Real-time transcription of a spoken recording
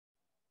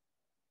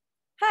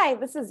Hi,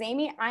 this is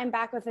Amy. I'm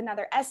back with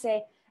another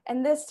essay,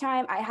 and this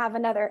time I have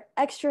another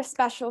extra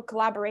special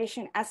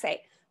collaboration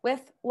essay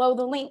with Lo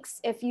the Lynx.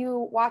 If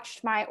you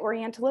watched my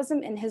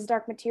Orientalism and His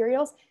Dark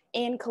Materials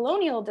and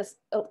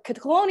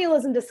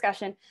colonialism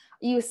discussion,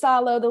 you saw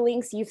Lo the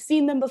Lynx, you've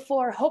seen them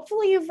before.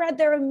 Hopefully you've read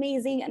their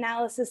amazing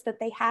analysis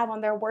that they have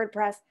on their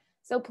WordPress,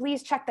 so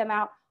please check them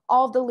out.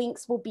 All of the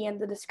links will be in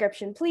the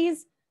description.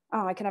 Please,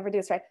 oh, I can never do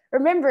this right.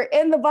 Remember,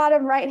 in the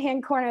bottom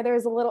right-hand corner,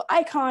 there's a little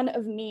icon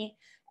of me.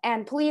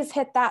 And please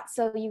hit that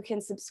so you can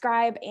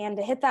subscribe and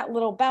hit that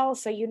little bell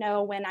so you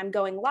know when I'm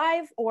going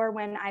live or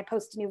when I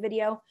post a new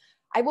video.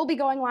 I will be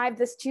going live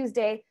this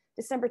Tuesday,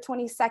 December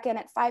 22nd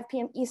at 5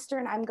 p.m.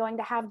 Eastern. I'm going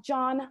to have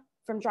John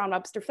from John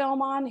Webster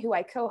Film on, who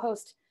I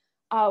co-host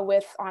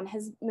with on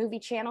his movie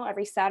channel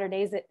every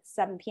Saturdays at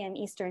 7 p.m.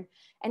 Eastern.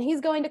 And he's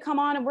going to come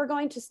on and we're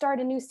going to start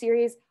a new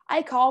series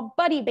I call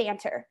Buddy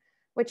Banter,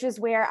 which is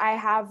where I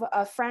have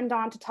a friend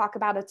on to talk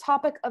about a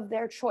topic of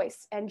their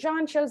choice. And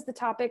John chose the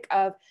topic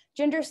of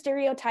gender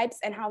stereotypes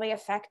and how they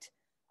affect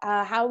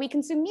how we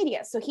consume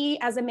media. So he,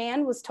 as a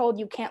man, was told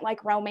you can't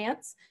like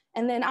romance.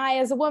 And then I,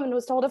 as a woman,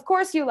 was told, of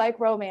course you like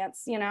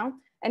romance, you know?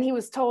 And he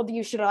was told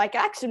you should like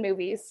action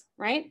movies,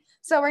 right?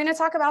 So we're gonna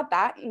talk about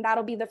that, and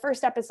that'll be the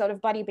first episode of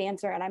Buddy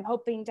Banter. And I'm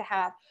hoping to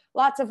have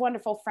lots of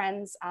wonderful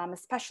friends,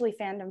 especially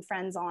fandom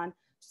friends on,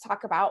 to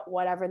talk about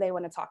whatever they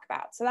want to talk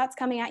about. So that's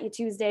coming at you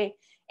Tuesday.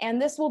 And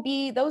this will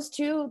be those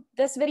two,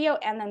 this video,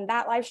 and then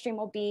that live stream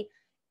will be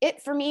it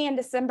for me in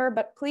December,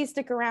 but please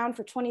stick around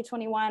for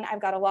 2021.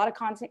 I've got a lot of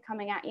content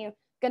coming at you.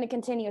 Going to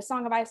continue A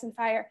Song of Ice and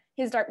Fire,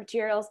 His Dark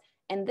Materials,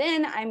 and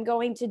then I'm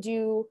going to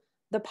do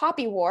The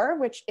Poppy War,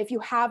 which if you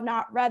have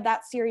not read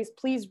that series,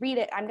 please read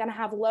it. I'm going to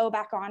have Lo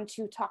back on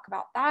to talk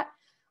about that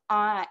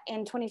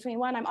in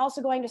 2021. I'm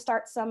also going to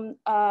start some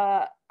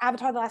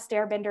Avatar: The Last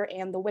Airbender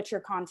and The Witcher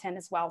content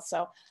as well.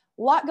 So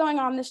a lot going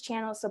on this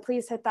channel, so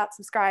please hit that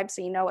subscribe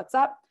so you know what's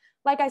up.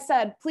 Like I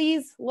said,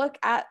 please look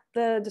at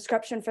the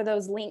description for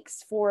those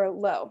links for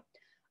Lo.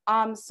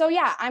 So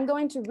yeah, I'm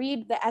going to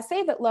read the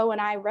essay that Lo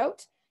and I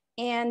wrote,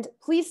 and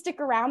please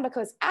stick around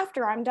because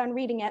after I'm done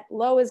reading it,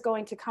 Lo is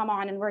going to come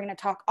on and we're going to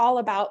talk all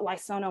about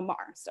Lysono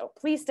Maar. So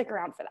please stick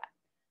around for that.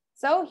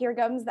 So here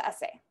comes the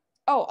essay.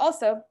 Oh,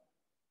 also,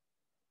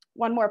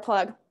 one more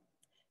plug.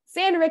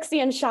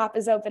 Sandrixian shop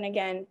is open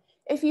again.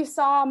 If you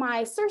saw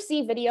my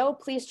Cersei video,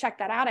 please check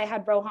that out. I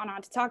had Rohan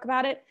on to talk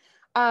about it.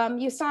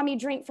 You saw me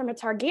drink from a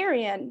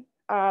Targaryen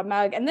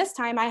mug, and this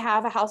time I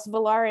have a House of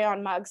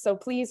Velaryon mug, so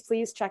please,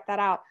 please check that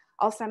out.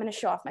 Also, I'm going to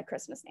show off my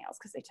Christmas nails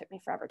because they took me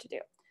forever to do.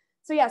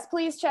 So yes,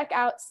 please check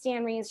out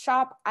Stanri's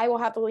shop. I will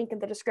have the link in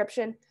the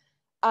description.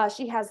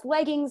 She has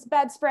leggings,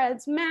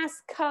 bedspreads,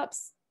 masks,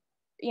 cups,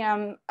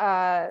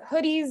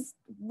 hoodies,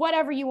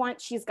 whatever you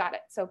want, she's got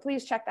it. So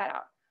please check that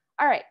out.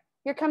 All right,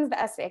 here comes the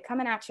essay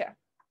coming at you.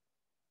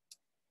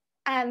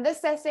 And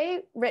this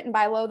essay, written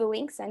by Lo the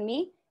Lynx and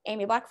me,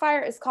 Amy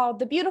Blackfire, is called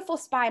The Beautiful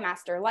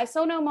Spymaster,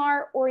 Lysono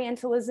Maar,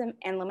 Orientalism,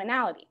 and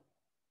Liminality.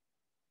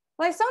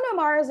 Lysono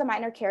Maar is a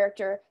minor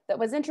character that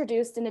was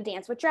introduced in A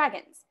Dance with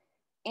Dragons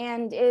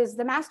and is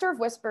the master of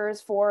whispers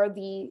for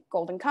the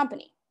Golden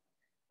Company.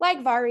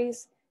 Like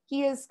Varys,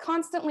 he is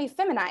constantly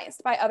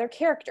feminized by other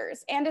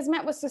characters and is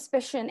met with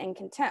suspicion and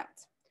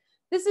contempt.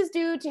 This is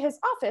due to his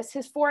office,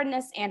 his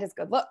foreignness, and his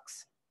good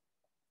looks.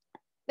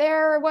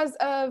 There was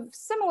a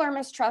similar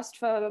mistrust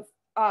for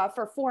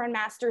foreign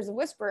masters of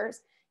whisperers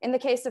in the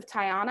case of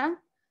Tyanna,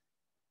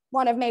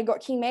 one of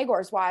King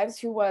Maegor's wives,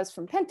 who was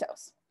from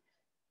Pentos.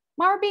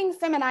 Maar being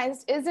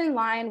feminized is in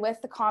line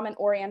with the common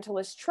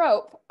Orientalist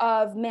trope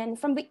of men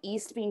from the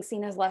East being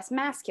seen as less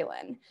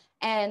masculine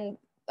than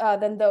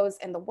those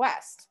in the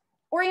West.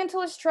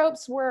 Orientalist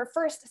tropes were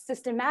first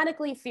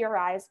systematically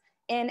theorized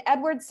in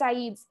Edward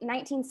Said's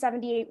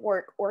 1978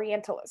 work,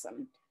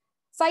 Orientalism.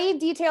 Said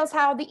details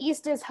how the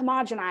East is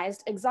homogenized,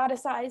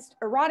 exoticized,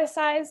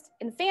 eroticized,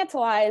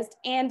 infantilized,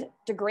 and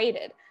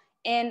degraded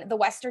in the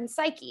Western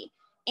psyche.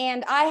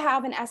 And I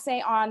have an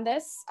essay on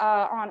this,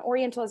 on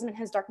Orientalism and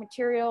His Dark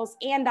Materials,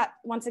 and that,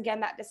 once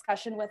again, that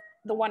discussion with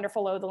the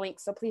wonderful Lo the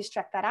Lynx, so please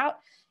check that out.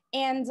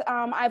 And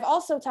I've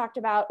also talked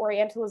about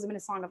Orientalism and A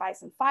Song of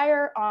Ice and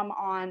Fire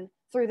on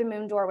Through the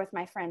Moon Door with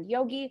my friend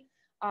Yogi.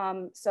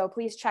 So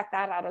please check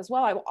that out as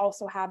well. I will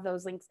also have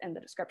those links in the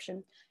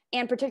description.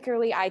 And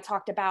particularly, I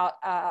talked about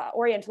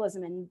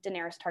Orientalism and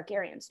Daenerys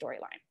Targaryen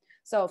storyline.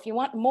 So if you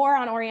want more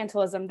on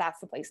Orientalism, that's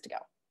the place to go.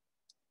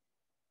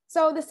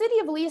 So the city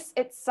of Lys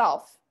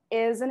itself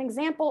is an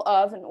example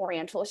of an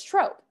Orientalist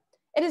trope.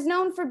 It is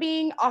known for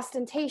being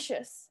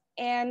ostentatious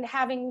and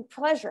having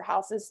pleasure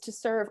houses to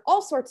serve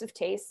all sorts of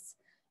tastes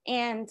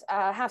and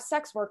have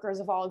sex workers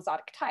of all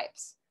exotic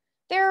types.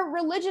 Their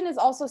religion is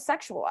also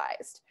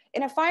sexualized.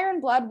 In A Fire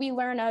and Blood, we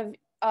learn of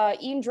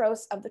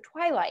Yndros of the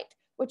Twilight,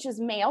 which is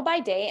male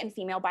by day and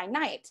female by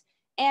night,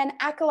 and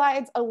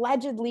acolytes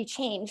allegedly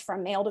change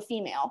from male to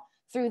female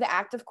through the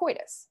act of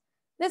coitus.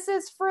 This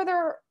is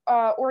further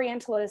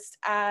Orientalist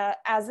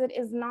as it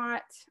is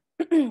not,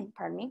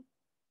 pardon me,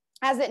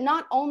 as it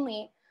not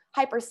only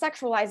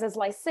hypersexualizes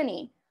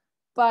Lycini,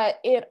 but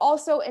it's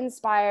also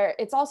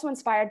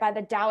inspired by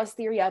the Taoist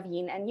theory of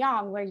yin and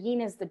yang, where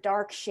yin is the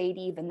dark,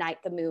 shady, the night,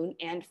 the moon,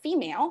 and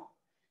female,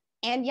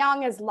 and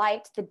yang is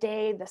light, the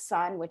day, the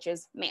sun, which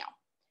is male.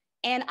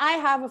 And I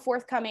have a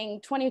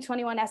forthcoming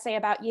 2021 essay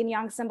about yin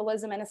yang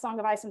symbolism and A Song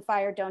of Ice and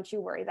Fire. Don't you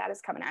worry, that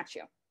is coming at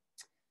you.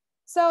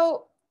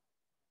 So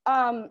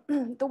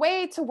the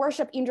way to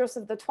worship angels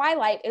of the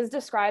twilight is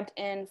described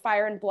in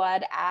Fire and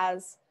Blood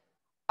as,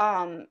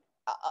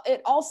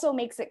 it also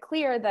makes it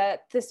clear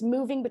that this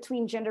moving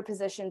between gender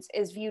positions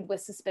is viewed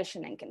with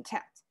suspicion and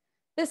contempt.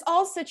 This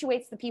all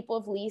situates the people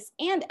of Lys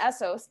and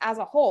Essos as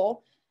a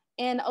whole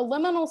in a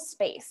liminal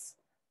space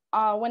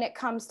when it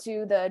comes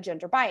to the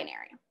gender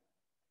binary.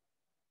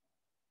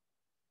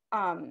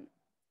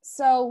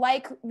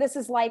 This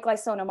is like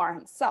Lysono Maar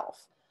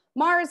himself.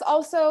 Maar is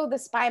also the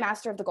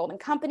spymaster of the Golden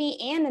Company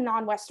and a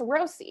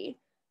non-Westerosi,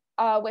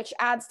 which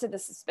adds to the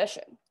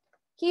suspicion.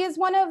 He is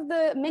one of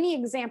the many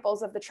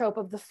examples of the trope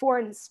of the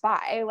foreign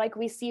spy, like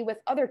we see with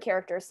other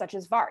characters such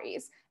as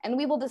Varys, and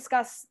we will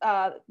discuss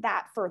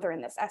that further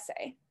in this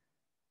essay.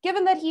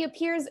 Given that he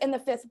appears in the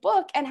 5th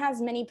book and has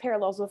many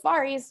parallels with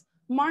Varys,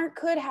 Maar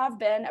could have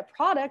been a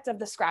product of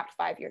the scrapped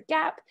 5-year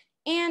gap,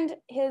 and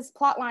his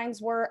plot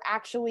lines were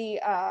actually,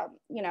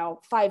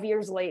 5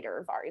 years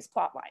later, Varys'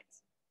 plot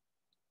lines.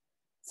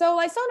 So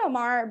Lysono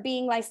Maar,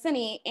 being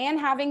Lysini and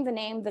having the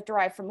name that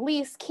derived from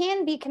Lys,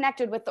 can be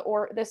connected with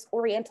this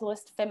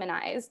Orientalist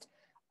feminized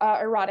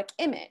erotic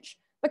image.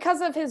 Because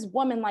of his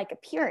woman-like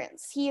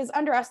appearance, he is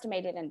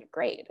underestimated and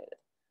degraded.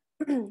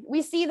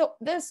 We see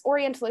this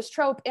Orientalist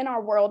trope in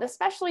our world,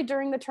 especially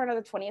during the turn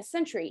of the 20th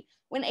century,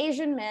 when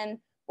Asian men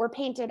were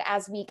painted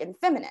as weak and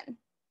feminine,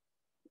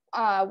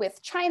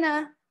 with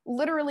China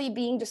literally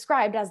being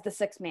described as the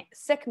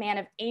sick man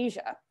of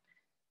Asia.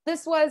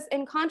 This was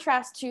in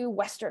contrast to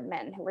Western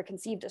men who were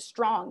conceived as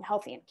strong,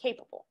 healthy, and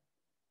capable.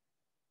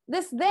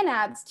 This then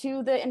adds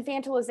to the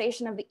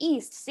infantilization of the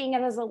East, seeing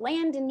it as a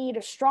land in need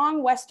of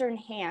strong Western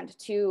hand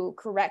to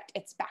correct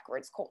its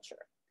backwards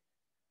culture.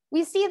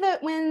 We see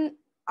that when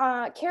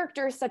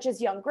characters such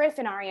as young Griff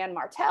and Ariane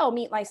Martell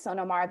meet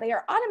Lysono Maar, they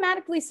are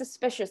automatically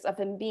suspicious of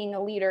him being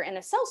a leader in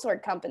a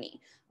sellsword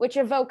company, which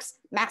evokes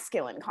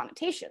masculine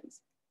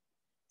connotations.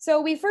 So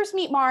we first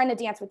meet Maar in A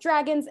Dance with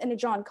Dragons in a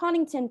John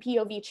Connington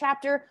POV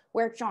chapter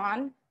where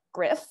John,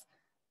 Griff,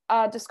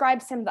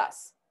 describes him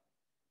thus,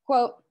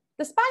 quote,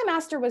 "The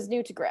Spymaster was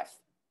new to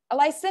Griff, a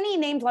Lysini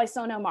named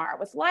Lysono Maar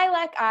with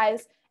lilac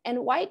eyes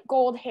and white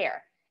gold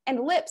hair and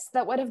lips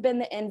that would have been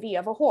the envy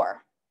of a whore.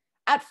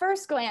 At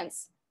first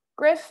glance,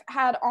 Griff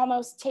had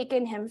almost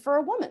taken him for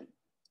a woman.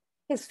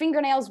 His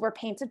fingernails were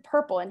painted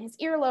purple and his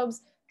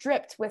earlobes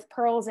dripped with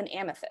pearls and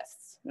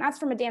amethysts." And that's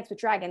from A Dance with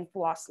Dragons, the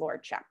Lost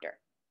Lord chapter.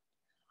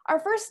 Our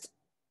first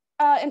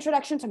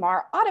introduction to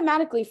Maar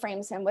automatically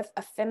frames him with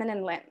a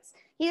feminine lens.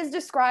 He is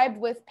described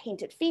with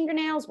painted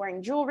fingernails,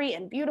 wearing jewelry,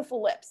 and beautiful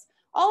lips,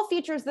 all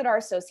features that are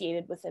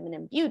associated with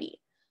feminine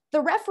beauty. The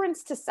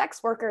reference to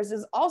sex workers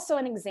is also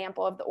an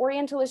example of the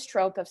Orientalist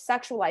trope of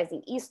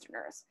sexualizing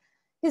Easterners.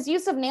 His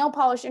use of nail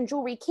polish and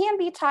jewelry can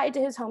be tied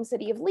to his home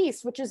city of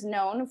Lys, which is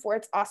known for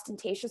its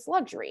ostentatious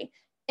luxury.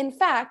 In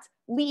fact,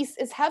 Lys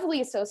is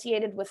heavily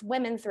associated with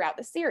women throughout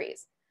the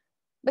series.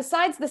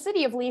 Besides the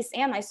city of Lys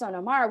and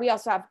Lysono Maar, we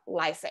also have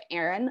Lysa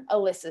Arryn,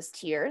 Alyssa's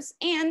Tears,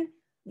 and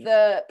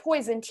the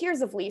poison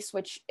Tears of Lys,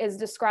 which is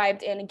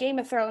described in Game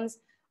of Thrones,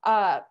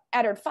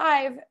 Eddard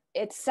 5.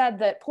 It's said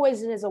that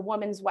poison is a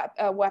woman's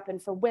weapon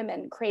for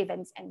women,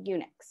 cravens, and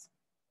eunuchs.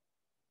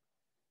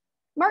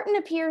 Martin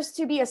appears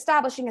to be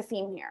establishing a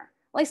theme here.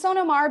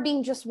 Lysono Maar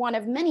being just one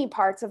of many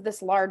parts of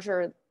this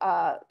larger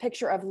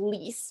picture of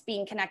Lys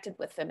being connected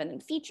with feminine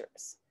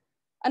features.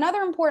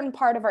 Another important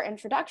part of our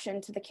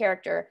introduction to the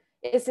character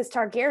is his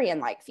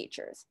Targaryen-like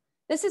features.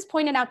 This is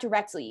pointed out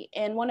directly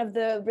in one of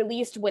the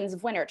released Winds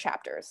of Winter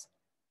chapters.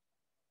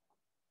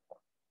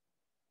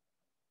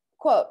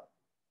 Quote,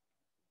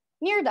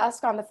 "Near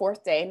dusk on the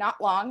 4th day,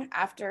 not long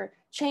after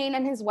Chain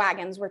and his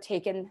wagons were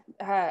taken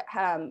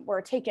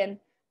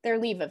their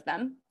leave of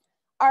them,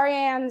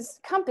 Ariane's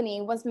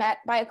company was met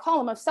by a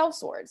column of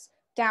sellswords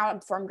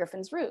down from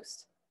Griffin's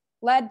Roost,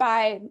 led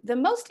by the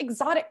most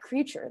exotic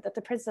creature that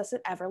the princess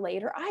had ever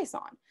laid her eyes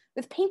on,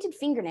 with painted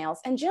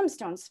fingernails and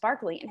gemstones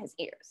sparkling in his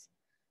ears.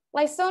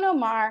 Lysono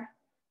Maar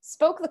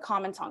spoke the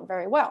common tongue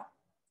very well.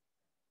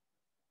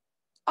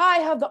 'I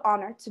have the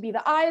honor to be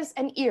the eyes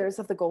and ears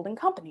of the Golden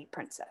Company,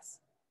 princess.'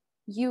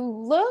 'You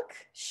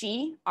look,'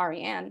 she,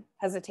 Ariane,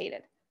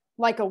 hesitated.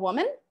 'Like a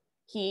woman?'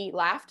 He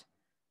laughed.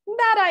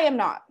 'That I am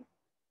not.'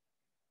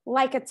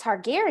 'Like a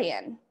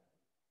Targaryen?'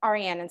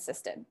 Ariane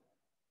insisted.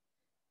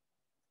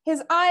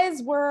 His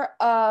eyes were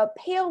a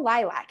pale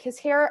lilac, his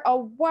hair a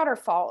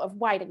waterfall of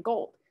white and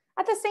gold.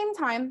 At the same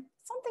time,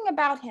 something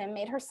about him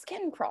made her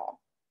skin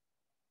crawl.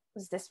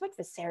 Was this what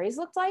Viserys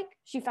looked like?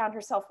 She found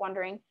herself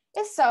wondering.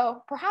 If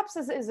so, perhaps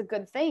this is a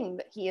good thing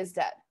that he is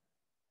dead.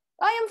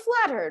 'I am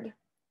flattered.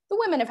 The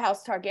women of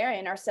House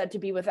Targaryen are said to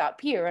be without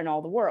peer in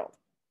all the world.'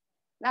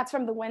 That's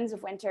from the Winds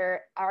of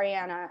Winter,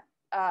 Ariane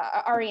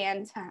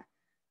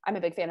I'm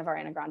a big fan of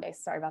Ariana Grande.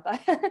 Sorry about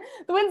that.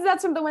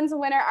 That's from The Winds of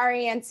Winter,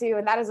 REN 2,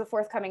 and that is a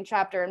forthcoming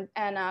chapter.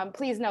 And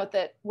please note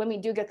that when we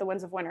do get The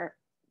Winds of Winter,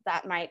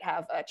 that might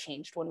have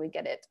changed when we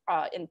get it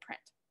in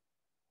print.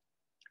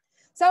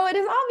 So it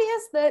is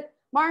obvious that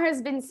Mar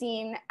has been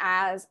seen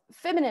as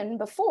feminine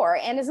before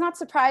and is not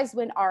surprised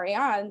when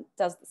Ariane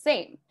does the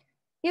same.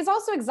 He is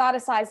also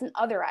exoticized and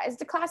otherized,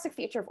 a classic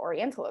feature of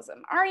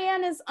Orientalism.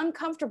 Ariane is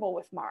uncomfortable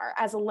with Mar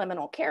as a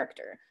liminal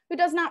character who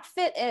does not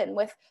fit in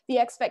with the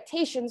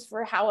expectations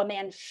for how a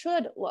man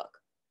should look.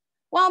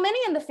 While many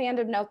in the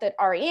fandom note that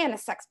Ariane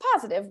is sex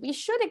positive, we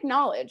should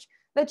acknowledge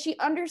that she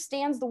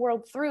understands the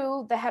world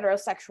through the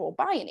heterosexual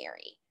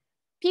binary.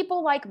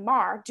 People like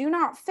Mar do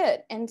not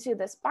fit into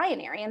this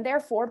binary and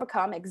therefore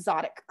become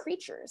exotic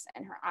creatures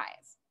in her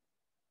eyes.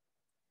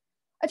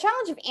 A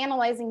challenge of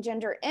analyzing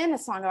gender in A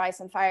Song of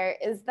Ice and Fire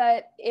is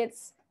that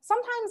it's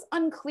sometimes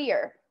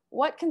unclear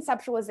what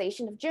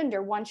conceptualization of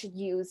gender one should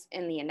use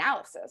in the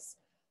analysis.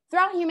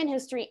 Throughout human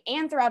history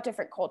and throughout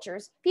different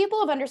cultures,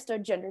 people have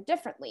understood gender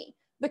differently.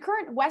 The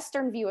current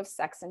Western view of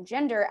sex and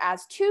gender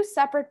as two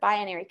separate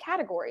binary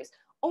categories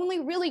only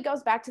really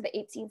goes back to the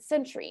 18th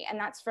century, and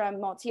that's from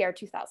Maltier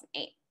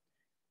 2008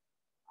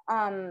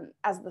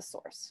 as the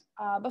source.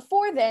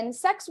 Before then,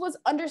 sex was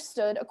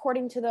understood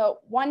according to the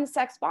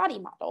one-sex body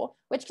model,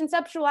 which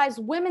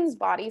conceptualized women's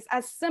bodies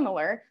as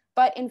similar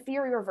but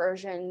inferior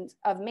versions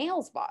of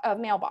male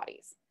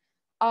bodies,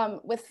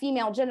 with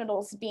female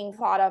genitals being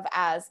thought of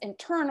as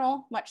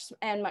internal, much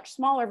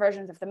smaller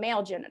versions of the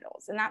male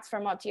genitals, and that's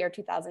from Maltier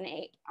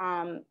 2008,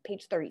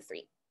 page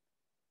 33.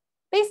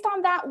 Based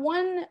on that,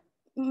 one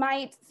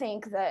might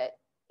think that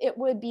it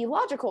would be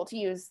logical to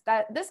use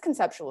this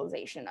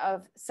conceptualization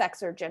of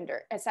sex or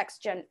gender,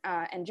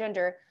 and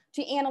gender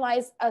to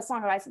analyze A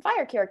Song of Ice and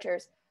Fire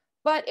characters.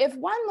 But if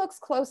one looks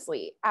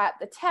closely at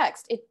the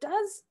text,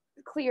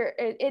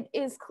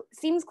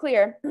 seems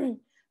clear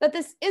that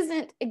this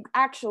isn't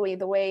actually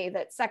the way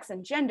that sex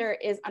and gender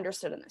is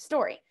understood in the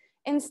story.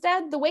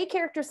 Instead, the way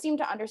characters seem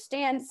to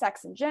understand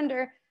sex and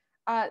gender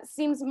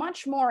seems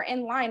much more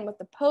in line with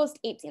the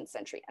post-18th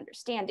century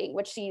understanding,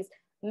 which sees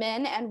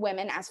men and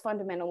women as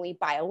fundamentally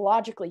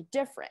biologically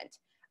different,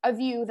 a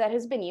view that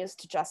has been used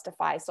to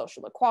justify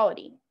social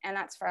equality. And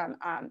that's from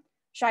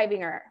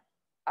Scheibinger,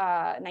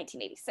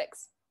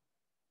 1986.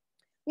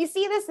 We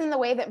see this in the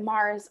way that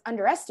Mar is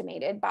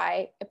underestimated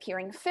by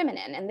appearing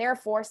feminine and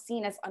therefore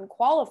seen as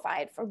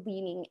unqualified for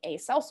leading a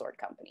sellsword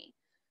company.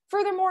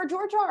 Furthermore,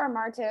 George R. R.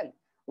 Martin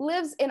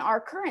lives in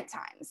our current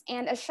times,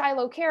 and as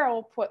Shiloh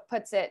Carroll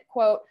puts it,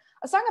 quote,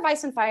 A Song of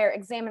Ice and Fire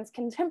examines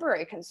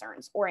contemporary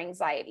concerns or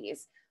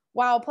anxieties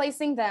while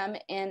placing them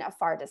in a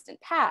far distant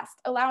past,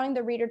 allowing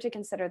the reader to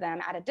consider them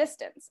at a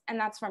distance. And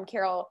that's from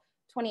Carroll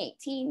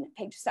 2018,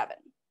 page 7.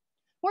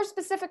 More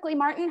specifically,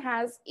 Martin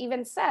has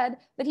even said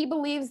that he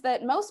believes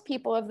that most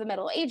people of the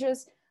Middle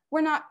Ages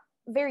were not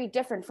very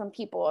different from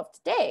people of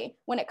today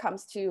when it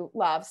comes to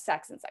love,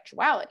 sex, and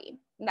sexuality.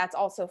 And that's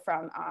also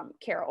from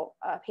Carroll,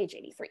 page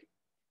 83.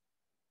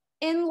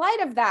 In light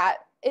of that,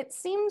 it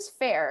seems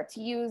fair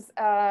to use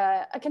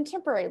a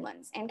contemporary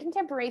lens and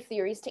contemporary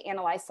theories to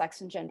analyze sex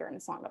and gender in A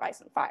Song of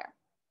Ice and Fire.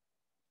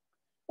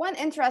 One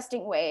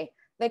interesting way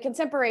that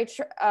contemporary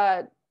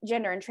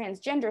gender and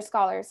transgender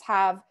scholars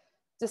have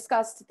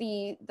discussed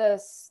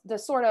the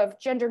sort of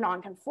gender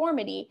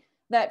nonconformity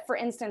that, for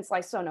instance,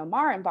 Lysono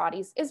Maar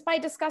embodies is by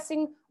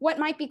discussing what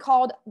might be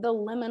called the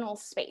liminal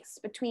space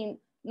between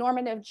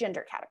normative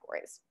gender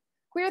categories.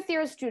 Queer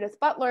theorist Judith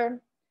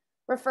Butler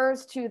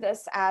refers to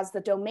this as the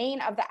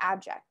domain of the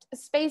abject, a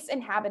space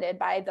inhabited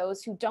by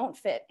those who don't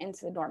fit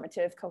into the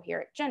normative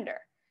coherent gender.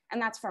 And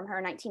that's from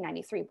her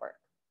 1993 work.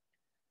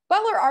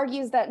 Butler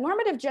argues that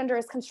normative gender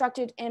is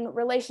constructed in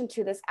relation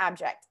to this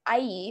abject,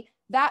 i.e.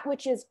 that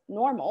which is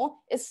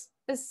normal is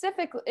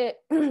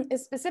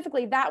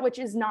specifically that which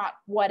is not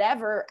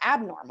whatever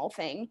abnormal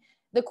thing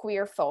the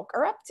queer folk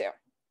are up to.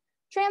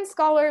 Trans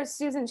scholar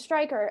Susan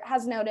Stryker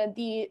has noted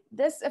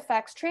this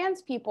affects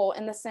trans people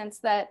in the sense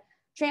that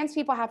trans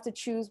people have to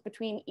choose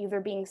between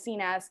either being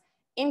seen as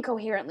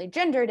incoherently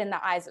gendered in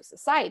the eyes of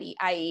society,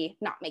 i.e.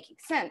 not making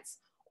sense,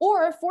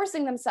 or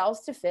forcing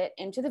themselves to fit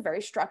into the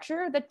very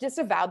structure that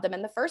disavowed them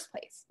in the first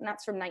place. And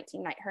that's from her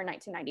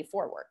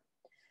 1994 work.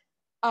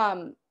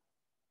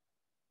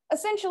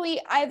 Essentially,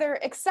 either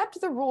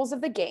accept the rules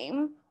of the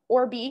game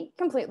or be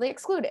completely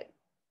excluded.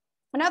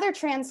 Another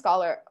trans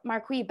scholar,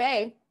 Marquis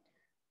Bay,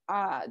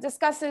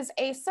 discusses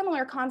a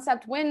similar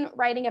concept when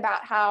writing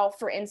about how,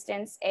 for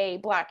instance, a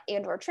Black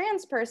and/or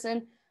trans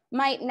person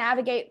might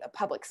navigate a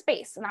public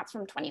space, and that's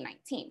from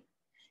 2019.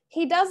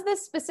 He does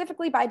this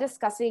specifically by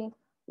discussing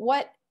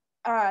what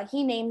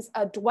he names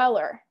a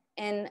dweller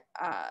in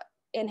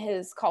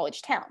his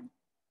college town.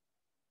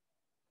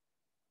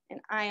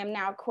 And I am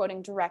now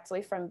quoting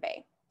directly from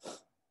Bay.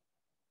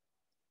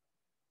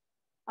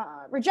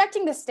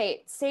 Rejecting the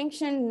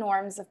state-sanctioned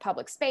norms of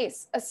public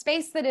space, a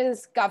space that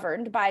is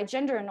governed by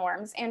gender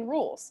norms and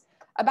rules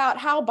about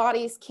how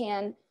bodies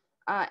can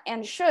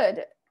and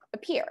should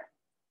appear.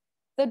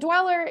 The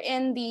dweller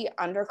in the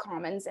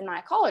undercommons in my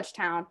college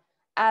town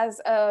as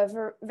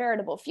a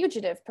veritable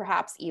fugitive,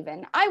 perhaps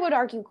even, I would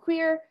argue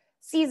queer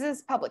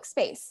seizes public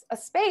space, a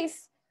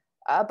space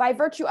by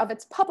virtue of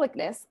its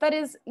publicness that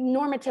is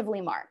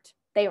normatively marked.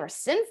 They are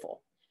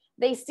sinful.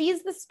 They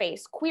seize the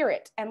space, queer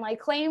it, and lay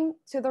claim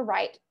to the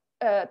right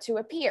to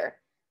appear,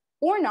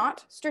 or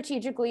not,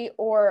 strategically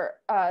or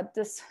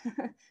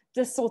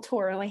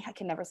desultorily, I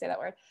can never say that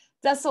word,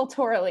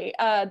 desultorily,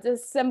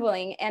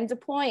 dissembling and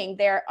deploying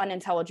their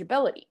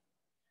unintelligibility,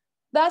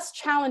 thus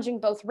challenging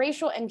both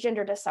racial and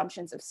gendered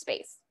assumptions of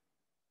space.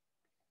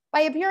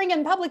 By appearing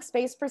in public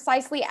space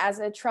precisely as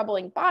a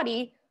troubling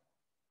body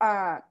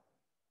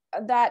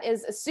that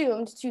is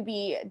assumed to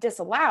be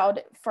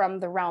disallowed from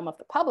the realm of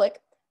the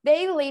public,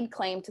 they laid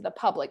claim to the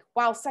public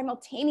while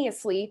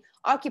simultaneously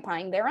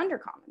occupying their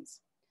undercommons.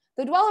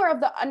 The dweller of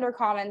the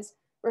undercommons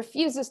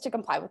refuses to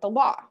comply with the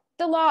law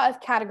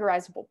of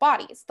categorizable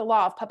bodies, the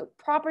law of public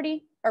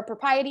property or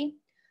propriety,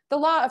 the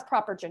law of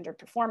proper gendered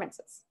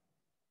performances.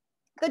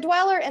 The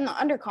dweller in the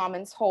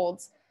undercommons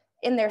holds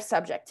in their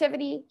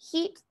subjectivity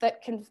heat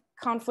that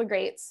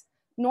conflagrates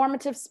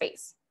normative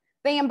space.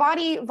 They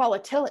embody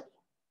volatility.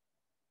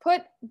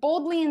 Put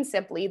boldly and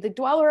simply, the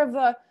dweller of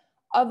the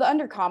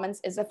undercommons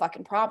is a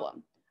fucking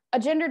problem. A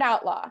gendered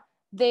outlaw.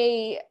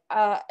 They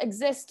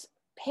exist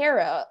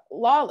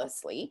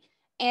para-lawlessly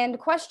and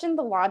question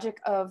the logic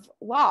of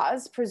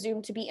laws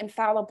presumed to be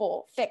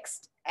infallible,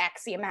 fixed,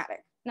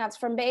 axiomatic. And that's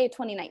from Bay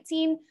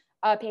 2019,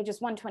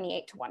 pages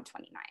 128 to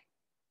 129.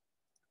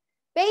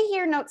 Bay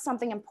here notes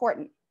something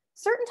important.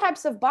 Certain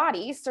types of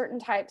bodies, certain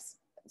types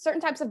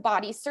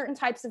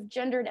of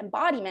gendered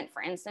embodiment,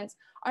 for instance,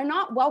 are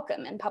not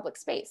welcome in public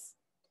space.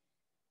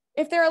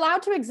 If they're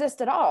allowed to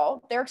exist at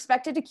all, they're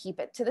expected to keep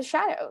it to the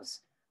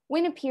shadows.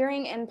 When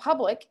appearing in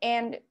public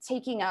and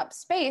taking up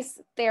space,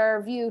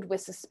 they're viewed with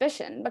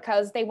suspicion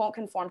because they won't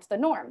conform to the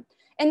norm.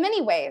 In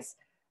many ways,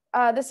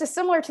 this is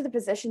similar to the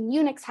position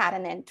eunuchs had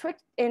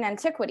in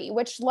antiquity,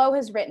 which Lo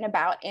has written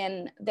about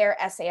in their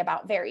essay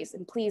about varies,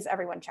 and please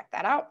everyone check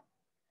that out.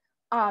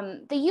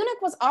 The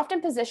eunuch was often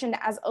positioned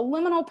as a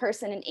liminal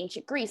person in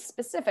ancient Greece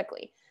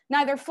specifically,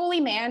 neither fully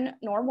man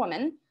nor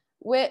woman,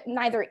 with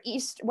neither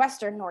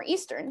Western nor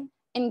Eastern.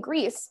 In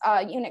Greece,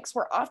 eunuchs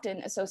were often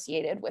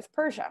associated with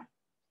Persia.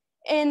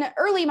 In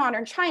early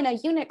modern China,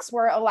 eunuchs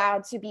were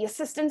allowed to be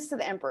assistants to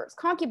the emperor's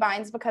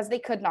concubines because they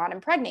could not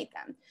impregnate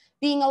them,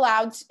 being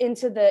allowed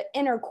into the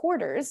inner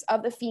quarters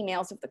of the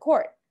females of the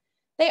court.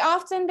 They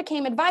often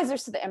became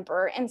advisors to the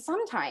emperor and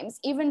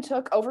sometimes even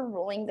took over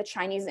ruling the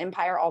Chinese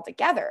empire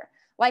altogether,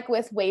 like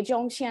with Wei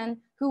Zhongxian,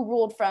 who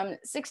ruled from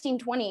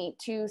 1620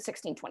 to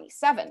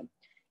 1627.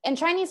 In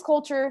Chinese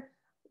culture,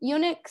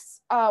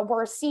 eunuchs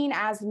were seen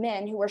as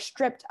men who were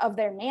stripped of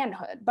their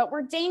manhood, but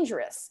were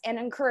dangerous and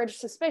encouraged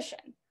suspicion,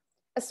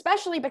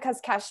 especially because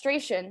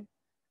castration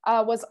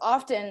was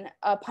often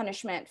a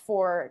punishment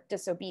for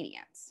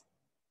disobedience.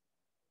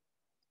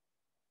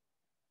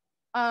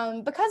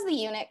 Because the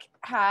eunuch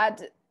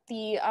had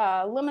the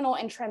liminal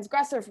and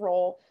transgressive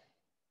role,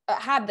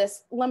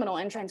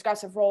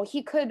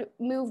 he could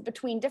move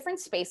between different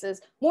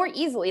spaces more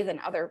easily than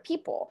other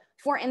people.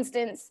 For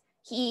instance,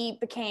 he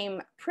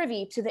became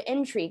privy to the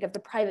intrigue of the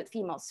private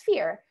female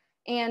sphere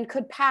and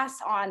could pass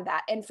on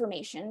that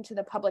information to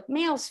the public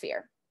male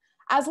sphere.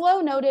 As Lo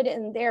noted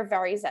in their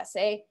Varies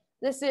essay,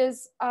 this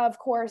is, of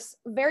course,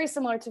 very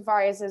similar to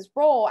Varies'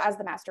 role as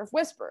the Master of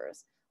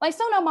Whisperers.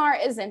 Lysono Maar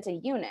isn't a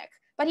eunuch,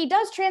 but he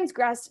does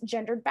transgress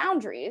gendered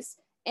boundaries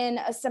in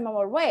a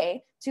similar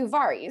way to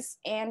Varies,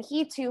 and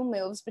he too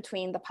moves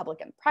between the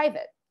public and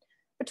private,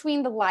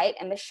 between the light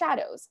and the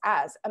shadows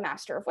as a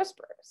Master of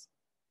Whisperers,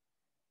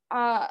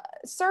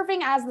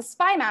 serving as the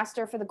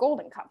Spymaster for the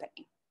Golden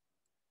Company.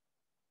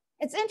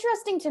 It's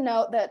interesting to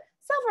note that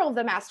several of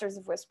the Masters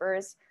of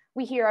Whisperers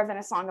we hear of in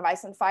A Song of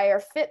Ice and Fire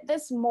fit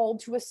this mold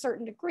to a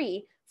certain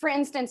degree. For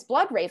instance,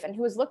 Bloodraven,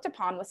 who was looked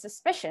upon with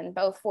suspicion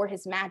both for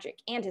his magic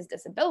and his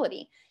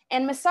disability,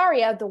 and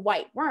Massaria, the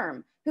White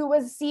Worm, who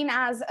was seen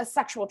as a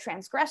sexual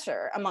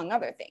transgressor, among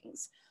other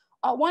things.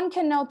 One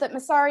can note that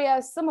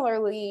Massaria,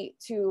 similarly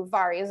to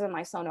Varies and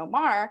Lysono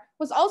Maar,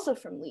 was also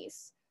from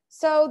Lys,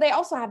 so they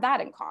also have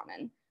that in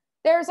common.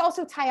 There's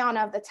also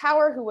Tiana of the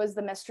Tower, who was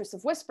the mistress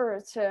of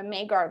Whisper to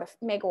Maegor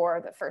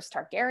the First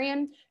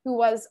Targaryen, who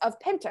was of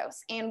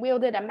Pentos and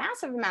wielded a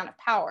massive amount of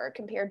power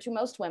compared to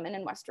most women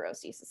in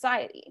Westerosi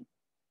society.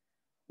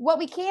 What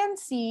we can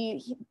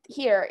see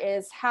here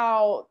is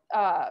how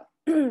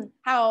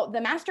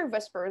the Master of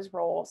Whisper's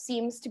role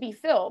seems to be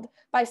filled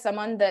by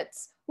someone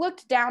that's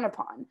looked down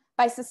upon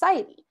by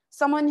society,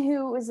 someone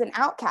who is an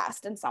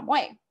outcast in some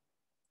way.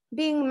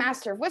 Being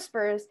Master of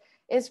Whispers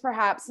is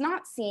perhaps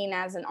not seen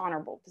as an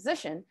honorable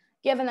position,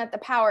 given that the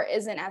power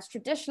isn't as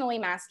traditionally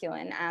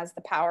masculine as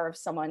the power of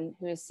someone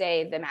who,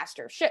 say, the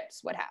Master of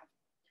Ships would have.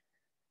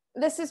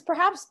 This is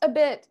perhaps a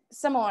bit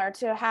similar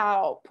to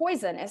how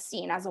poison is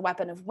seen as a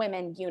weapon of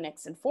women,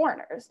 eunuchs, and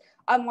foreigners,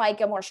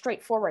 unlike a more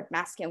straightforward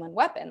masculine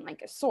weapon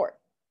like a sword.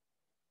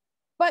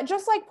 But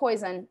just like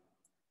poison,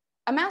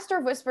 a Master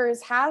of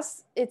Whispers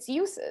has its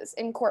uses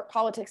in court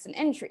politics and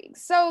intrigue,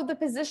 so the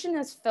position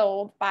is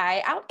filled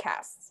by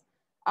outcasts.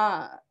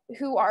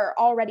 who are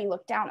already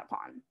looked down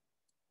upon.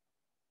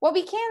 What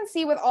we can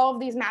see with all of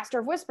these Master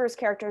of Whispers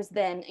characters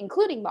then,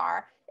 including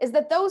Mar, is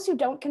that those who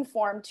don't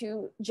conform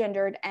to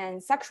gendered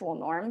and sexual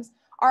norms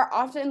are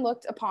often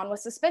looked upon with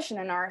suspicion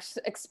and are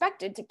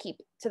expected to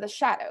keep to the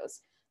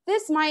shadows.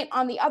 This might,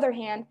 on the other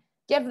hand,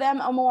 give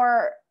them a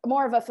more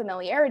of a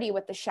familiarity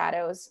with the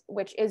shadows,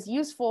 which is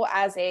useful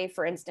as a,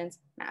 for instance,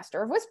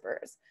 Master of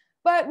Whispers.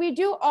 But we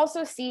do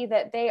also see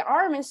that they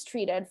are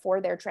mistreated for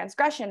their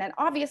transgression and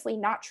obviously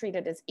not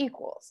treated as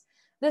equals.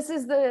 This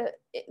is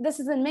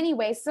in many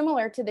ways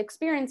similar to the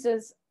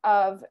experiences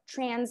of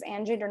trans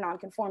and gender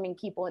nonconforming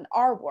people in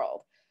our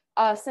world,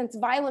 since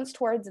violence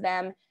towards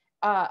them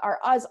are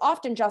as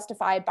often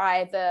justified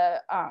by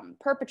the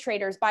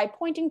perpetrators by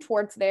pointing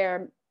towards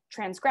their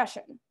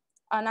transgression.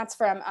 And that's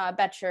from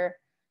Betcher,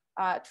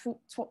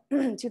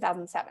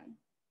 2007.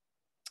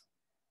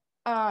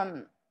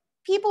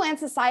 People and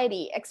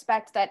society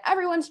expect that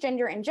everyone's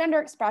gender and gender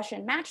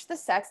expression match the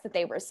sex that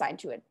they were assigned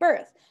to at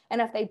birth.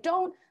 And if they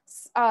don't,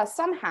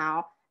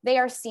 somehow they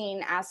are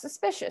seen as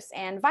suspicious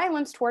and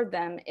violence toward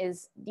them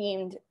is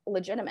deemed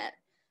legitimate.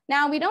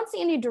 Now, we don't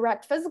see any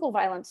direct physical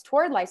violence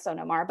toward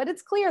Lysono Maar, but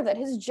it's clear that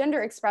his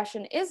gender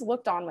expression is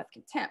looked on with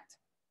contempt.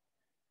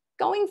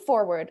 Going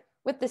forward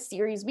with the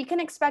series, we can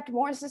expect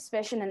more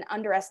suspicion and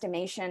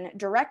underestimation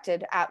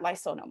directed at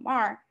Lysono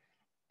Maar.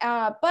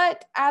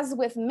 But as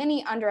with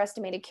many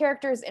underestimated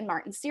characters in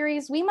Martin's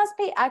series, we must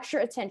pay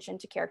extra attention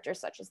to characters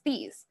such as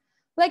these.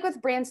 Like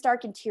with Bran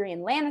Stark and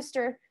Tyrion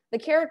Lannister, the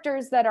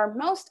characters that are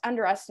most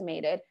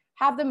underestimated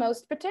have the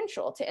most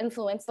potential to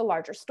influence the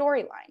larger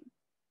storyline.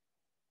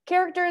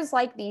 Characters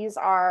like these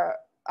are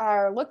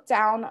looked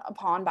down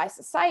upon by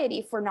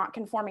society for not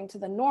conforming to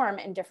the norm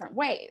in different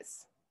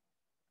ways.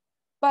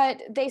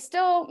 But they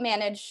still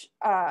manage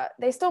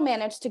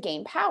to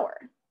gain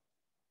power.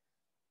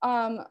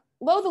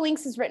 Lo the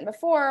Lynx has written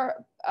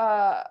before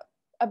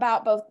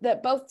about both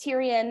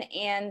Tyrion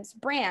and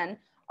Bran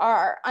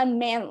are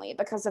unmanly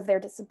because of their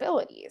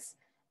disabilities.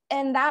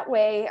 In that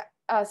way,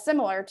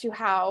 similar to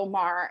how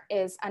Mar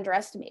is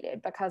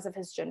underestimated because of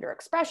his gender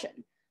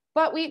expression.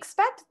 But we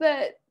expect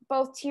that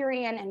both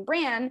Tyrion and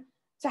Bran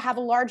to have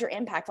a larger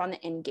impact on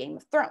the end Game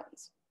of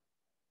Thrones.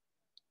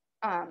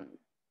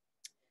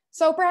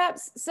 So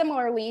perhaps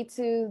similarly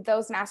to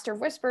those Master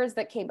of Whispers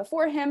that came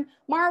before him,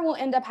 Mar will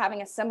end up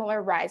having a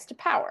similar rise to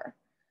power.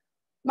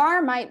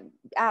 Mar might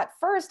at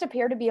first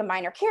appear to be a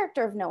minor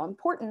character of no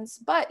importance,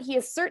 but he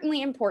is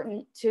certainly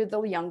important to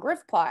the Young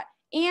Griff plot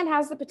and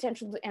has the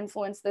potential to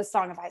influence the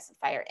Song of Ice and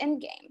Fire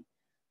endgame.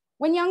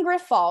 When Young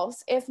Griff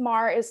falls, if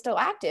Mar is still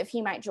active,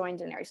 he might join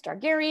Daenerys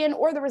Targaryen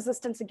or the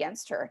resistance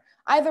against her.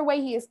 Either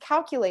way, he is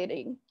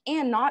calculating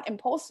and not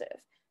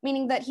impulsive,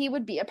 meaning that he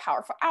would be a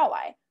powerful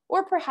ally.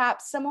 Or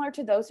perhaps similar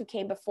to those who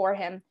came before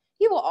him,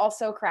 he will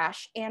also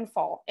crash and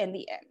fall in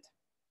the end.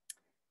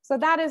 So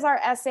that is our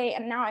essay,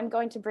 and now I'm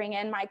going to bring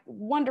in my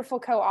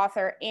wonderful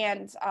co-author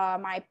and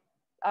my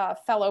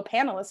fellow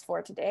panelist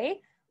for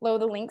today, Lo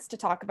the Lynx, to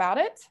talk about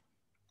it.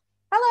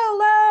 Hello,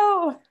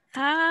 Lo!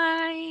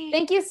 Hi!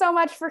 Thank you so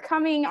much for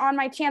coming on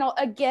my channel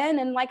again,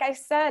 and like I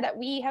said,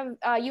 you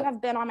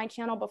have been on my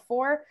channel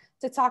before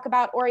to talk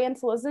about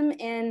Orientalism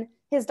in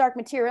His Dark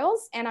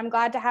Materials, and I'm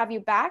glad to have you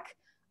back.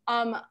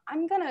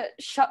 I'm gonna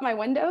shut my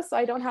window so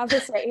I don't have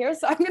this right here,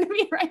 so I'm gonna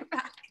be right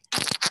back.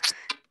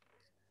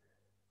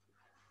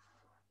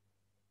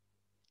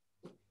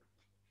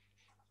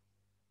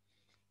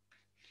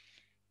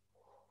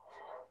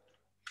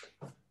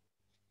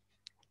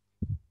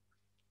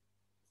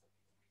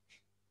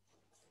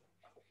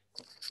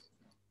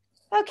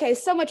 Okay,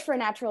 so much for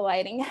natural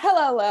lighting.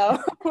 Hello, Lo.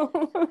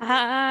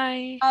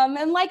 Hi.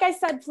 And like I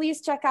said,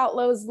 please check out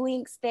Lo's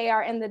links. They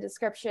are in the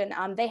description.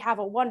 They have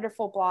a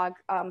wonderful blog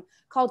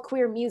called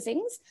Queer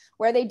Musings,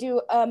 where they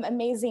do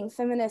amazing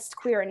feminist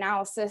queer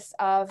analysis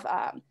of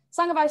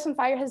Song of Ice and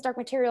Fire, His Dark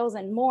Materials,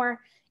 and more.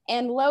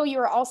 And Lo,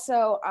 you're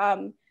also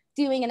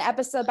doing an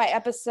episode by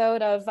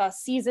episode of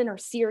season or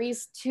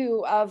series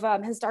 2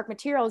 of His Dark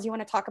Materials. You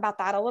want to talk about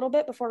that a little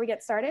bit before we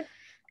get started?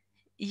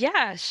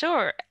 Yeah,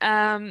 sure.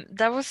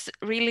 That was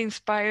really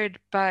inspired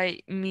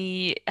by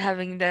me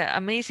having the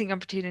amazing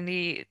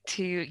opportunity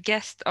to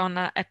guest on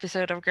an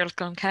episode of Girls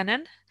Gone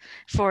Canon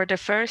for the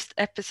first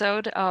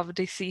episode of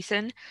this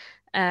season.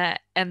 And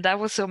that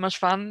was so much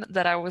fun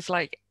that I was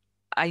like,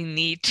 I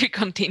need to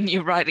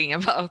continue writing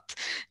about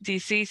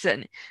this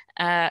season.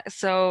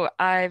 So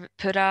I've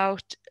put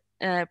out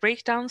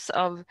breakdowns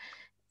of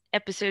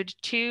episode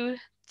 2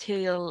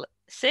 till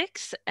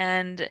 6,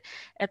 and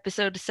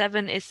episode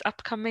 7 is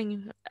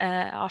upcoming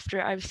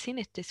after I've seen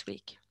it this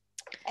week.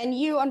 And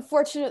you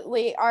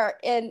unfortunately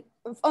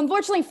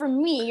for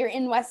me, you're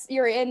in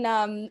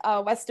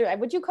Western.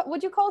 Would you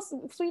call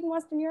Sweden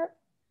Western Europe?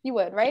 You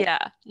would, right?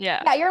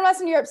 Yeah, you're in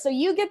Western Europe, so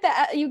you get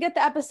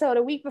the episode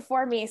a week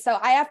before me, so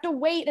I have to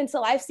wait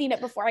until I've seen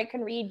it before I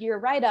can read your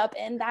write-up,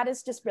 and that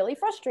is just really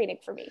frustrating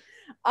for me.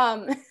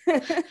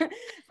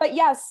 But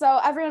yeah, so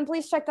everyone,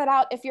 please check that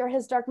out if you're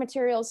His Dark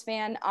Materials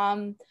fan.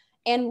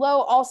 And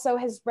Lo also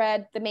has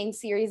read the main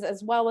series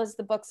as well as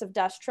the Books of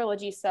Dust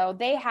trilogy. So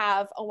they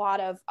have a lot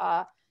of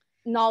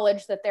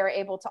knowledge that they're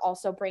able to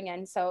also bring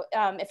in. So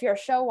if you're a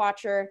show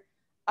watcher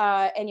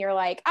and you're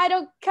like, I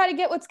don't kind of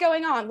get what's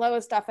going on, Lo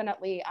is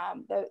definitely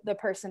the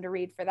person to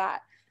read for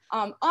that.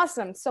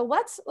 Awesome. So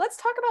let's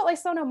talk about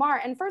Lysono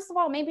Maar. And first of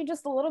all, maybe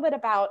just a little bit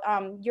about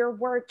your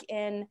work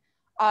in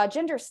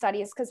gender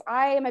studies, because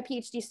I am a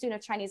PhD student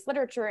of Chinese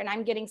literature and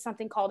I'm getting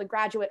something called a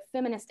graduate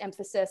feminist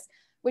emphasis,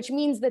 which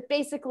means that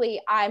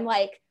basically I'm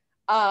like,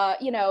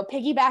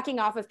 piggybacking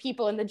off of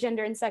people in the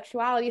gender and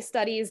sexuality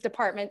studies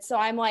department. So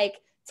I'm like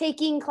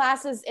taking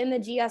classes in the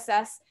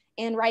GSS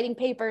and writing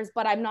papers,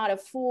 but I'm not a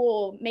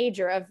full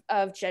major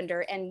of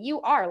gender, and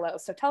you are, Lo.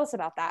 So tell us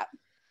about that.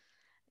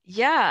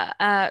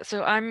 Yeah,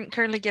 so I'm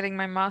currently getting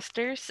my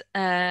master's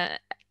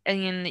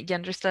in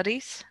gender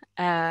studies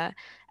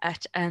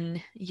at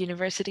an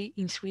university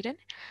in Sweden.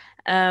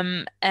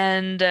 And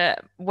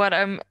what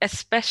I'm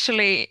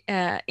especially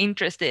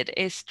interested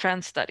is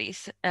trans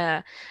studies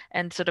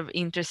and sort of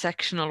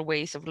intersectional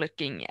ways of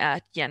looking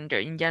at gender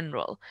in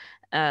general.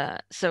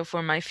 So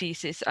for my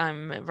thesis,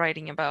 I'm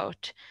writing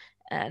about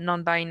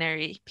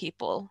non-binary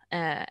people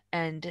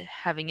and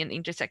having an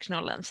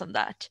intersectional lens on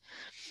that.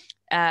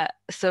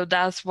 So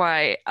that's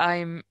why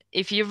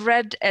if you've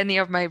read any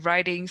of my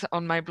writings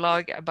on my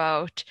blog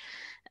about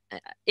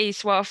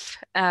ASOIAF,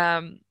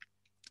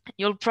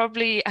 you'll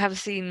probably have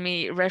seen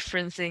me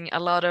referencing a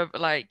lot of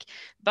like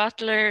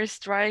Butler,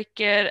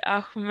 Stryker,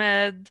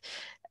 Ahmed.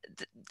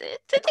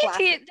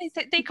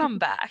 They come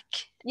back.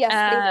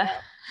 Yes,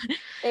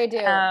 they do. They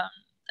do.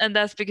 And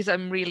that's because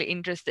I'm really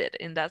interested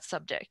in that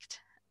subject.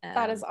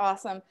 That is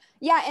awesome.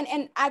 Yeah,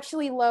 and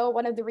actually, Lo,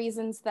 one of the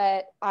reasons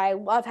that I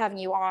love having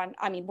you on,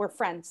 I mean, we're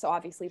friends, so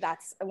obviously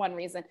that's one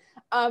reason.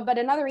 But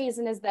another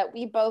reason is that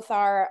we both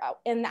are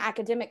in the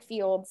academic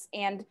fields,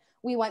 and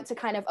we want to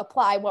kind of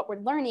apply what we're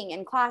learning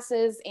in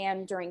classes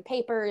and during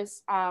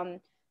papers,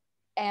 and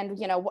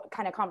what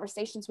kind of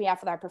conversations we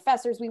have with our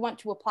professors. We want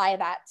to apply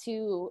that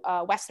to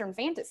Western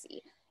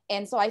fantasy.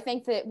 And so I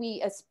think that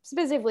we,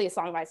 specifically A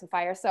Song of Ice and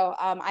Fire, so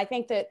I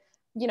think that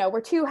we're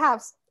two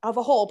halves of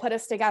a whole put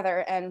us together,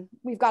 and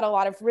we've got a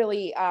lot of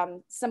really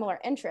similar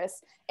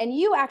interests. And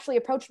you actually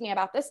approached me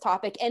about this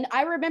topic, and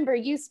I remember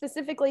you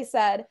specifically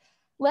said,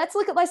 let's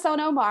look at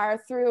Lysono Maar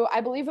through,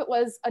 I believe it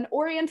was an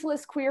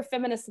Orientalist queer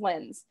feminist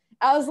lens.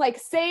 I was like,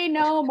 say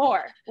no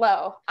more,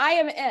 Lo. I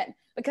am in,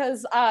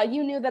 because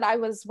you knew that I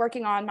was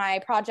working on my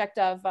project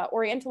of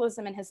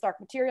Orientalism and his dark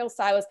materials.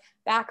 So I was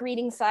back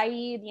reading Said,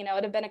 it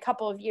had been a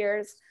couple of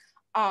years.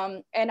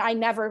 And I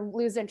never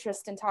lose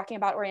interest in talking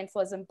about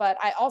Orientalism, but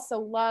I also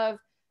love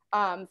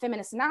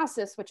feminist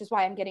analysis, which is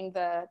why I'm getting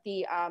the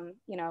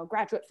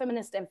graduate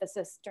feminist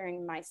emphasis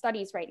during my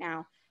studies right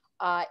now.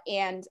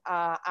 And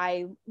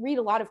I read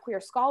a lot of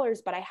queer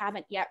scholars, but I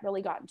haven't yet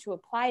really gotten to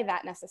apply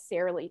that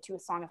necessarily to A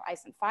Song of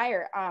Ice and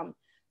Fire.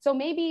 So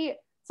maybe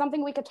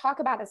something we could talk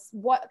about is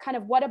what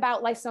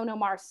about Lysono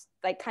Maar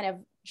like kind of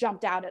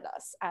jumped out at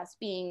us as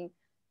being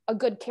a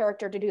good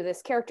character to do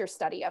this character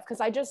study of, because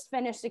I just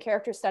finished a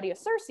character study of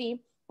Cersei,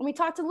 and we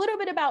talked a little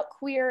bit about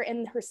queer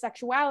and her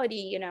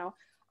sexuality,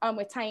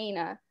 with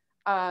Taina,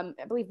 I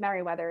believe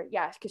Merryweather,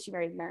 yeah, because she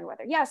married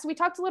Merryweather. Yeah, so we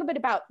talked a little bit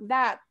about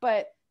that,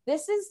 but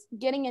this is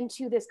getting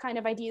into this kind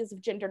of ideas of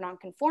gender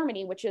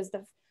nonconformity, which is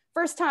the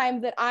first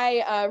time that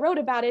I wrote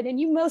about it, and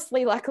you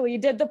mostly, luckily,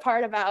 did the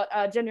part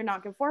about gender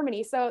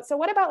nonconformity. So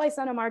what about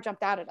Lysono Maar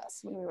jumped out at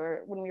us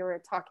when we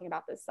were talking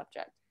about this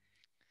subject?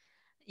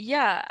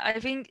 Yeah, I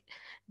think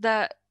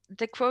that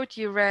the quote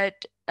you read,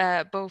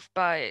 both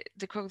by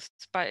the quotes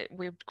by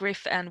with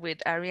Griff and with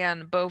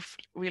Ariane, both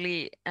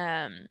really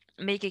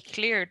make it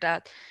clear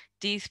that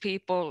these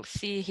people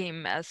see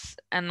him as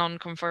a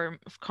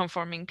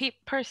non-conforming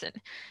person.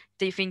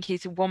 They think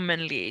he's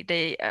womanly.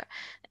 They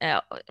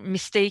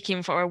mistake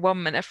him for a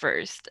woman at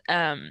first.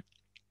 And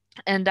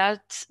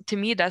that, to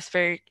me, that's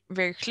very,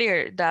 very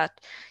clear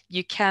that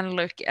you can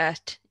look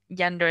at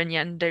gender and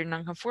gender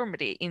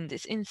nonconformity in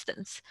this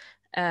instance.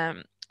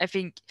 I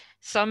think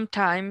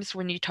sometimes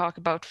when you talk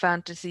about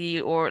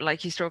fantasy or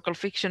like historical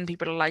fiction,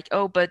 people are like,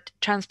 oh, but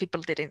trans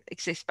people didn't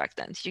exist back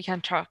then, so you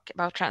can't talk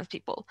about trans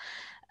people,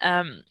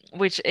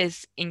 which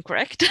is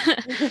incorrect.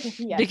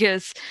 Yes.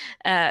 Because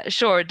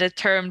sure, the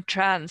term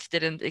trans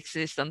didn't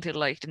exist until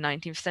like the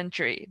 19th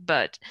century,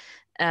 but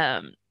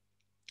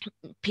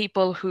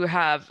people who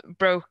have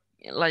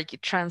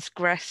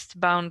transgressed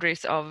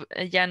boundaries of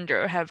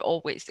gender have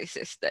always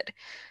existed.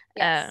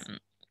 Yes.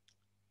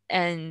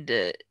 And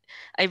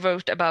I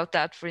wrote about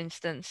that, for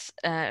instance,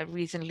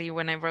 recently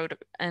when I wrote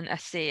an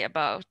essay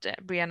about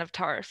Brienne of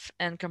Tarth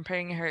and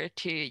comparing her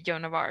to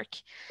Joan of Arc.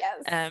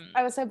 Yes,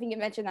 I was hoping you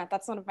mentioned that.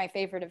 That's one of my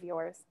favorite of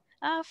yours.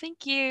 Oh,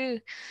 thank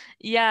you.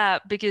 Yeah,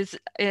 because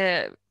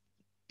Joan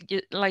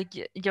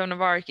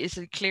of Arc is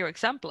a clear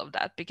example of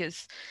that,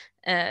 because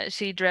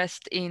she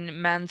dressed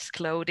in men's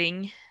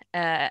clothing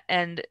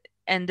and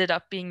ended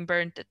up being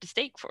burnt at the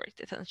stake for it,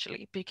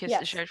 essentially, because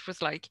the church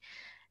was like,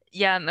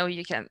 yeah, no,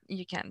 you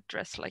can't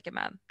dress like a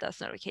man, that's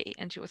not okay.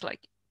 And she was like,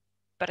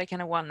 but I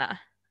kind of wanna.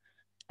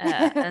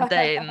 and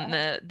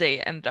then they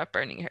end up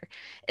burning her.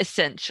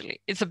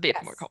 Essentially, it's a bit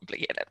more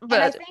complicated.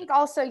 But and I think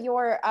also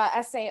your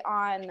essay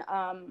on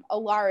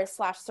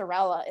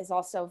Alaris/Sorella is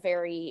also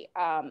very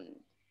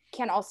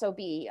can also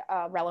be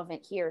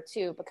relevant here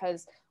too,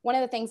 because one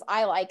of the things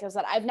I like is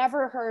that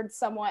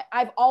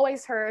I've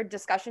always heard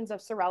discussions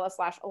of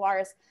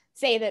Sorella/Alaris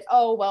say that,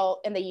 oh,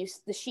 well, and they use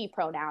the she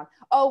pronoun.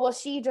 Oh, well,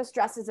 she just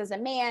dresses as a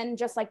man,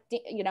 just like,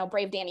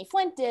 brave Danny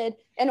Flint did,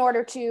 in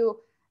order to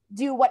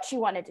do what she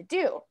wanted to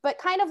do. But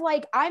kind of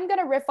like, I'm going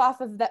to riff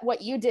off of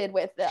what you did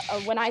with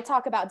when I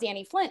talk about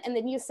Danny Flint. And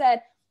then you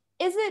said,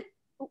 isn't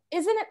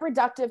it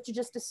reductive to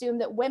just assume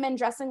that women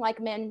dressing like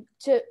men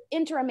to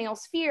enter a male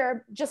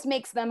sphere just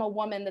makes them a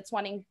woman that's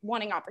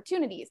wanting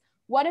opportunities?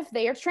 What if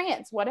they are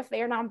trans? What if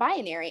they are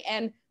non-binary?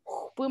 And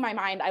blew my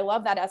mind. I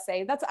love that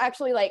essay. That's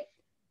actually like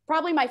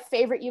probably my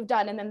favorite you've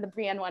done. And then the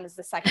Brienne one is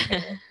the second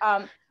favorite.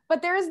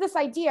 But there is this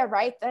idea,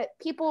 right, that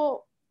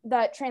people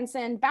that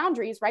transcend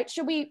boundaries, right?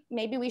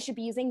 Maybe we should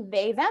be using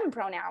they, them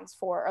pronouns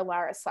for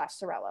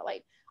Alaris/Sorella.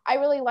 Like, I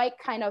really like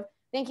kind of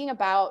thinking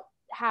about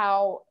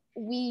how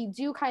we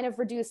do kind of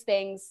reduce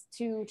things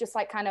to just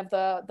like kind of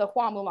the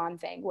Hua Mulan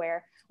thing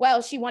where,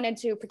 well, she wanted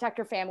to protect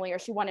her family, or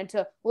she wanted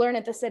to learn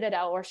at the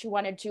Citadel, or she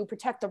wanted to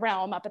protect the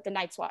realm up at the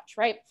Night's Watch,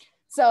 right?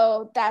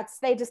 So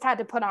they just had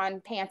to put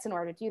on pants in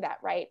order to do that,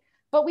 right?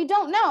 But we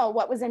don't know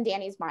what was in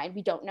Danny's mind.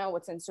 We don't know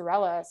what's in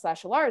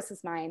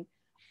Sorella/Alaris's mind.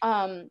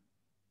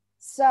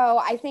 So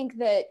I think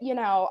that,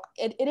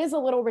 it is a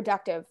little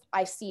reductive.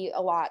 I see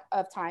a lot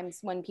of times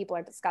when people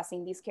are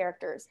discussing these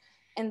characters,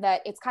 and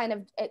that it's kind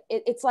of,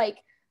 it's like,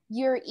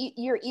 you're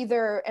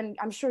either, and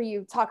I'm sure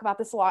you talk about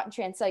this a lot in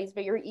trans studies,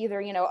 but you're either,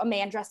 a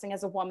man dressing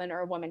as a woman or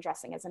a woman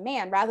dressing as a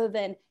man, rather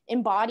than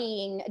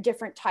embodying a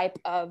different type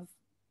of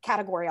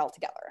category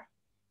altogether.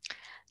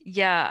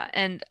 Yeah,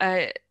 and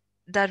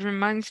that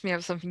reminds me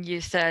of something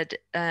you said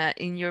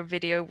in your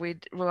video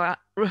with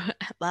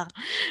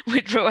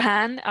with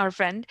Rohan, our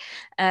friend,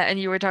 and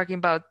you were talking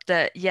about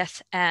the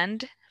yes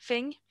and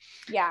thing.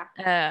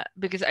 Yeah.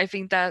 Because I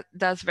think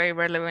that's very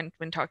relevant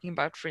when talking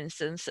about, for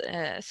instance,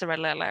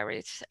 Sorella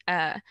Alaris.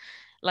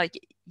 Like,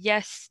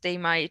 yes, they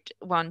might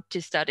want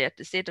to study at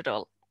the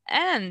Citadel,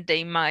 and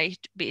they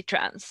might be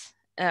trans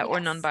or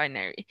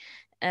non-binary.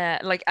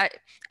 Like,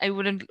 I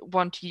wouldn't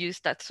want to use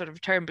that sort of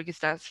term because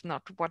that's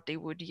not what they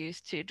would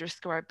use to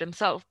describe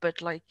themselves,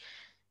 but like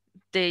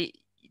they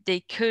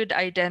could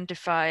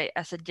identify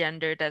as a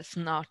gender that's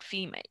not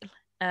female.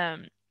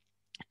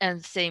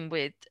 And same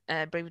with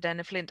Brave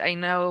Danny Flint. I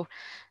know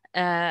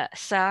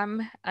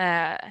Sam,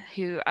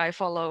 who I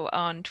follow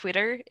on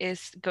Twitter,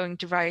 is going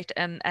to write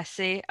an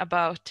essay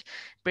about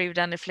Brave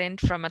Danny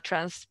Flint from a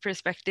trans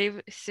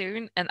perspective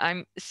soon, and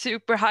I'm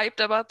super hyped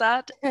about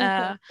that.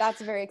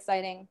 That's very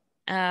exciting.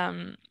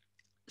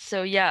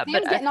 So yeah,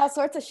 Sam's getting all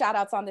sorts of shout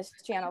outs on this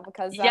channel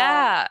because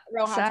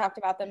Rohan talked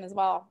about them as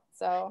well.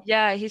 So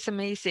yeah, he's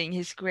amazing.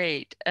 He's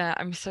great.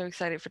 I'm so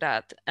excited for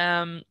that.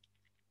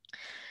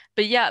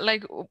 But yeah,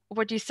 like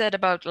what you said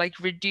about like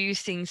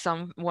reducing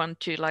someone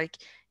to like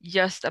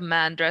just a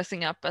man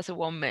dressing up as a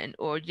woman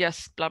or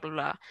just blah blah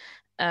blah.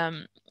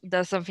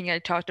 That's something I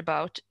talked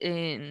about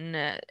in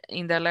the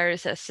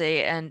Alaris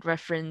essay and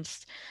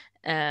referenced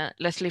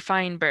Leslie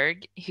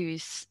Feinberg,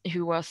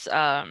 who was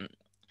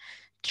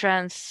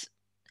trans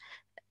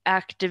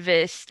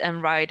activist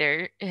and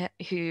writer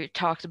who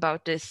talked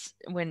about this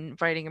when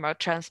writing about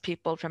trans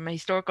people from a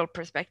historical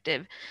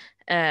perspective,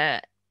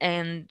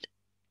 and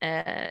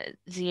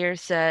Zier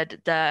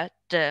said that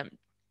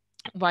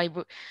why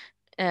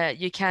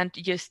you can't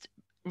just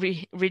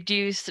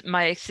reduce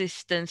my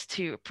existence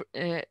to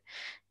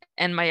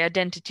and my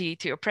identity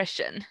to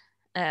oppression.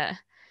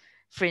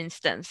 For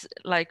instance,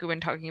 like when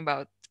talking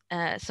about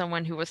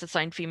someone who was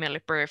assigned female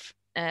at birth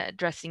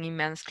dressing in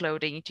men's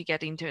clothing to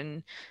get into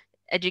an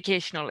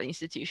educational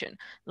institution.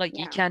 Like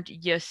you can't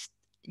just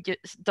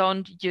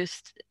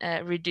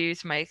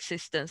reduce my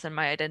existence and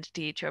my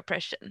identity to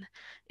oppression.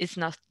 It's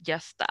not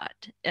just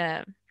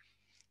that.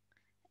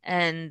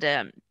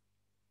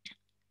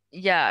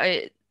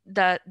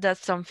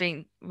 That's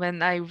something,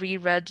 when I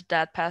reread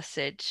that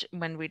passage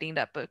when reading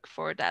that book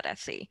for that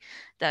essay,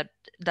 that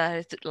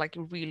has like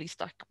really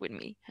stuck with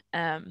me.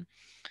 And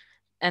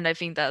I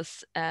think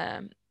that's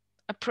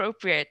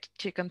appropriate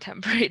to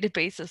contemporary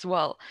debates as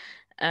well.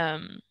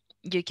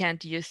 You can't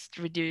just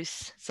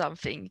reduce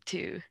something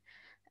to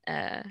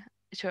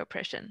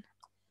oppression.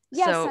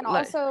 Yes, so, and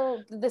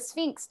also the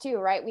Sphinx too,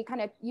 right? You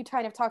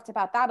kind of talked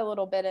about that a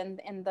little bit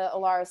in the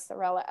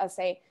Alaris/Sorella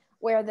essay,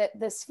 where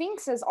the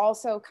Sphinx is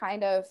also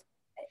kind of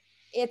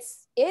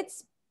it's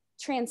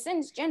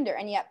transcends gender,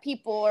 and yet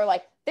people are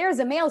like, there's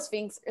a male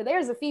Sphinx or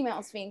there's a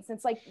female Sphinx. And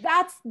it's like,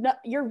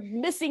 you're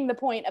missing the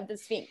point of the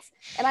Sphinx.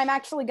 And I'm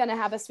actually going to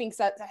have a Sphinx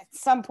at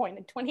some point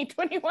in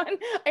 2021.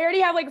 I already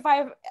have like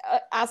 5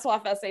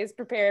 ASOIAF essays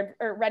prepared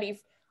or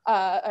ready,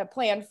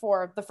 planned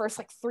for the first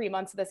like 3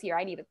 months of this year.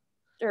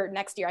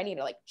 Next year, I need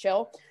to like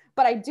chill.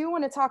 But I do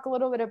want to talk a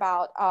little bit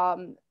about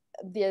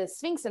the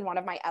Sphinx in one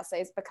of my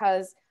essays,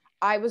 because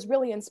I was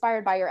really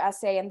inspired by your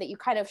essay, and that you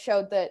kind of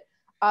showed that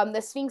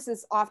the Sphinx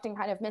is often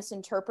kind of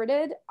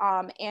misinterpreted,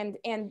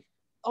 and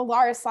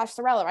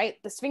Alaris/Sorella,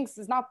 right? The Sphinx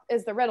is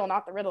the riddle,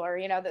 not the Riddler.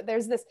 You know, that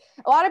there's this,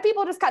 a lot of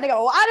people just kind of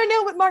go, well, I don't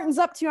know what Martin's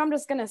up to, I'm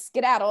just gonna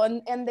skedaddle.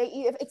 And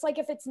it's like,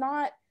 if it's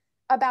not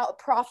about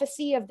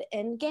prophecy of the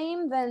end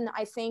game, then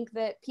I think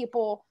that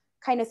people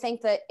kind of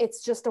think that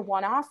it's just a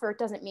one-off or it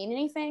doesn't mean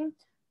anything.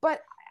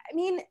 But I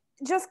mean,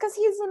 just because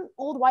he's an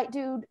old white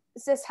dude,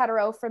 cis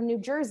hetero from New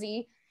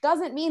Jersey,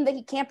 doesn't mean that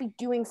he can't be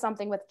doing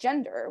something with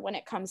gender when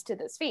it comes to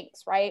the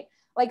Sphinx, right?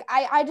 Like,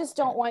 I just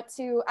don't want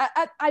to,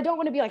 I don't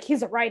want to be like,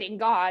 he's a writing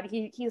god,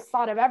 he's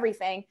thought of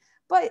everything,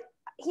 but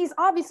he's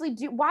obviously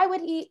why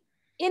would he,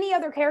 any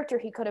other character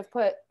he could have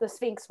put the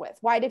Sphinx with?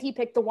 Why did he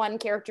pick the one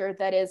character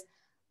that is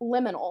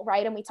liminal,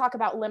 right? And we talk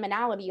about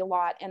liminality a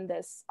lot in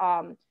this,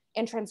 and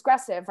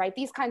transgressive, right?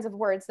 These kinds of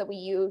words that we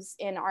use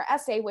in our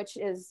essay, which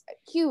is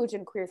huge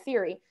in queer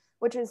theory,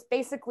 which is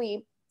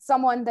basically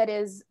someone that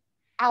is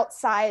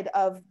outside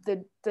of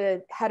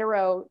the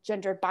hetero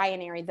gender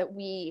binary that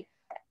we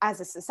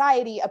as a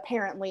society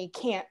apparently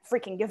can't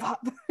freaking give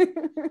up.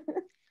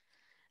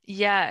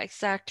 Yeah,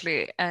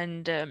 exactly.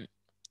 And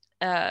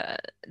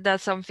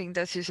that's something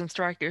that Susan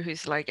Stryker,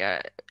 who's like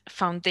a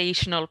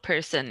foundational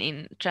person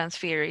in trans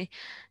theory,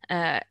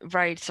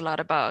 writes a lot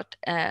about.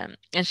 And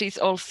she's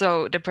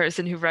also the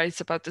person who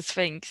writes about the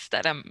Sphinx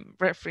that I'm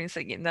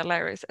referencing in the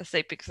Lyris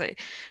essay, because I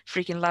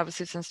freaking love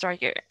Susan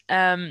Stryker.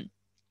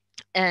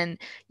 And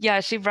yeah,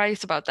 she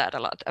writes about that a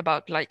lot,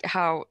 about like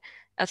how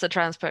as a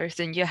trans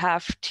person you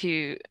have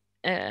to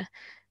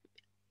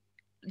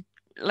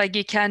like,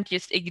 you can't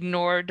just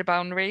ignore the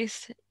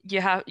boundaries.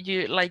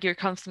 You're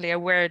constantly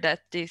aware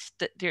that there's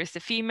the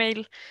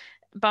female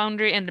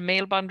boundary and the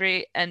male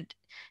boundary, and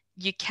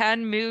you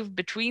can move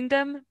between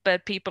them,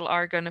 but people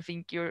are gonna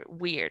think you're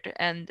weird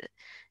and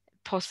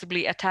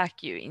possibly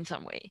attack you in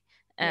some way,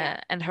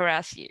 and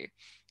harass you.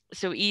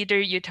 So either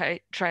you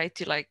try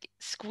to like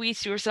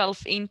squeeze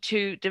yourself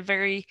into the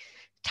very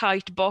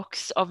tight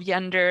box of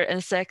gender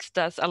and sex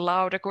that's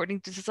allowed according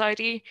to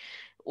society,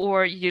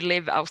 or you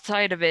live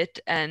outside of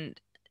it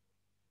and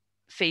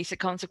face the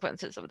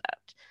consequences of that.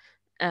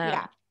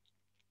 Yeah.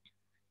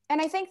 And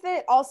I think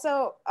that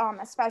also,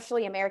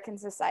 especially American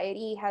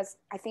society has,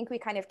 I think we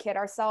kind of kid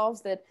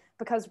ourselves that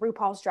because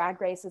RuPaul's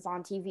Drag Race is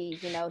on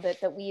TV, you know,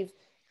 that we've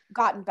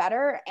gotten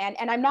better. And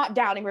I'm not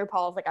doubting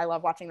RuPaul's, like, I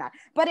love watching that,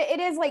 but it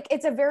is like,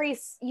 it's a very,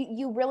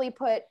 you really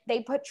they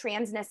put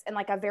transness in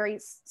like a very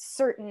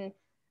certain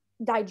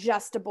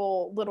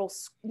digestible little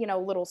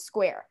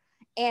square.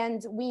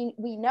 And we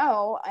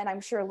know, and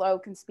I'm sure Lo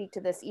can speak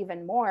to this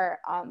even more,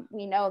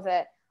 we know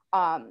that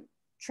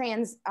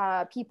trans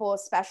people,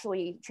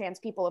 especially trans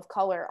people of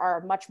color,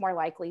 are much more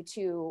likely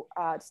to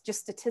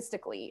just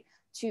statistically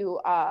to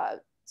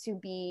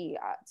be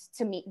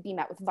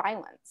met with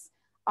violence.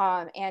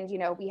 And you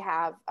know, we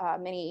have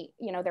many.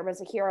 You know, there was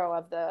a hero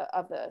of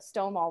the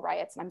Stonewall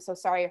riots, and I'm so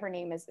sorry, her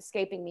name is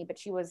escaping me, but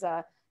she was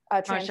a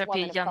trans Marsha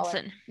woman P. of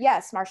Johnson. color.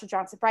 Yes, Marsha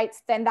Johnson. Right.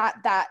 Then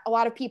that a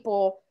lot of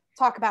people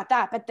talk about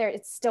that, but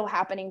it's still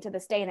happening to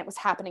this day, and it was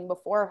happening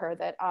before her.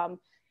 That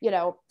you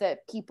know,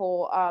 that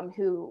people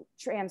who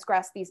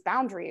transgress these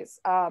boundaries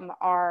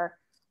are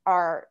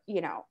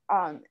you know,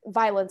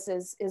 violence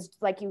is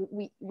like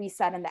we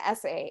said in the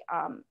essay,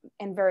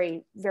 and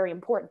very, very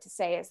important to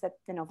say, is that,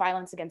 you know,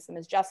 violence against them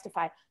is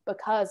justified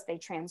because they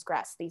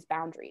transgress these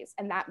boundaries.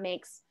 And that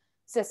makes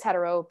cis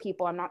hetero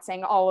people, I'm not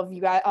saying all of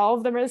you guys, all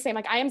of them are the same,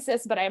 like I am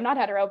cis but I am not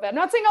hetero, but I'm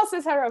not saying all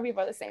cis hetero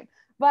people are the same,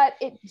 but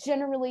it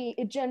generally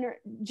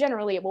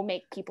it will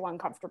make people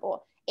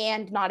uncomfortable.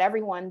 And not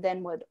everyone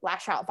then would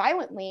lash out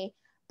violently,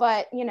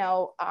 but you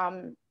know,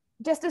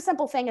 just a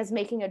simple thing as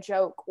making a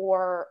joke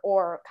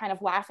or kind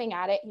of laughing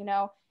at it, you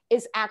know,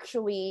 is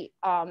actually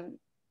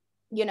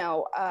you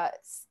know,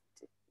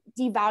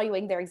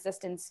 devaluing their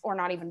existence or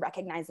not even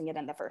recognizing it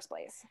in the first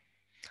place.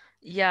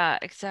 Yeah,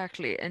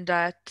 exactly. And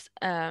that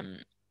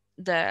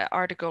the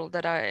article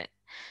that I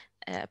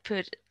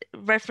put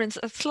reference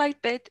a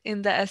slight bit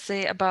in the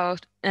essay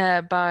about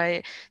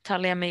by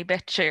Talia May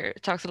Betcher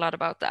talks a lot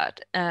about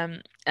that.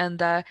 And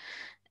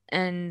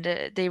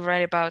they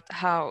write about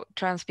how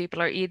trans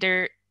people are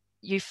either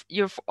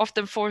you're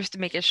often forced to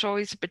make a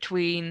choice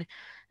between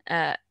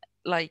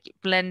like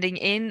blending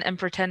in and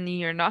pretending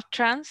you're not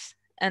trans,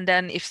 and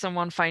then if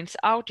someone finds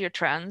out you're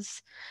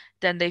trans,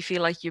 then they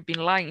feel like you've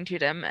been lying to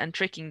them and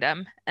tricking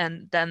them,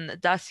 and then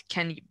that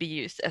can be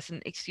used as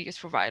an excuse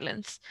for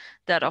violence.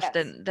 That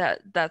often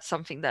that's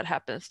something that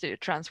happens to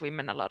trans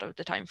women a lot of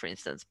the time, for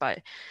instance,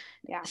 by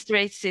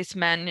straight cis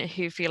men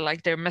who feel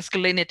like their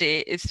masculinity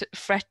is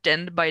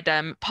threatened by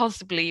them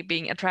possibly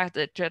being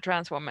attracted to a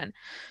trans woman.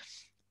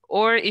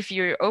 Or if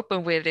you're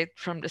open with it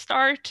from the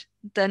start,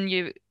 then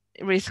you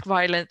risk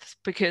violence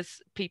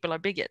because people are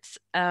bigots.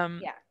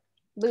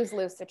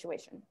 Lose-lose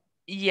situation.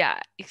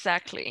 Yeah,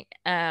 exactly.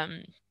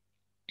 And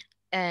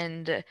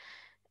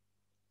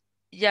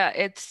yeah,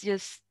 it's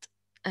just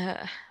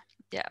yeah,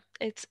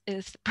 it's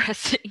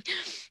depressing.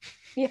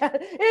 Yeah,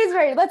 it is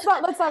very, let's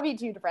not be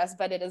too depressed,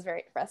 but it is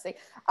very depressing.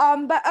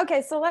 But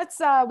okay, so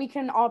let's we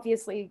can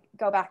obviously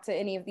go back to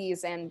any of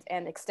these and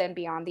extend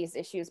beyond these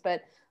issues,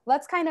 but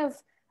let's kind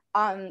of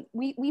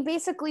we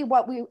basically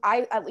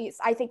at least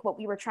I think what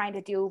we were trying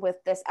to do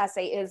with this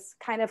essay is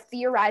kind of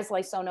theorize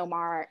Lysono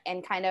Maar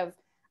and kind of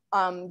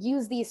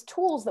use these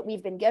tools that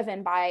we've been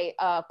given by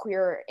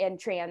queer and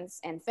trans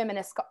and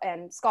feminist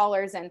and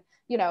scholars, and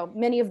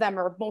many of them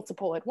are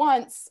multiple at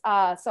once.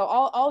 So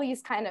all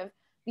these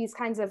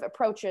kinds of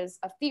approaches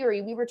of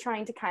theory, we were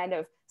trying to kind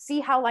of see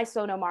how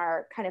Lysono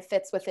Maar kind of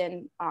fits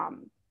within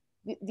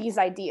these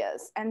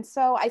ideas. And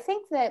so I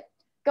think that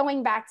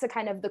going back to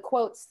kind of the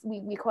quotes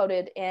we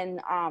quoted in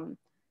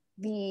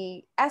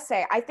the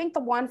essay, I think the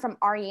one from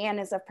Ariane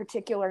is of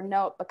particular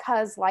note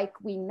because, like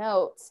we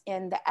note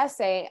in the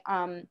essay,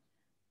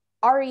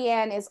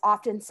 Ariane is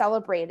often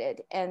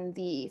celebrated in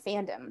the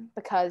fandom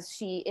because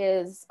she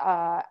is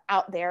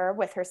out there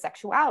with her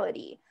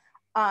sexuality.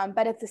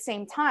 But at the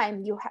same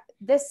time, you have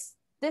this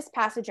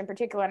passage in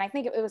particular, and I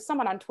think it was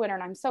someone on Twitter,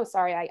 and I'm so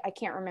sorry, I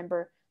can't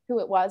remember who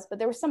it was, but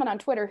there was someone on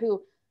Twitter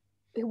who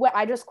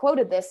I just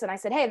quoted this, and I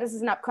said, hey, this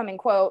is an upcoming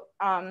quote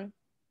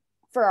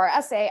for our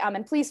essay,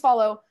 and please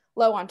follow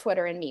Lo on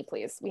Twitter and me,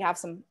 please. We have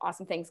some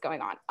awesome things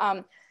going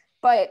on.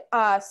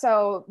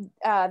 So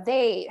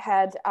they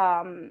had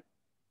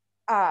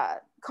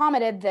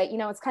commented that,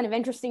 it's kind of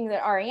interesting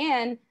that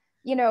Ariane,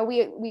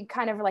 we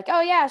kind of were like,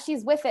 oh yeah,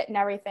 she's with it and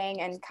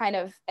everything,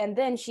 and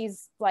then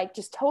she's like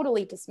just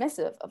totally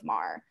dismissive of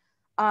Maar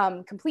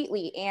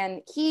completely,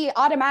 and he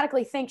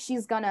automatically thinks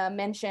she's gonna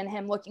mention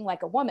him looking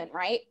like a woman,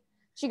 right?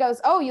 She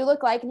goes, oh, you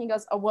look like, and he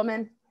goes, a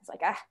woman. He's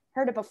like, I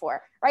heard it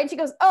before, right? And she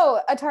goes,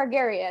 oh, a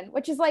Targaryen,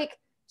 which is like,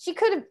 she's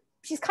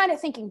kind of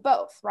thinking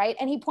both, right?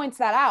 And he points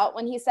that out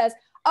when he says,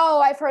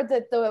 oh, I've heard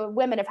that the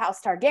women of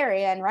House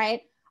Targaryen,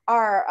 right,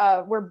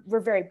 are were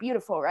very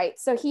beautiful, right?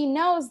 So he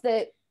knows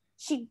that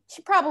she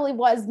probably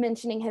was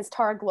mentioning his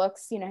Targ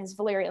looks, his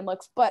Valyrian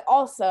looks, but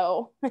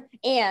also,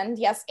 and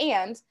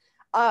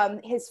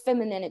his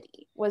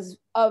femininity was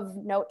of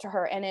note to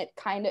her, and it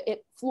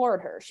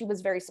floored her. She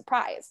was very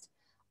surprised.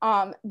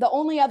 The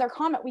only other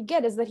comment we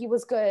get is that he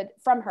was good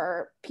from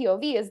her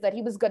POV is that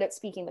he was good at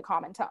speaking the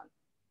common tongue.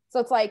 So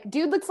it's like,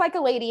 dude looks like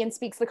a lady and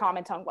speaks the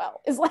common tongue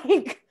well, is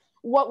like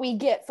what we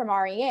get from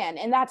Ariane,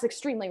 and that's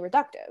extremely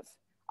reductive.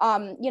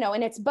 And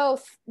it's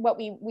both what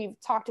we've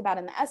talked about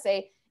in the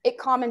essay. It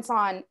comments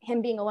on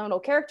him being a lone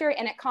wolf character,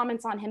 and it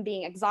comments on him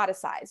being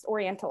exoticized,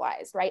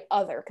 orientalized, right?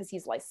 Other, because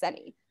he's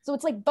Lyseni. So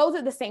it's like both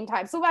at the same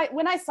time. So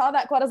when I saw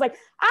that quote, I was like,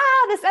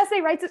 this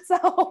essay writes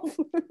itself.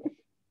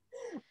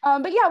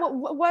 But yeah,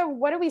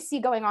 what do we see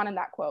going on in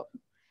that quote?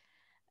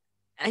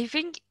 I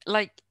think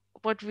like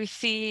what we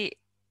see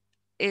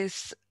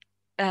is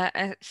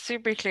a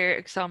super clear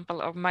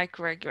example of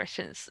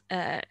microaggressions,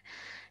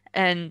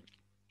 and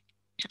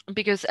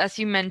because as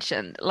you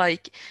mentioned,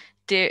 like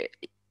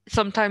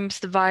sometimes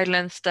the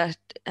violence that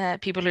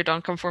people who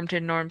don't conform to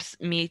the norms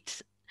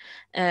meet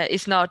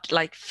is not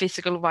like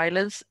physical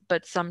violence,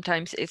 but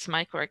sometimes it's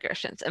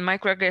microaggressions. And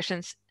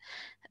microaggressions,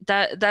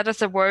 that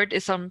as a word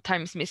is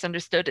sometimes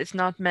misunderstood. It's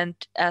not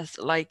meant as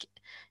like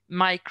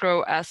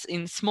micro as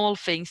in small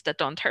things that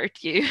don't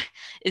hurt you.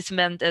 It's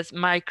meant as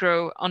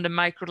micro on the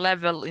micro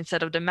level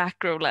instead of the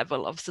macro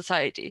level of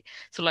society.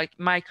 So like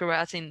micro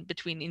as in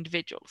between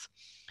individuals.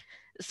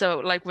 So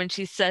like when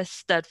she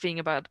says that thing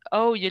about,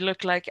 oh, you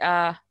look like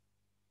a ...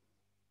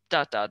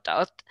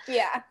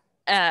 Yeah.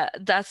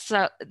 That's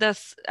a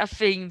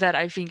thing that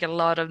I think a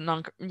lot of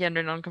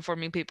gender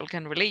non-conforming people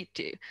can relate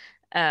to.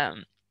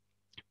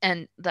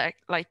 And that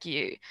like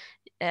you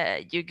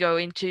go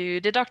into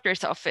the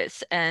doctor's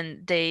office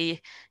and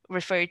they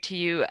refer to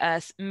you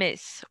as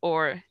Miss,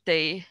 or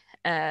they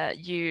I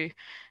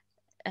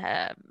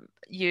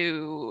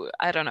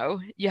don't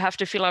know, you have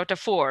to fill out a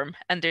form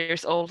and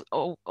there's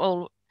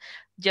all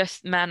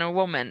just man or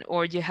woman,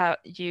 or you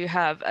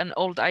have an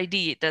old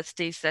ID that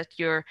states that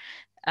you're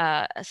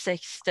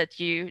sex that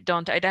you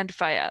don't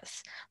identify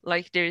as.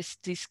 Like there's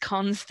these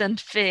constant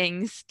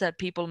things that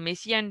people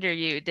misgender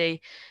you,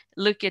 they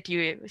look at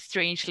you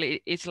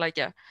strangely. It's like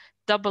a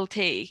double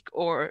take,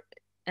 or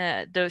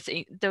those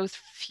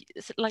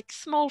like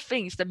small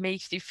things that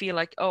makes you feel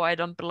like, oh, I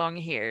don't belong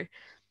here,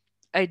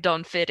 I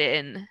don't fit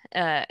in.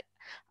 I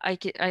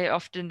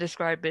often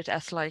describe it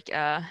as like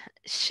a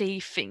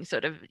chafing,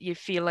 sort of. You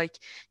feel like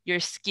your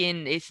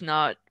skin is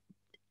not.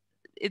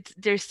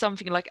 There's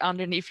something like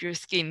underneath your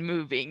skin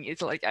moving.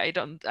 It's like I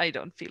don't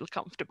feel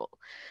comfortable.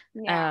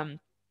 Yeah.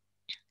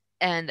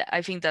 And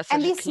I think that's such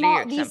a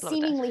clear example these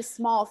seemingly of that.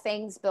 small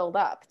things build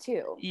up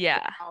too.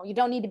 Yeah. You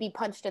don't need to be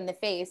punched in the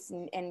face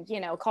and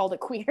called a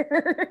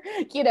queer,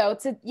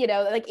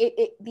 like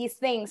these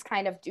things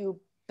kind of do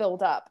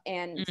build up,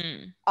 and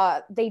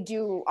they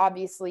do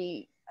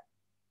obviously,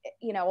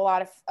 a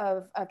lot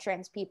of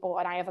trans people,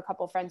 and I have a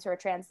couple of friends who are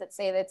trans, that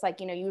say that it's like,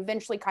 you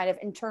eventually kind of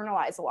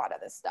internalize a lot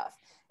of this stuff,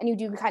 and you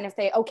do kind of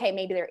say, okay,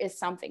 maybe there is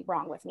something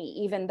wrong with me,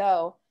 even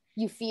though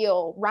you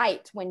feel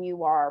right when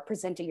you are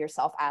presenting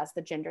yourself as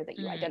the gender that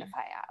you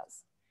identify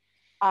as.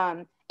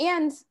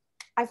 And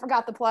I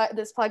forgot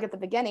this plug at the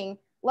beginning.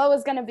 Lo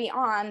is going to be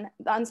on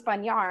the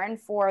Unspun Yarn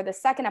for the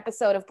second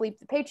episode of Bleep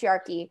the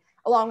Patriarchy,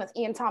 along with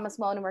Ian Thomas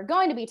Malone, and we're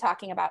going to be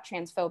talking about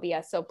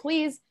transphobia. So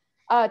please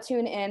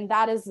tune in.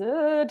 That is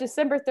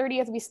December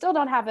 30th. We still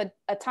don't have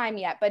a time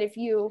yet, but if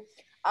you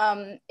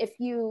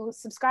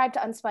subscribe to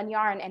Unspun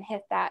Yarn and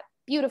hit that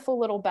beautiful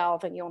little bell,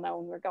 then you'll know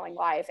when we're going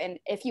live. And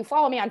if you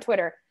follow me on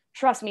Twitter,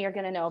 trust me, you're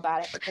going to know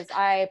about it, because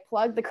I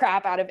plug the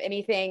crap out of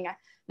anything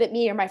that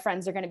me or my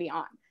friends are going to be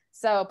on.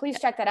 So please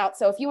check that out.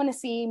 So if you want to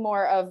see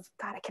more of,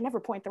 God, I can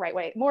never point the right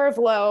way, more of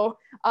Lo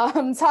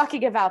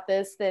talking about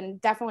this, then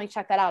definitely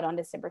check that out on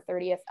December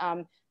 30th.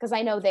 Because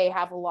I know they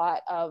have a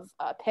lot of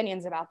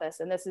opinions about this,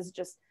 and this is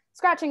just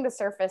scratching the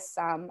surface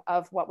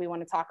of what we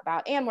want to talk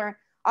about. And we're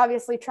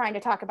obviously trying to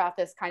talk about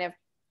this kind of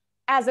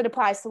as it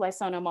applies to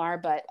Lysono Maar,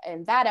 but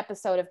in that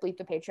episode of Bleep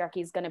the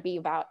Patriarchy is going to be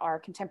about our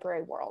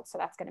contemporary world. So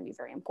that's going to be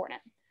very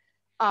important.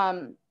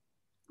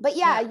 But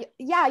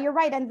yeah, you're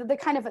right. And the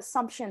kind of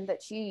assumption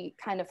that she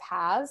kind of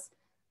has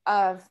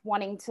of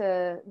wanting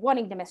to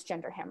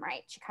misgender him,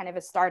 right? She kind of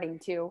is starting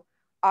to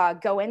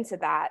go into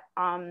that.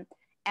 And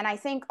I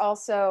think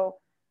also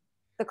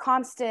the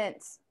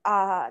constant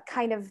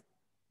kind of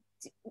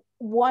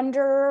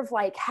wonder of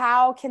like,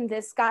 how can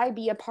this guy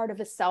be a part of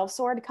a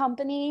sellsword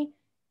company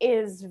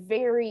is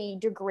very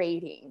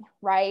degrading,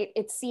 right?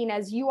 It's seen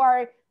as you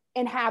are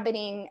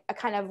inhabiting a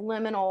kind of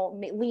liminal,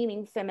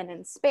 leaning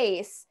feminine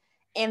space,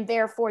 and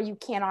therefore you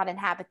cannot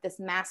inhabit this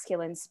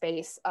masculine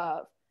space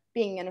of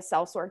being in a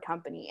sellsword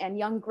company. And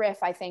young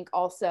Griff, I think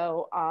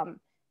also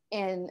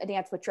in A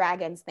Dance with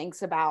Dragons,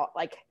 thinks about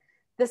like,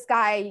 this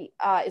guy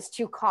is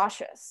too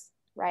cautious,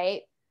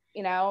 right?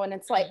 You know, and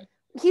it's like,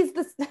 he's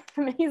the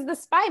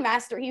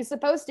spymaster. He's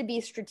supposed to be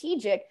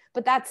strategic,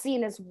 but that's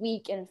seen as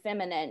weak and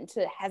feminine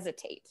to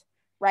hesitate,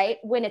 right?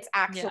 When it's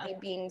actually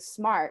being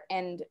smart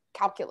and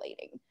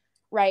calculating,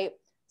 right?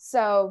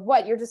 So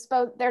what,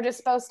 they're just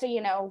supposed to,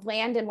 you know,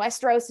 land in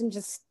Westeros and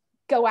just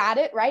go at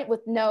it, right?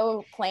 With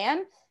no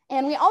plan.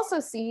 And we also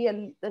see,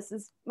 and this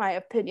is my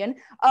opinion,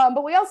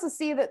 but we also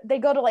see that they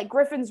go to like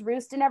Griffin's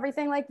Roost and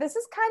everything. Like, this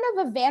is kind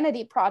of a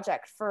vanity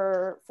project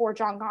for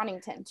John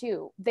Connington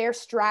too. Their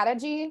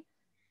strategy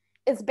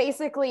is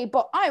basically,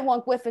 but I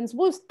want Griffin's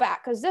Roost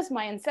back because this is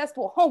my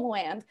ancestral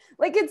homeland.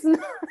 Like, it's not,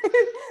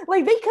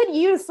 like, they could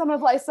use some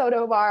of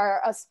Lysono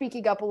Maar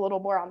speaking up a little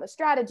more on the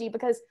strategy,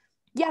 because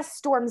yes,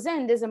 Storm's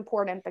End is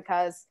important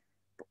because,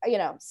 you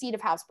know, seat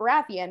of House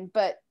Baratheon,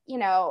 but, you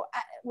know,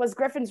 was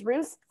Griffin's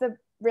Roost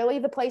really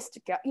the place to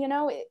go? You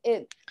know,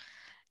 it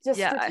just,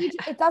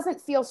 it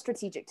doesn't feel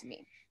strategic to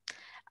me.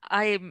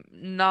 I'm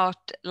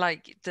not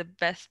like the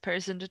best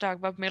person to talk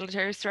about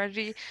military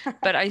strategy,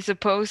 but I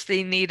suppose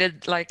they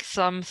needed like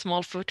some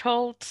small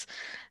footholds.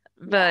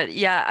 But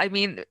I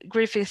mean,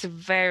 Griff is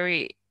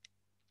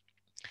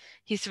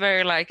he's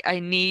very like, I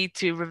need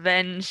to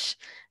revenge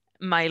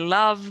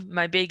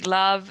my big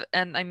love.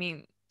 And I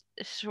mean,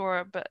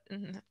 sure, but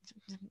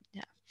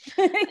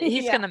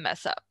he's gonna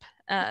mess up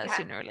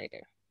sooner or later.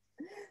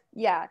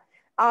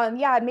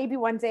 Maybe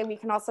one day we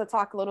can also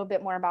talk a little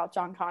bit more about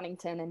John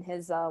Connington and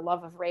his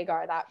love of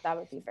Rhaegar. That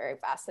would be very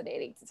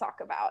fascinating to talk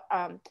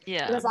about.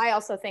 Because I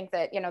also think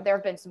that, you know, there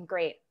have been some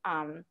great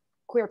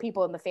queer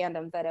people in the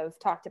fandom that have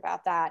talked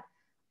about that.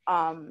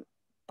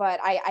 But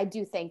I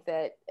do think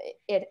that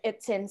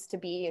it tends to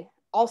be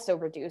also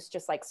reduced,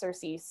 just like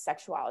Cersei's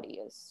sexuality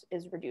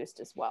is reduced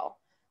as well.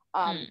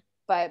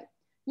 But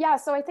yeah,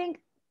 so I think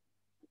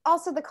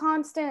also the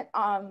constant,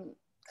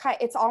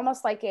 it's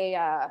almost like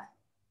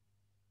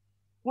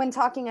when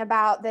talking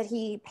about that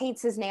he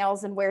paints his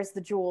nails and wears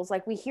the jewels,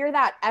 like we hear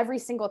that every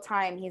single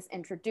time he's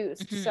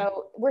introduced.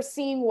 So we're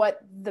seeing what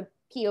the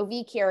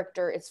POV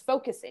character is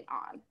focusing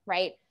on,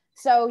 right?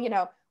 So, you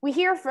know, we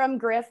hear from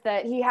Griff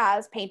that he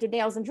has painted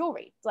nails and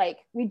jewelry. Like,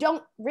 we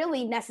don't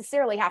really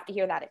necessarily have to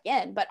hear that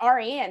again, but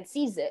Arianne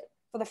sees it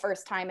for the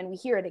first time and we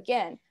hear it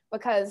again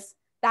because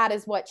that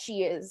is what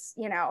she is,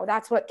 you know,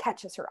 that's what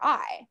catches her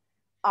eye.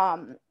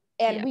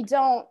 We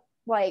don't,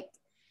 like,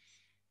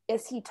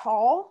 is he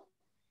tall?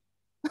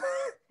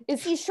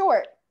 Is he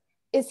short?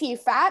 Is he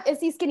fat? Is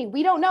he skinny?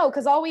 We don't know,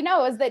 because all we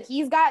know is that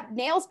he's got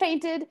nails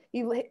painted,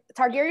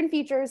 Targaryen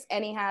features,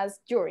 and he has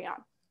jewelry on.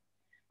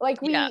 Like,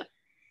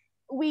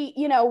 we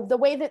you know, the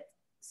way that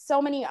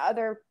so many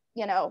other,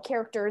 you know,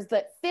 characters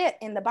that fit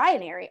in the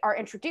binary are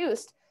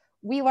introduced,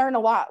 we learn a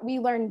lot. We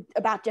learn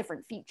about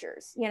different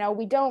features. You know,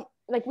 we don't,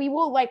 like, we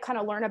will like kind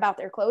of learn about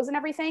their clothes and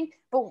everything,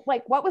 but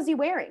like, what was he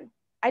wearing?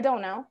 I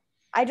don't know.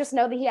 I just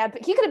know that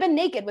he could have been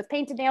naked with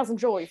painted nails and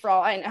jewelry for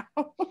all I know.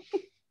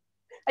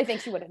 I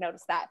think she would have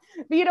noticed that.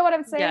 But you know what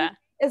I'm saying?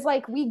 Is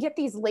like, we get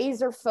these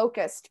laser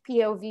focused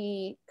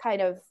POV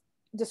kind of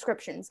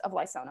descriptions of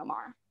Lysono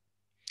Maar.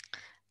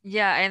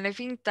 Yeah, and I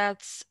think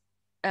that's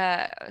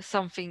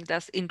something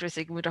that's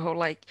interesting with the whole,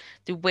 like,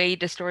 the way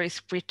the story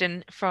is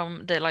written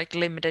from the like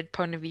limited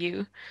point of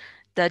view,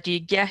 that you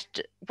get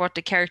what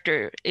the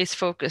character is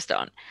focused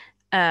on,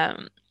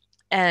 and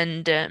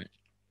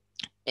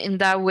in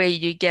that way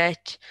you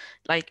get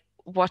like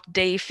what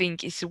they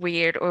think is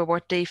weird or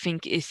what they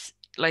think is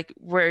like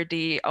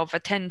worthy of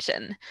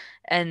attention,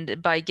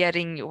 and by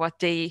getting what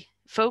they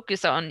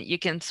focus on, you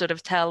can sort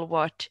of tell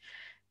what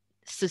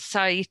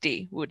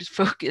society would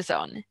focus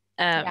on.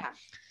 Yeah.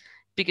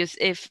 Because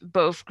if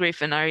both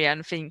Griff and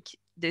Ariane think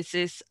this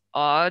is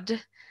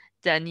odd,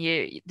 then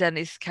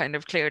it's kind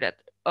of clear that,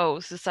 oh,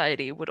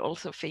 society would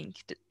also think,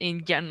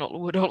 in general,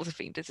 would also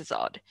think this is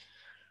odd.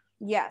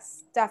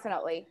 Yes,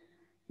 definitely.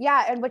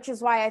 Yeah, and which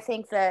is why I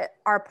think that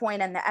our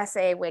point in the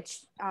essay, which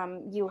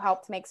you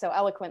helped make so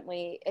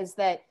eloquently, is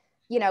that,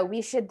 you know,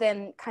 we should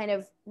then kind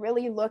of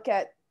really look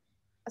at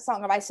A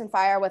Song of Ice and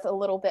Fire with a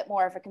little bit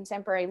more of a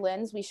contemporary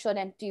lens. We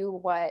shouldn't do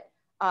what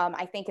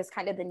I think is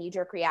kind of the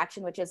knee-jerk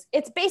reaction, which is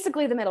it's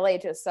basically the Middle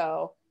Ages,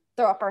 so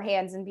throw up our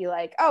hands and be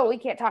like, oh, we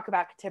can't talk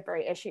about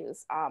contemporary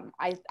issues.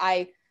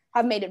 I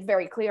have made it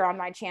very clear on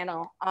my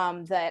channel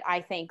that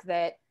I think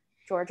that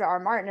George R. R.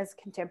 Martin is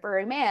a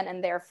contemporary man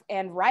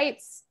and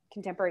writes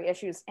contemporary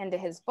issues into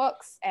his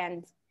books,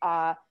 and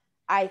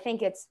I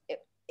think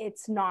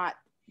it's not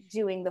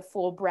doing the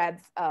full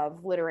breadth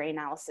of literary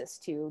analysis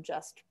to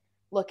just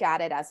look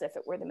at it as if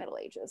it were the Middle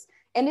Ages.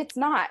 And it's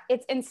not.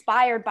 It's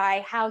inspired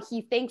by how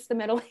he thinks the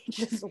Middle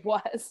Ages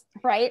was,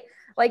 right?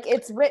 Like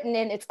it's written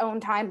in its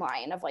own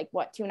timeline of like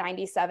what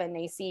 297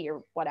 AC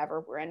or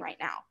whatever we're in right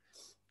now.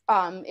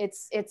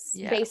 It's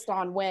based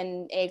on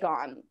when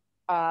Aegon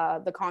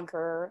the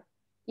Conqueror,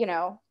 you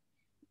know,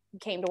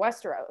 came to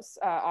Westeros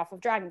off of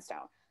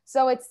Dragonstone.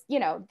 So it's, you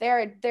know,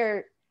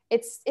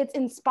 it's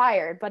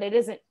inspired, but it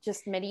isn't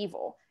just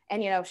medieval.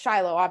 And, you know,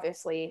 Shiloh,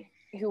 obviously,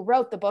 who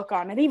wrote the book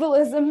on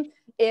medievalism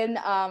in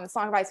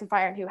Song of Ice and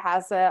Fire, and who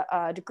has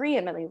a degree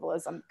in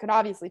medievalism, can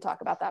obviously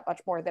talk about that much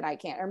more than I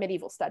can, or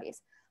medieval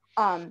studies.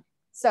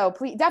 So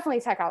please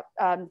definitely check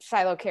out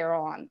Shiloh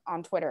Carroll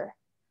on Twitter.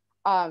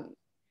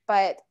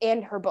 But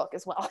and her book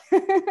as well,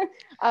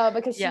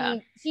 because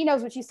she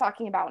knows what she's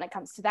talking about when it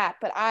comes to that.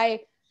 But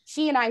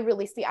she and I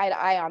really see eye to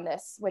eye on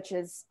this, which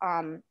is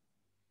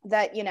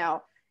that, you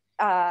know,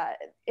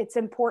 it's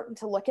important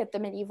to look at the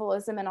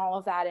medievalism and all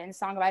of that in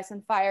Song of Ice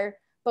and Fire,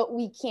 but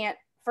we can't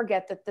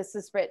forget that this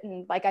is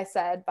written, like I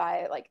said,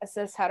 by like a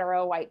cis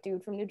hetero white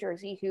dude from New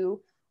Jersey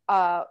who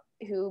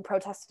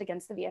protested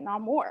against the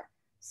Vietnam War.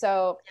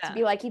 So to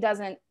be like he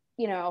doesn't,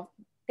 you know,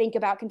 think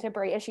about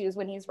contemporary issues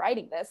when he's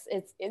writing this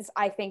is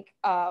I think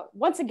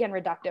once again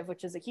reductive,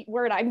 which is a key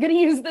word I'm going to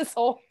use this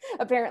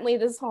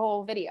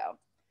whole video.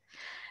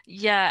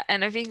 Yeah,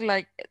 and I think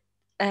like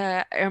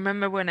I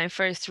remember when I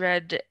first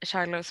read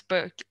Shiloh's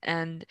book,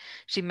 and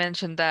she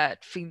mentioned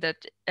that thing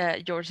that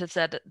George had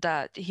said,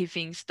 that he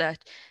thinks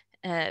that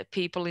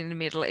people in the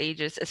Middle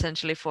Ages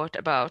essentially thought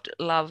about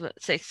love,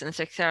 sex, and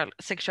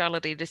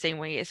sexuality the same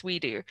way as we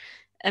do,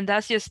 and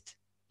that's just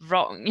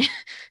wrong.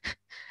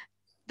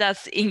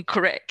 That's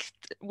incorrect.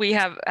 We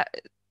have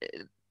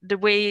the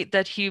way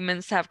that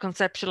humans have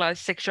conceptualized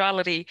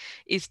sexuality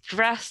is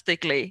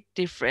drastically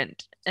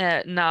different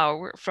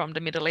now from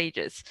the Middle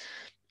Ages.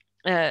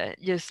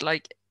 Just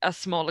like a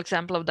small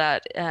example of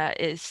that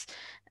is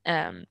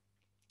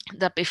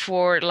that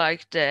before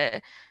like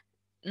the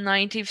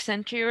 19th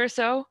century or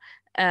so,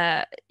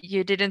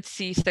 you didn't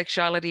see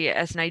sexuality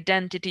as an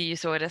identity, you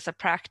saw it as a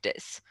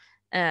practice.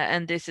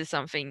 And this is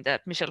something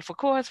that Michel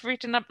Foucault has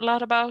written a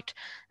lot about.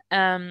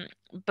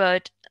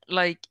 But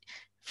like,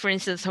 for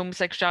instance,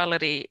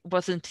 homosexuality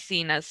wasn't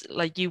seen as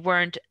like you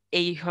weren't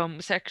a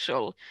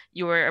homosexual,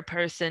 you were a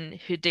person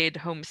who did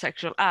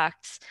homosexual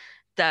acts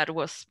that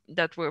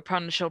were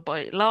punishable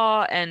by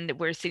law and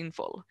were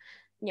sinful.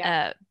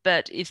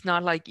 But it's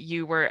not like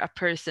you were a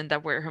person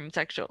that were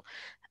homosexual.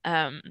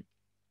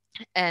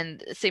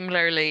 And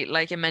similarly,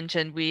 like I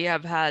mentioned, we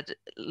have had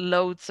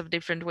loads of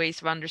different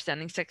ways of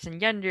understanding sex and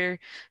gender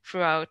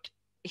throughout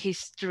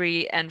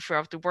history and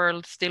throughout the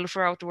world. Still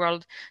throughout the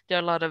world, there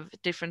are a lot of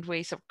different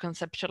ways of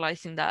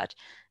conceptualizing that.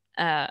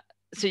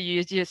 So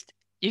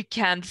you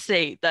can't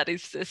say that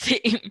it's the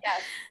same.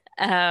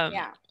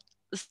 Yes.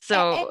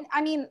 So and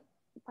I mean,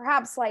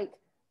 perhaps like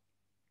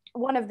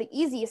one of the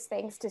easiest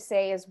things to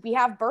say is we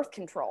have birth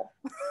control.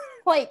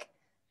 Like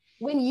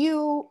when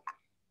you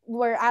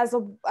were as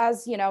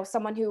you know,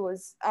 someone who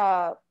was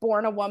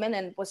born a woman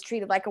and was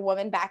treated like a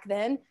woman back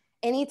then,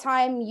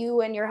 anytime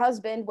you and your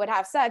husband would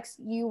have sex,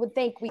 you would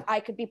think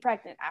I could be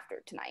pregnant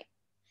after tonight.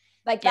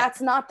 Like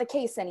that's not the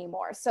case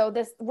anymore. So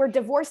we're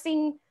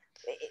divorcing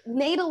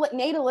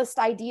natalist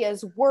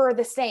ideas were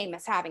the same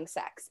as having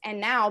sex, and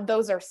now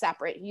those are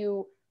separate.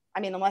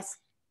 Unless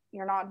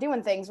you're not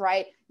doing things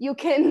right, you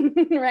can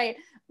right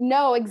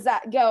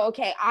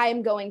okay,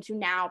 I'm going to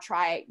now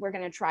we're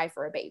going to try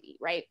for a baby,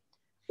 right?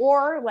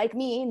 Or like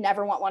me,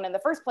 never want one in the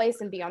first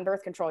place and be on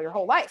birth control your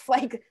whole life.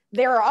 Like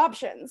there are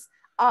options.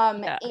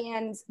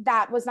 And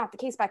that was not the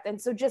case back then.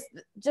 So just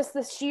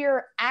the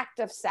sheer act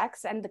of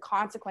sex and the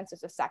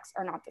consequences of sex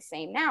are not the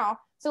same now.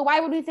 So why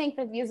would we think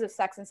the views of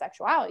sex and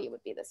sexuality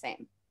would be the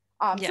same?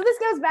 So this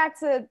goes back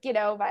to, you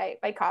know,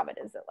 my comment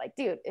is that like,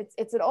 dude,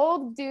 it's an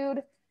old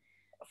dude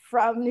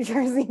from New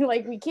Jersey.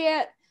 Like we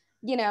can't,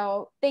 you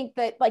know, think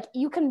that like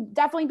you can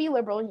definitely be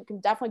liberal and you can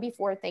definitely be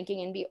forward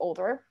thinking and be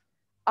older.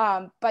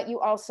 But you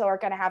also are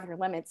going to have your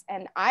limits.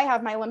 And I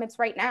have my limits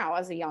right now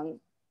as a young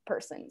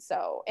person.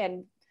 So,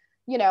 and,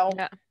 you know,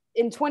 Yeah.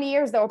 in 20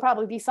 years, there will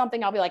probably be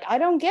something I'll be like, I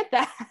don't get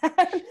that.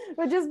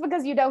 But just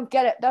because you don't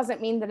get it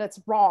doesn't mean that it's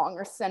wrong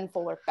or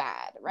sinful or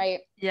bad, right?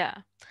 Yeah.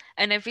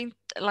 And I think,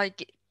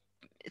 like,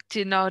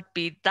 to not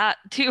be that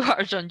too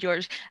harsh on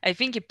George, I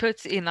think he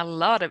puts in a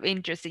lot of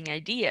interesting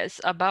ideas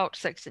about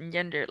sex and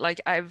gender.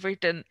 Like, I've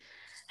written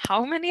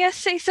how many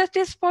essays at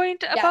this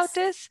point about Yes.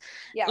 this?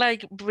 Yeah.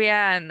 Like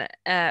Brienne,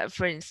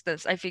 for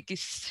instance, I think is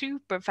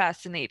super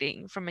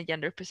fascinating from a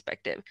gender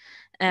perspective.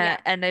 Yeah.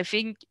 And I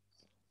think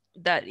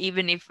that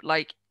even if,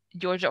 like,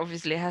 George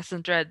obviously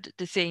hasn't read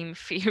the same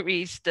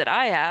theories that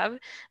I have,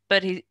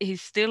 but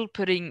he's still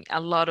putting a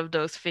lot of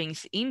those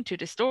things into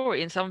the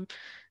story. And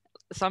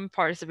some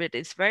parts of it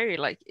is very,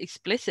 like,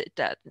 explicit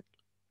that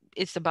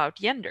it's about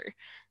gender.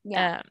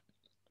 Yeah. Um,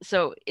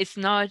 so it's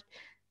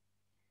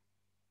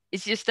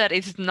just that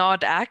it's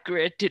not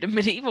accurate to the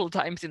medieval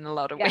times in a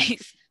lot of Yes.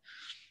 ways.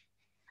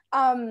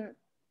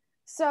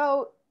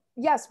 So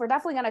yes, we're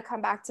definitely going to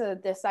come back to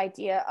this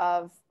idea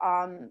of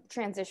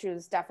trans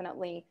issues,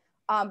 definitely.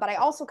 But I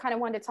also kind of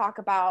wanted to talk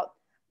about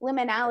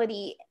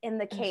liminality in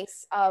the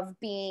case of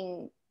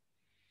being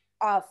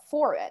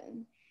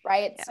foreign,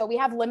 right? Yeah. So we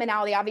have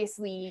liminality.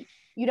 Obviously,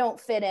 you don't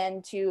fit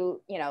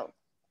into, you know,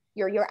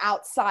 you're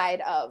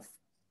outside of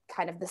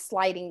kind of the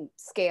sliding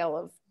scale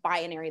of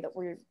binary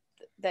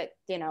that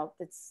you know,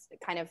 that's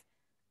kind of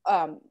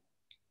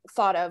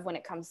thought of when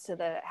it comes to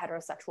the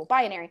heterosexual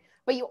binary.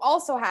 But you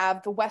also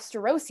have the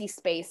Westerosi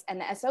space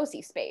and the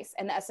SOC space,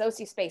 and the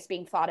SOC space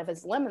being thought of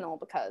as liminal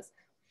because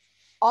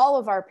all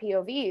of our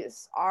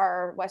POVs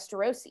are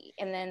Westerosi.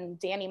 And then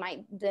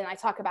then I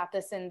talk about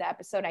this in the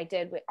episode I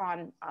did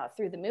on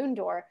Through the Moon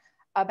Door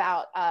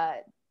about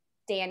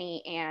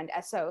Dany and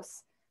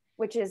Essos,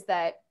 which is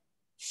that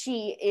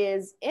she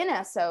is in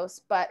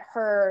Essos, but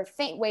her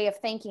way of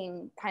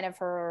thinking, kind of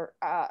her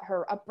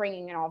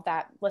upbringing and all of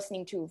that,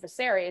 listening to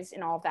Viserys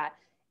and all of that,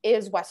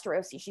 is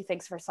Westerosi. She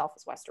thinks of herself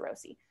as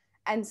Westerosi.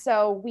 And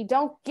so we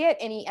don't get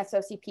any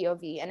SOC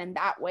POV. And in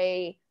that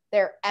way,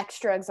 they're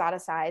extra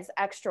exoticized,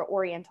 extra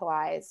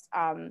orientalized.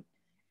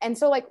 And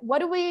so, like, what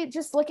do we,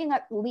 just looking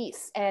at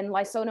Lys and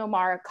Lysono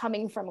Maar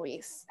coming from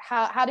Lys,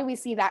 how do we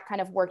see that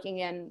kind of working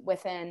in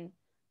within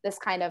this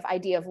kind of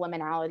idea of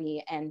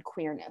liminality and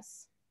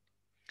queerness?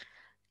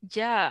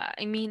 Yeah,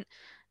 I mean,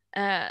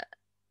 uh,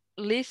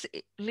 Liz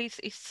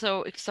is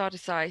so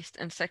exoticized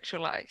and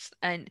sexualized.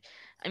 And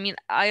I mean,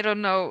 I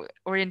don't know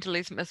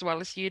Orientalism as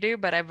well as you do,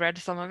 but I've read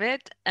some of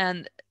it,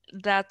 and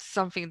that's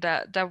something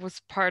that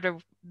was part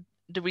of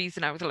the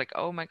reason I was like,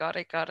 oh my God,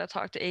 I gotta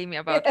talk to Amy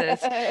about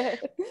this.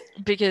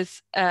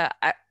 Because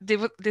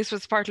this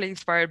was partly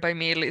inspired by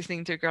me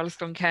listening to Girls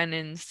Gone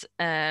Canyon's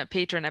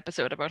Patreon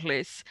episode about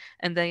Liz,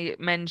 and they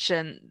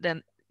mentioned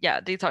then, yeah,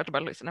 they talked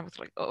about Liz, and I was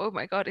like, oh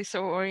my God, it's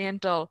so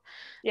Oriental.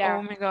 Yeah.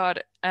 Oh my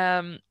God.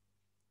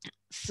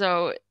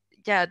 So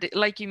yeah,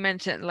 like you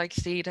mentioned, like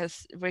Steed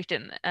has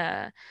written,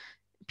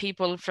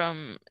 people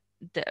from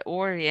the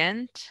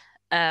Orient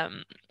are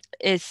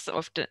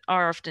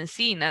often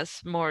seen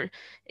as more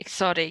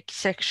exotic,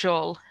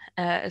 sexual,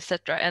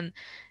 etc. And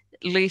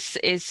Lys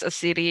is a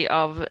city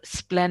of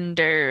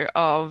splendor,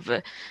 of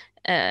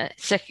I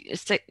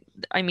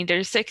mean,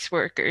 they're sex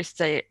workers,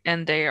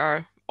 and they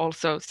are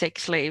also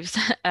sex slaves,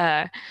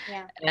 Yeah.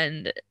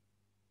 and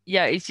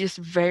yeah, it's just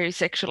very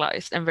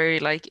sexualized and very,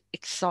 like,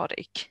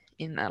 exotic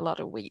in a lot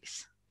of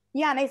ways.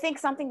 Yeah, and I think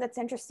something that's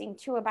interesting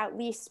too about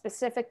Lys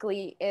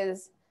specifically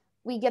is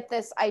we get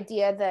this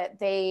idea that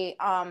the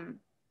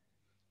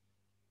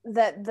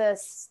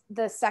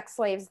sex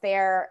slaves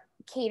there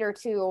cater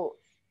to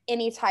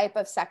any type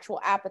of sexual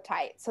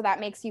appetite. So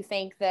that makes you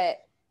think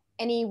that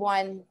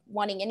anyone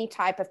wanting any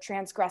type of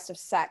transgressive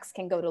sex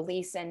can go to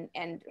Lys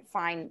and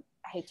find,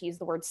 I hate to use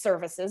the word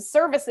services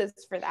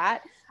for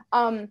that.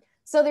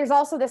 So there's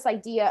also this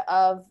idea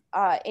of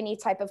any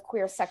type of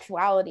queer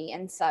sexuality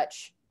and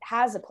such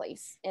has a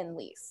place in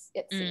Lys,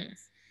 it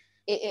seems.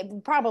 It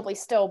would probably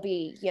still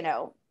be, you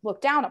know,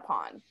 looked down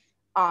upon.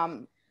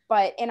 And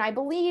I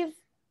believe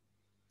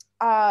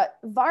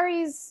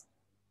Varys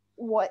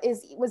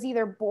was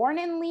either born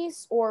in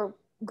Lys or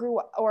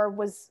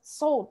was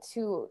sold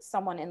to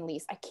someone in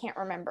Lys. I can't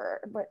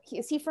remember, but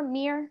is he from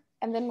Mir?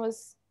 And then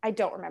I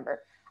don't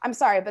remember. I'm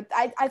sorry, but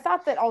I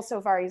thought that also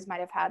Varys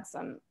might have had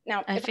some.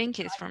 Now, I think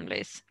he's from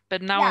Lys,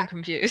 but now yeah. I'm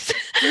confused.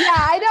 Yeah,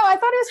 I know. I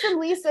thought it was from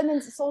Lys and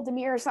then sold to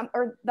Mir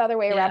or the other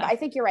way around. Yeah. But I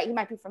think you're right. He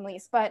might be from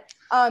Lys. But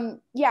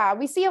yeah,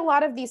 we see a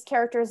lot of these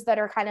characters that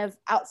are kind of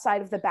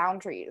outside of the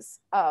boundaries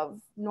of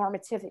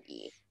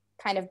normativity,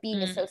 kind of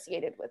being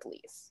associated with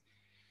Lys.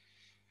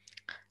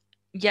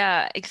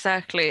 Yeah,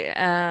 exactly.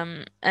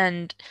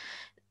 And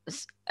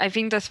I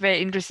think that's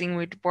very interesting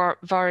with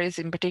Varys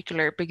in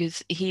particular,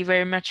 because he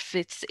very much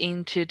fits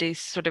into this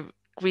sort of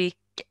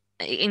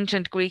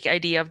ancient Greek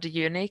idea of the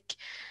eunuch,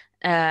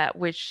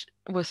 which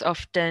was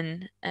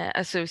often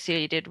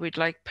associated with,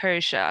 like,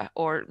 Persia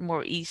or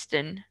more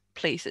Eastern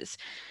places,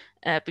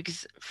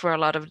 because for a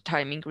lot of the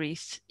time in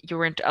Greece, you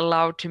weren't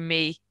allowed to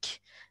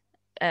make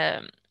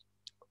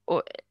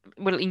or,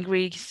 well, in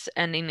Greece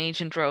and in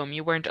ancient Rome,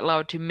 you weren't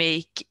allowed to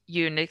make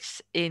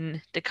eunuchs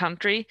in the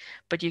country,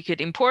 but you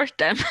could import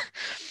them.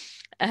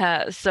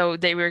 So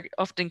they were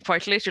often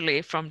quite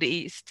literally from the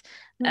East.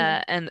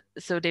 And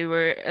so they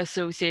were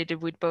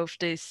associated with both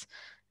this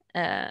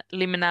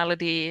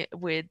liminality,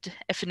 with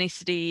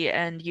ethnicity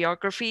and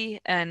geography,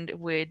 and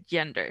with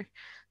gender.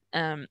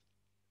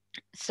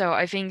 So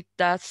I think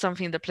that's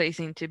something that plays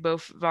into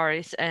both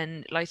Varys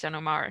and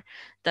Lysono Maar,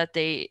 that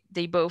they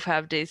both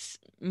have this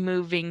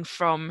moving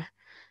from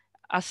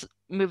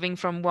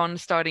one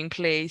starting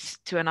place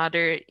to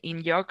another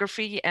in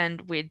geography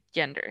and with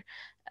gender.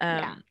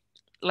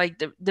 Like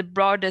the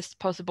broadest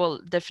possible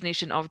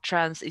definition of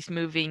trans is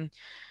moving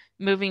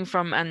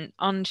from an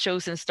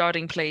unchosen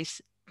starting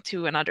place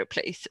to another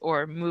place,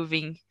 or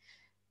moving,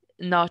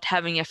 not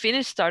having a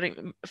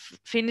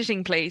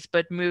finishing place,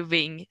 but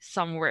moving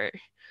somewhere.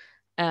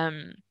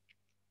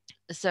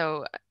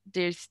 So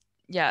there's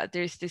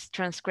this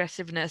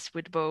transgressiveness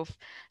with both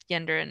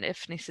gender and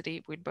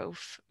ethnicity with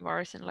both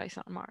Varys and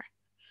Lysono Maar.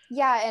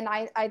 Yeah, and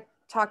I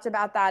talked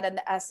about that in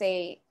the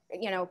essay,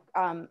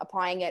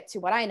 applying it to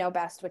what I know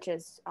best, which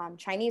is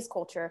Chinese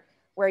culture,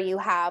 where you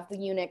have the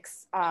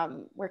eunuchs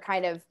were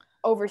kind of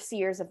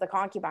overseers of the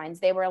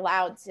concubines. They were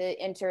allowed to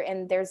enter,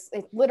 and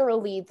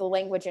literally the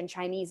language in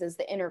Chinese is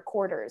the inner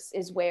quarters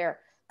is where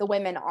the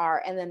women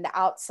are, and then the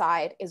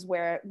outside is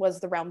where was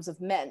the realms of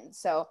men.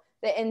 So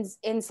the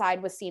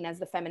inside was seen as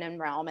the feminine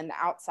realm, and the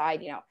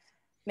outside,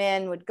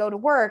 men would go to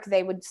work,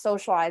 they would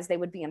socialize, they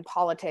would be in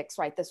politics,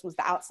 right? This was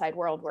the outside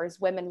world, whereas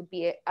women would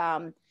be,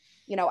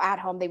 at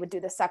home, they would do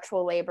the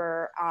sexual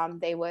labor,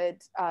 they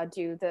would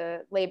do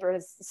the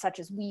labors such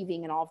as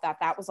weaving and all of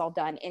that. That was all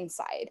done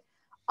inside.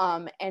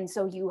 And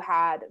so you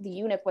had the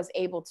eunuch was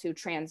able to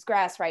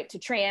transgress, right?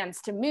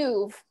 To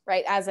move,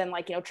 right? As in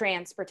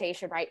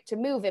transportation, right? To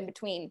move in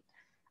between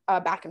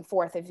back and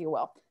forth, if you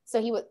will.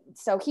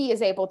 So he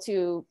is able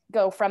to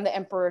go from the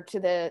emperor to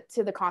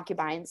the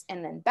concubines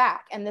and then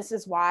back. And this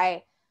is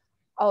why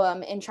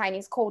in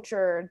Chinese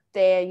culture,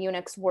 the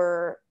eunuchs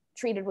were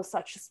treated with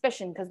such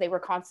suspicion, because they were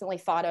constantly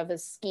thought of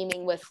as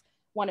scheming with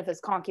one of his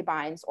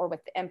concubines or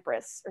with the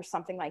empress or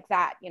something like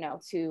that,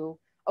 to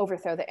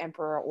overthrow the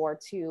emperor, or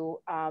to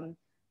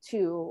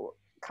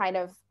kind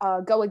of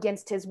go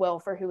against his will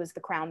for who is the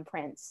crown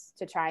prince,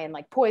 to try and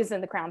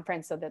poison the crown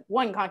prince so that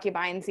one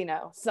concubine's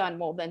son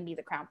will then be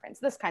the crown prince,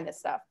 this kind of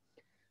stuff.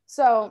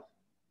 So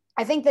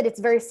I think that it's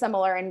very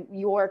similar. And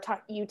you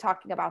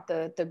talking about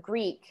the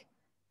Greek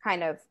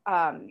kind of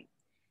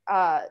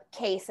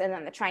case, and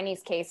then the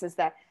Chinese case, is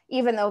that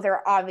even though there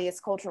are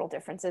obvious cultural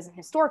differences and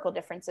historical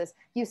differences,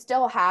 you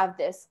still have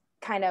this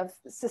kind of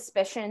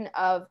suspicion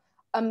of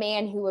a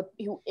man who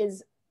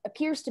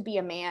appears to be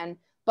a man,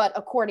 but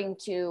according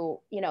to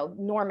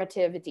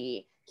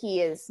normativity,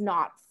 he is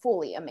not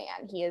fully a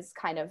man. He is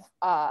kind of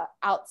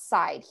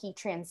outside. He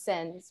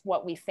transcends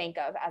what we think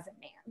of as a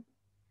man.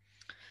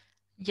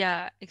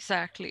 Yeah,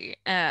 exactly.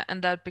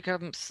 And that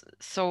becomes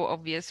so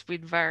obvious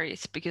with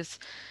Varys, because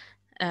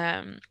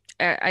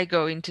I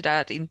go into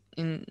that in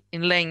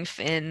length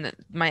in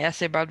my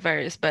essay about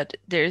Varys, but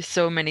there's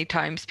so many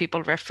times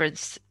people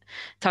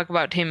talk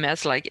about him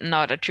as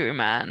not a true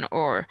man,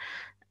 or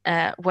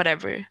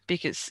whatever,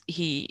 because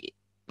he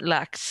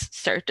lacks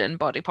certain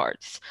body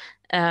parts.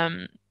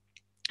 And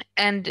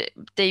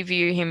they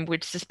view him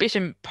with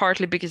suspicion,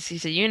 partly because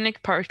he's a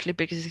eunuch, partly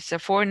because he's a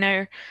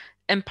foreigner,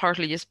 and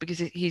partly just because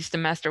he's the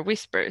master of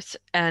whispers,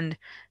 and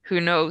who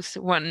knows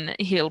when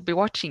he'll be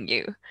watching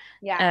you.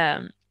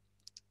 Yeah.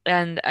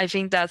 And I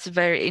think that's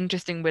very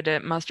interesting with the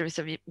masters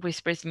of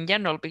whispers in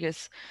general,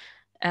 because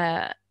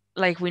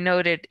like we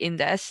noted in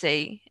the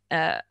essay,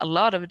 a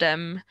lot of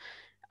them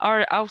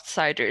are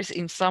outsiders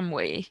in some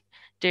way.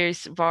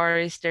 There's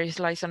Varys, there's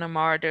Lysono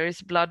Maar,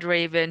 there's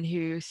Bloodraven,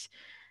 he's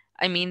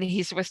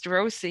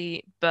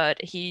Westerosi, but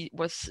he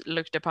was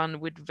looked upon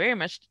with very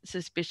much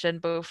suspicion,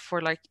 both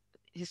for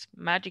his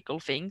magical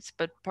things,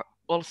 but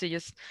also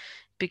just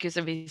because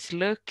of his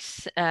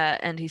looks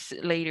and his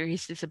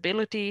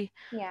disability.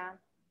 Yeah.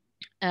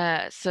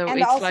 So and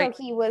it's also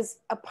he was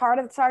a part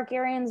of the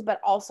Targaryens, but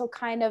also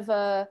kind of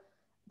a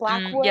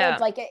Blackwood. Yeah.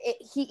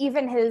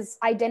 Even his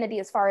identity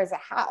as far as a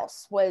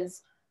house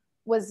was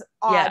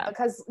odd,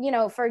 because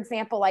for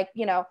example,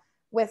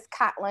 with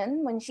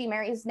Catelyn, when she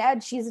marries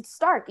Ned, she's a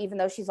Stark, even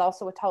though she's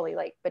also a Tully,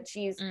 but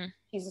she's a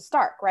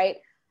Stark, right?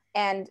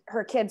 And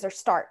her kids are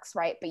Starks,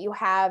 right? But you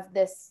have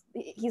this,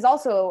 he's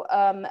also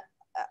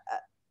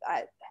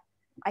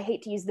I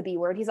hate to use the B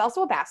word, he's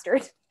also a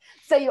bastard.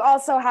 So you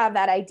also have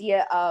that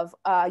idea of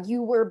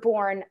you were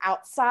born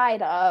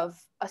outside of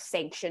a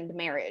sanctioned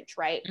marriage,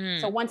 right?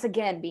 So once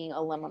again, being a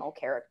liminal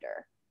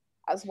character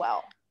as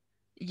well.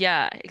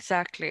 Yeah,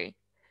 exactly.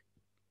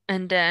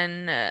 And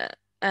then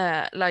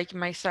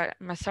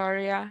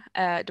Mysaria,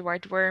 the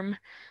White Worm,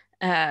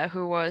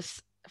 who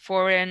was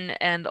foreign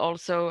and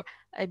also,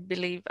 I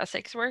believe, a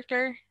sex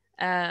worker.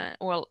 A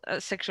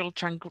sexual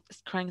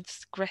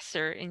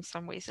transgressor in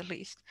some ways, at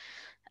least.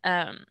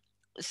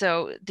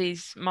 So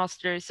these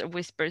masters of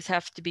whispers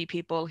have to be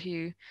people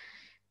who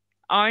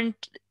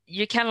aren't,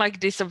 you can like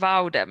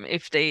disavow them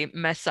if they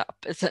mess up,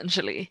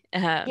 essentially.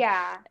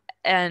 Yeah.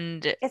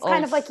 And It's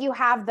kind also, of like you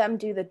have them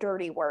do the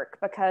dirty work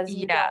because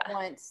you yeah, don't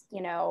want,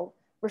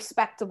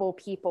 respectable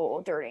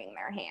people dirtying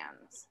their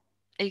hands.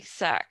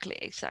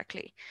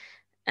 exactly.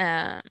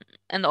 Um,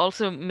 and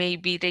also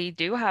maybe they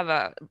do have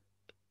a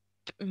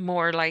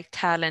more like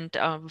talent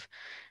of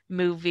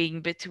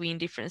moving between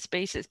different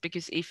spaces,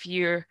 because if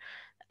you're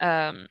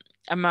a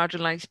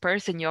marginalized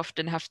person, you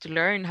often have to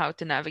learn how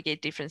to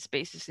navigate different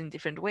spaces in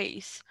different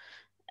ways.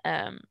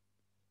 Um,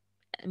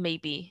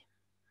 maybe,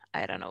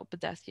 I don't know,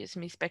 but that's just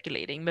me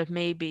speculating. But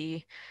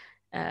maybe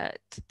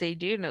they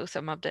do know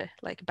some of the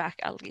like back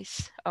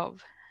alleys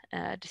of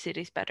the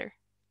cities better.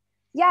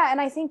 Yeah,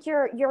 and I think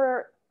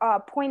your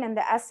point in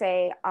the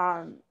essay,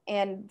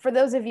 and for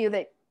those of you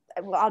that,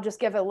 well, I'll just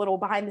give a little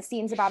behind the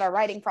scenes about our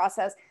writing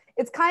process.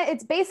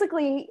 It's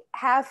basically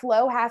half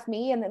Lo, half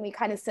me, and then we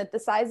kind of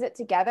synthesize it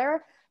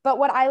together. But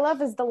what I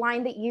love is the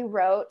line that you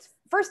wrote.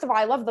 First of all,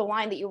 I love the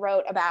line that you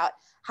wrote about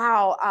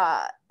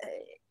how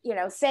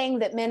saying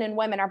that men and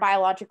women are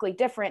biologically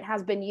different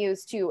has been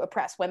used to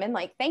oppress women.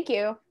 Like, thank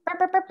you,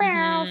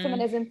 Mm-hmm.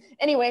 feminism.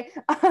 Anyway,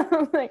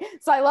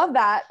 so I love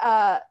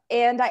that,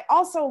 and I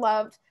also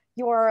loved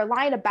your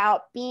line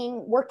about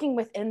working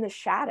within the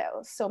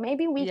shadows. So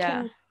maybe we Yeah.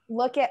 can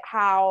look at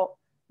how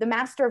the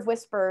Master of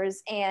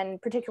Whispers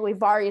and particularly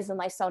Varys and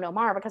Lysono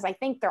Maar, because I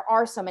think there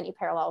are so many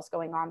parallels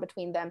going on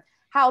between them,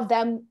 how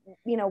them,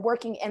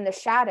 working in the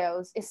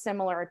shadows is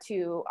similar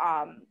to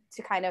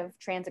kind of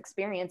trans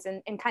experience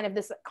and kind of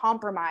this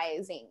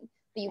compromising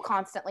that you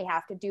constantly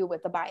have to do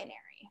with the binary.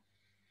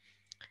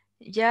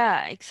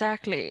 Yeah,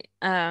 exactly.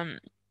 And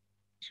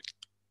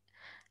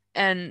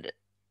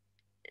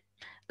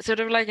sort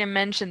of like I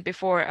mentioned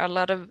before, a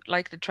lot of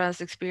like the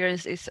trans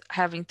experience is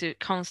having to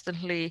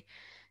constantly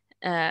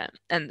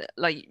and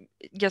like,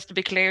 just to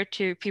be clear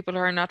to people who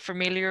are not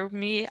familiar with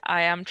me,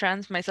 I am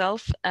trans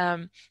myself,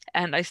 and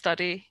I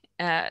study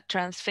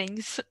trans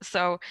things,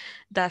 so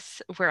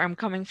that's where I'm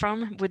coming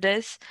from with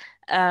this.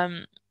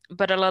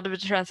 But a lot of the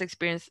trans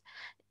experience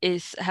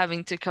is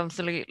having to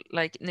constantly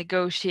like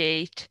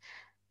negotiate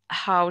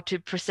how to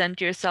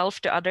present yourself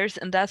to others,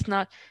 and that's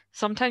not,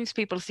 sometimes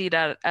people see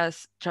that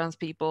as trans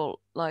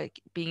people like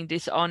being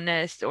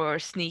dishonest or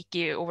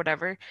sneaky or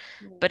whatever,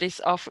 but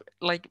it's off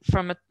like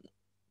from a,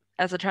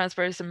 as a trans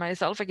person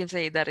myself, I can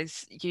say that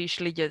it's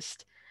usually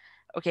just,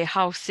 okay,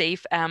 how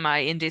safe am I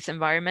in this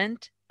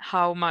environment?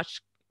 How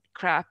much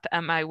crap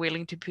am I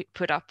willing to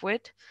put up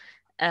with?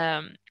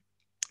 Um,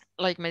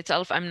 like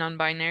myself, I'm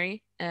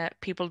non-binary.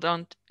 People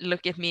don't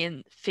look at me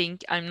and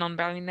think I'm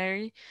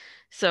non-binary.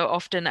 So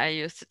often I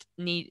just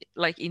need,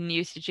 like in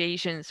new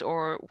situations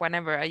or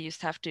whenever, I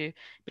just have to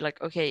be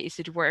like, okay, is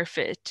it worth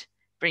it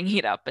bringing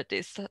it up at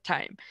this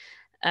time?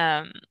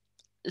 Um,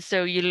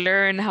 so you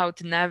learn how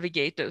to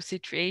navigate those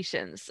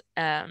situations,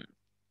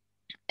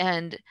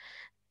 and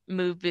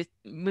move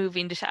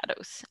in the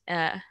shadows.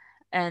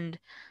 And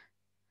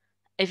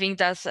I think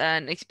that's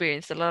an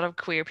experience a lot of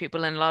queer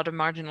people and a lot of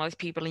marginalized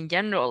people in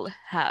general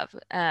have,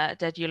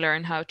 that you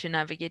learn how to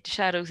navigate the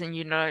shadows, and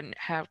you learn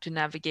how to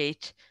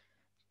navigate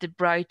the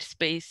bright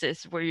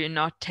spaces where you're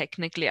not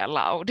technically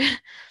allowed,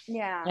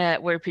 Yeah.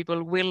 where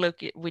people will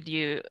look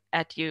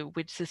at you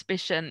with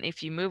suspicion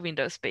if you move in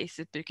those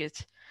spaces,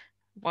 because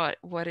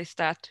what is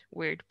that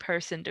weird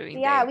person doing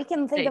Yeah, there? we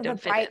can think They of the don't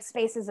fit in. bright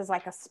spaces as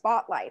like a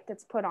spotlight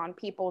that's put on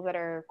people that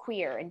are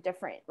queer and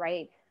different,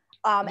 right?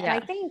 And I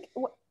Yeah. think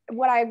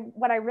what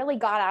I really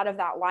got out of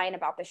that line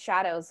about the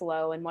shadows,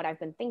 Lo, and what I've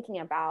been thinking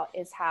about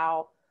is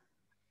how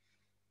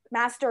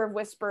Master of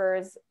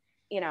Whispers,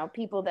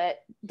 people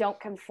that don't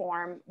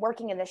conform,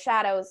 working in the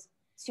shadows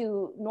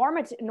to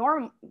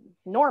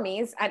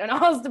normies. I don't know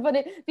how else to put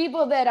it.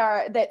 People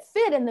that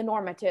fit in the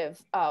normative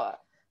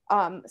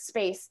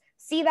space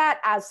see that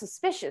as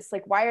suspicious.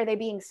 Like, why are they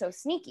being so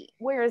sneaky?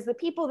 Whereas the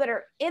people that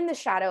are in the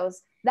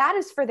shadows, that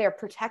is for their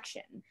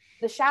protection.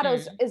 The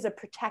shadows Mm. is a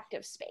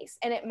protective space,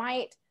 and it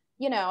might,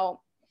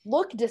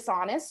 look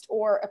dishonest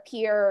or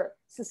appear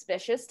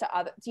suspicious to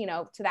other,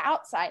 to the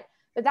outside,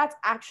 but that's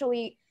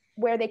actually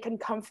where they can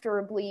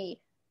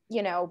comfortably,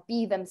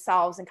 be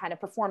themselves and kind of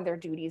perform their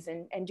duties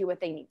and do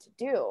what they need to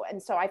do.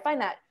 And so I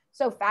find that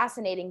so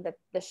fascinating that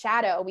the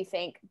shadow, we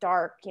think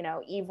dark,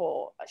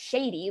 evil,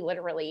 shady,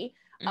 literally.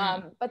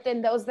 Mm. But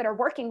then those that are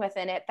working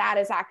within it, that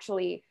is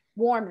actually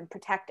warm and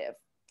protective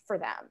for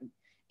them.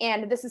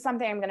 And this is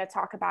something I'm going to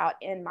talk about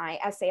in my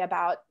essay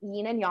about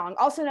yin and yang,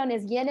 also known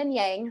as yin and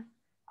yang,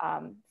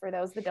 for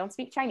those that don't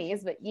speak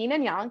Chinese, but yin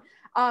and yang,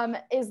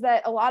 is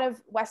that a lot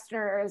of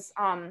Westerners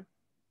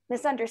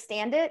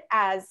misunderstand it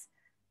as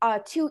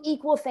two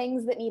equal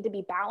things that need to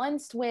be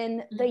balanced,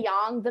 when the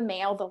yang, the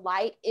male, the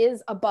light,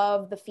 is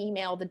above the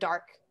female, the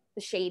dark,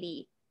 the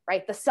shady,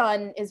 right? The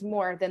sun is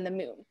more than the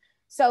moon.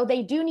 So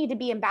they do need to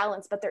be in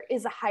balance, but there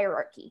is a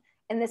hierarchy.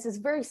 And this is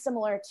very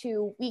similar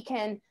to, we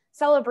can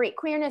celebrate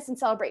queerness and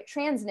celebrate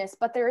transness,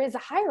 but there is a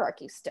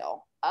hierarchy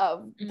still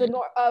of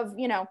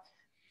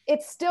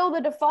it's still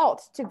the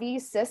default to be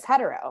cis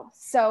hetero.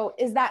 So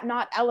is that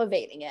not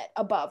elevating it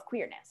above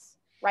queerness?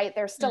 right?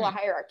 There's still a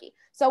hierarchy.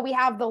 So we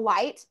have the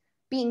light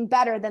being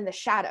better than the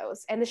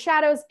shadows, and the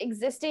shadows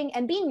existing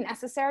and being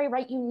necessary,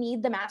 right? You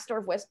need the Master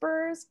of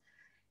Whisperers.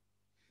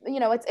 You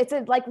know, it's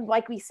a,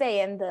 like we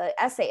say in the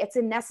essay, it's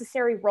a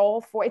necessary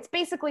role for, it's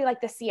basically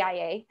like the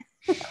CIA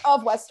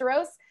of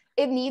Westeros.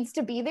 It needs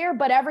to be there,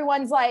 but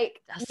everyone's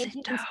like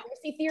making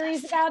conspiracy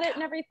theories about it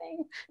and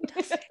everything.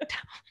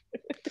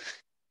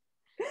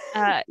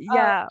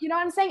 Yeah. You know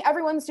what I'm saying?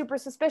 Everyone's super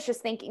suspicious,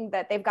 thinking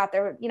that they've got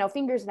their, you know,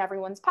 fingers in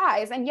everyone's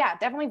pies. And yeah,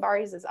 definitely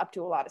Varys is up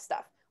to a lot of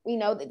stuff. We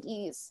know that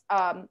he's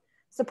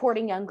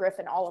supporting young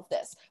Griffin, all of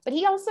this, but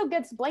he also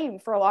gets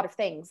blamed for a lot of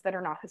things that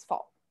are not his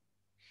fault.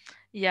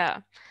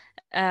 Yeah.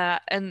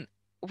 And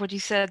what you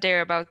said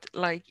there about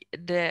like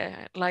the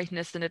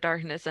lightness and the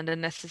darkness and the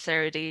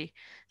necessity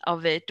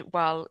of it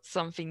while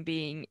something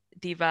being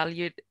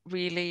devalued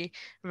really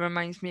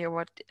reminds me of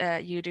what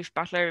Judith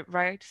Butler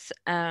writes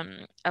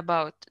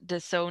about the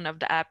zone of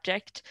the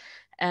abject.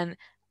 And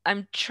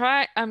I'm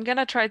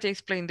gonna try to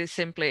explain this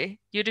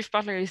simply. Judith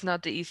Butler is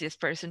not the easiest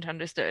person to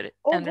understand.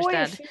 Boy,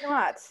 is she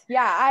not.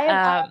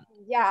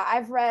 Yeah,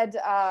 I've read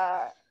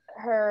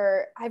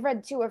I've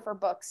read 2 of her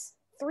books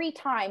 3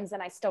 times,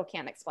 and I still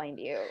can't explain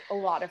to you a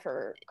lot of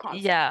her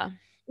concepts. Yeah,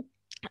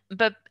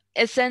 but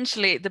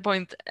essentially the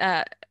point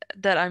that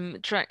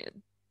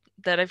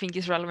I think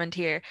is relevant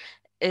here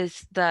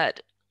is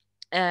that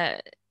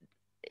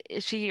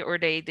she or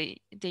they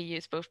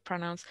use both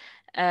pronouns.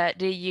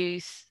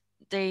 They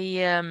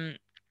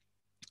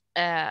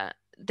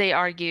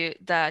argue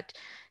that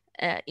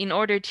in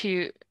order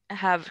to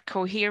have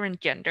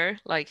coherent gender,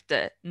 like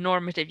the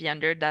normative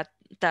gender, that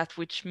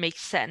which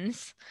makes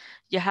sense,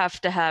 you have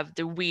to have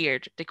the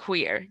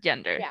queer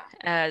gender,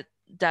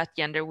 that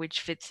gender which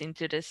fits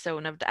into the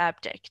zone of the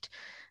abject.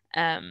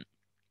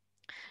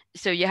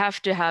 So you have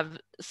to have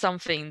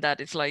something that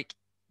is like,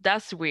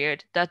 that's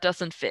weird, that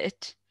doesn't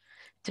fit,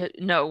 to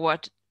know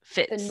what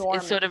fits.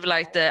 It's sort of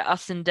like the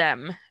us and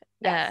them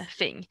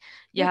thing.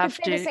 You have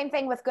could say the same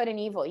thing with good and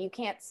evil. You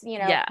can't, you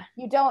know,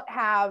 you don't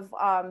have,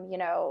 you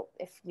know,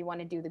 if you want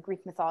to do the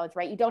Greek mythology,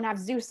 right? You don't have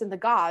Zeus and the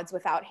gods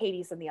without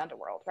Hades and the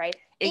underworld, right?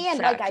 Exactly. And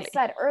like I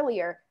said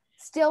earlier,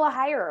 still a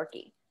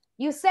hierarchy.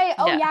 You say,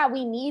 oh yeah,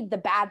 we need the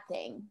bad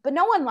thing, but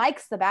no one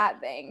likes the bad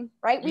thing,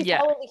 right? We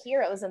follow the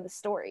heroes in the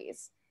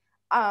stories.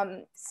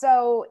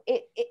 So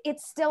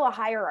it's still a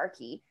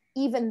hierarchy,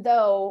 even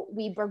though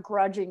we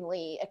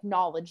begrudgingly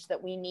acknowledge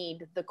that we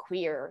need the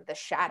queer, the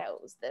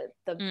shadows, the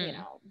you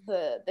know,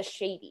 the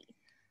shady.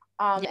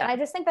 And I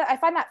just think that I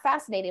find that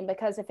fascinating,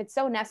 because if it's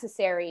so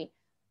necessary,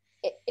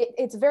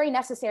 it's very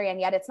necessary,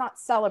 and yet it's not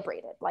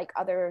celebrated like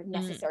other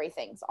necessary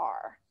things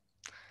are.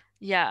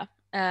 Yeah.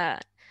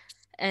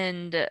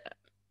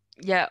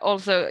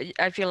 Also,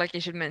 I feel like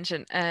you should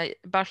mention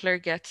Butler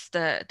gets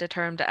the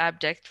term the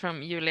abject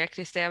from Julia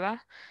Kristeva,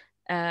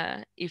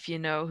 if you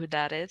know who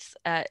that is.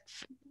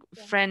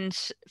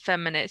 French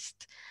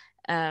feminist,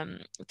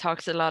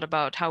 talks a lot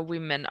about how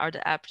women are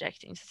the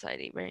abject in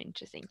society. Very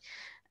interesting.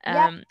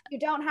 You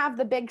don't have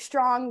the big,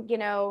 strong, you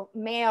know,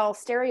 male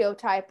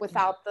stereotype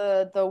without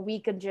the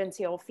weak and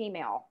genteel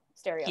female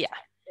stereotype.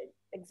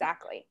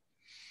 Exactly.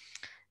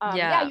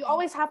 You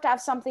always have to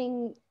have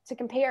something to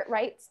compare,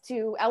 right?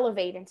 To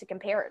elevate and to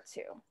compare it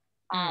to,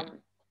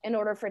 in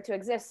order for it to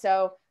exist.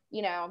 So,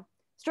 you know,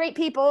 straight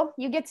people,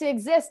 you get to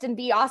exist and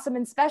be awesome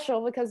and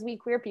special because we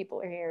queer people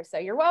are here. So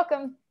you're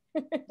welcome.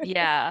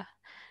 Yeah,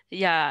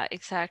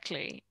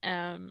 exactly.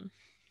 And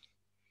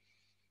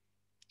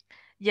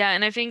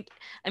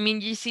I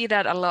mean, you see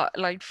that a lot,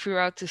 like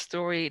throughout the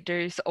story,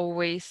 there's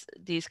always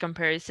these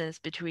comparisons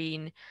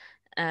between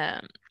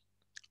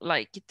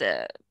like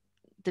the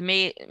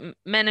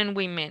men and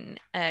women,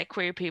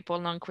 queer people,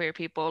 non-queer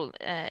people,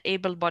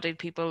 able-bodied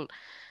people,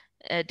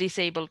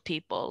 disabled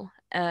people.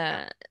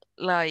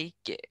 Like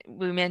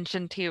we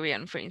mentioned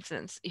Tyrion, for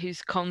instance,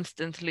 who's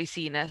constantly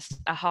seen as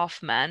a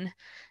half man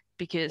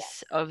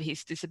because of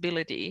his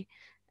disability,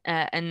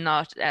 and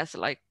not as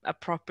like a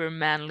proper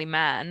manly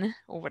man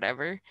or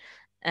whatever,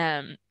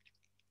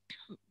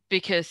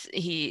 because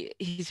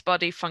his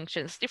body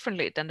functions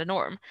differently than the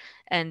norm,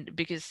 and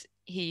because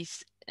he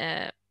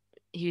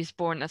was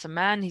born as a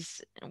man, he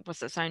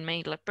was assigned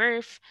male at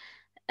birth.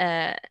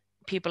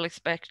 People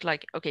expect,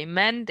 like, okay,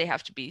 men, they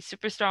have to be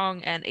super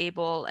strong and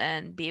able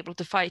and be able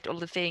to fight all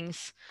the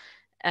things,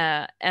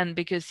 and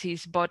because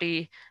his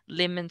body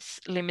limits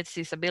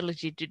his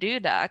ability to do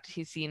that,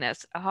 he's seen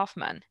as a half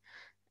man.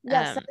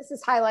 Yes, so this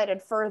is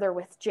highlighted further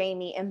with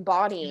Jaime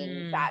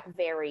embodying that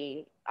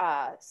very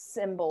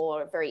symbol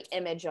or very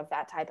image of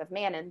that type of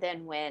man. And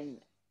then when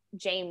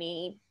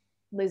Jaime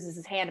loses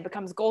his hand, it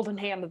becomes golden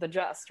hand of the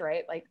just,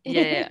 right? Like,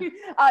 you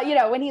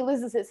know, when he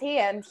loses his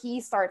hand,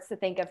 he starts to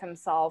think of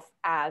himself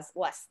as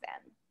less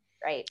than,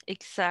 right?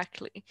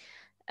 Exactly.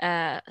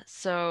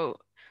 So,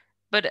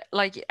 but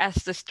like, as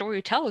the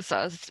story tells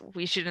us,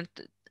 we shouldn't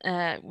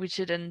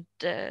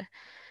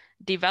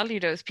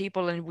devalue those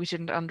people, and we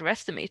shouldn't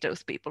underestimate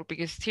those people,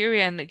 because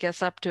Tyrion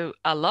gets up to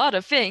a lot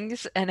of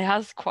things and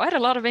has quite a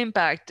lot of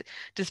impact,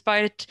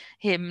 despite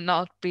him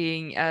not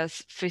being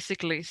as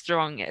physically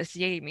strong as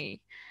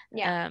Jaime.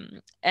 Yeah.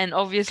 And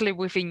obviously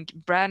we think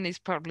Bran is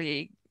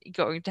probably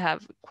going to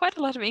have quite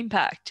a lot of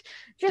impact,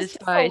 Just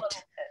a little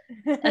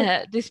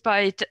bit.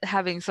 despite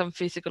having some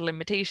physical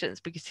limitations,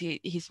 because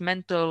his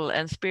mental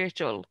and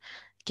spiritual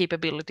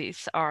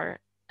capabilities are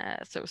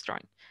so strong.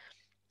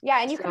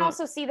 Yeah, and you can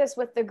also see this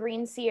with the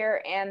Green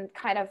Seer, and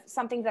kind of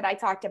something that I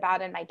talked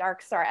about in my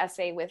Dark Star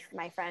essay with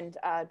my friend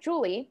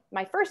Julie,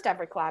 my first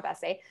ever collab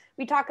essay.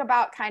 We talk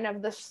about kind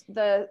of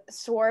the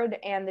sword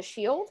and the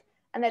shield,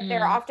 and that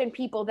there are often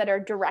people that are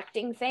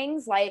directing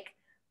things like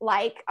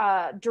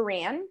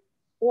Duran,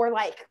 or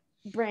like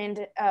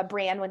Bran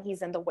when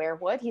he's in the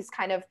Werewood. He's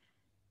kind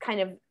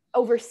of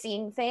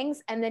overseeing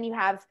things, and then you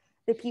have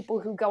the people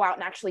who go out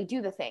and actually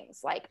do the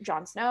things, like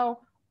Jon Snow,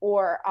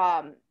 or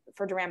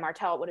for Doran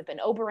Martell, it would have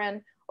been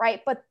Oberyn,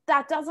 right? But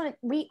that doesn't,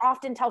 we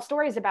often tell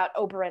stories about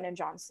Oberyn and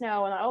Jon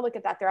Snow, and oh, look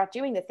at that, they're out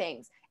doing the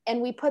things.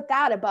 And we put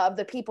that above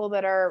the people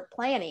that are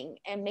planning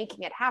and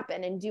making it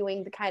happen and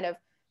doing the kind of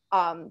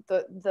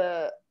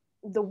the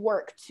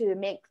work to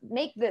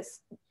make this,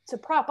 to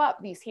prop up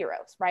these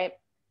heroes, right?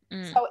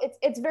 So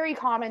it's very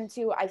common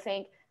to, I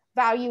think,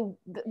 value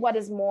what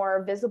is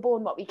more visible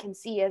and what we can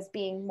see as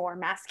being more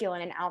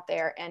masculine and out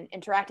there and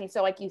interacting.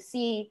 So like you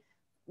see,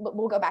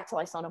 we'll go back to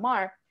Lysono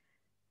Maar.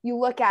 You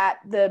look at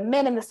the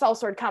men in the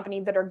Sellsword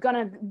Company that are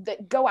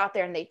that go out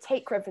there and they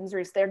take Griffin's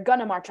Roost. They're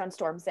gonna march on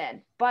Storm's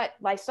End. But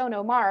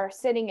Lysono Maar,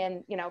 sitting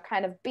and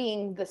kind of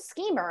being the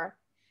schemer,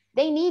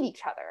 they need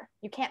each other.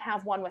 You can't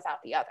have one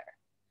without the other.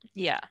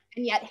 Yeah.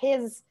 And yet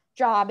his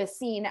job is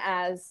seen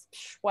as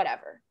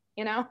whatever,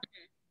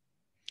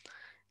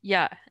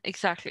 Yeah,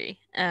 exactly.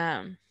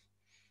 And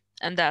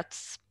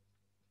that's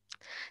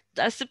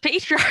the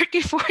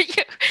patriarchy for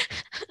you.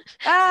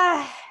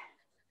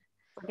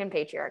 Fucking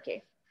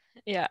patriarchy.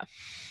 Yeah.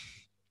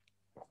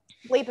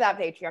 Bleep that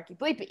patriarchy.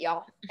 Bleep it,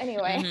 y'all.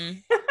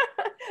 Anyway.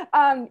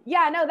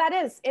 Yeah, no,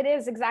 it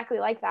is exactly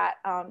like that.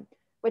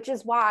 Which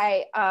is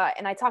why,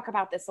 and I talk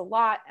about this a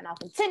lot, and I'll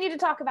continue to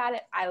talk about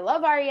it. I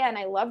love Arya and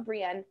I love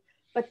Brienne,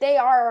 but they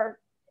are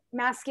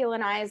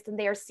masculinized, and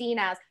they are seen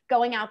as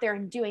going out there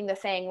and doing the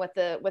thing with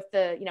the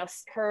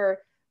her,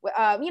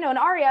 and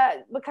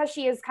Arya, because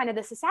she is kind of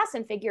this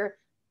assassin figure,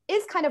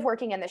 is kind of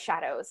working in the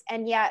shadows,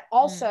 and yet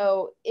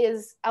also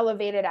is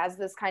elevated as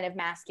this kind of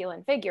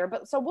masculine figure.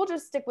 But so we'll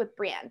just stick with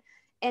Brienne,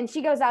 and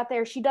she goes out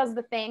there, she does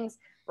the things,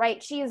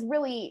 right? She is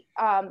really,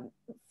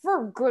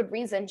 for good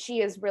reason,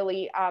 she is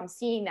really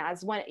seen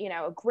as one,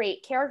 a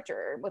great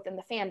character within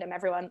the fandom.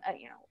 Everyone,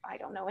 I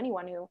don't know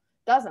anyone who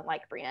doesn't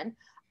like Brienne,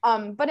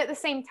 but at the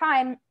same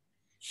time,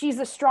 she's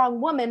a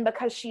strong woman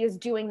because she is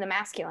doing the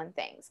masculine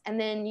things. And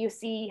then you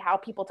see how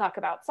people talk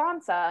about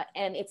Sansa,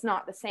 and it's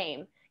not the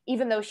same.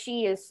 Even though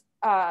she is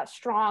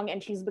strong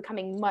and she's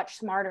becoming much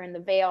smarter in the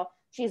Vale,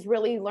 she's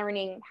really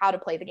learning how to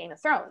play the Game of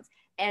Thrones.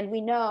 And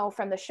we know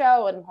from the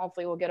show, and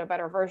hopefully we'll get a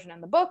better version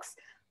in the books,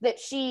 that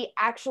she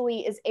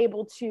actually is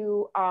able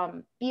to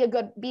be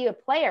a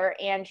player,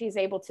 and she's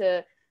able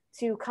to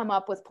come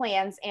up with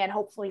plans and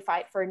hopefully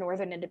fight for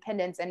Northern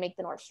independence and make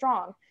the North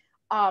strong.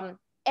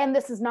 And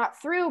this is not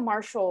through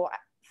martial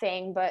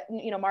thing, but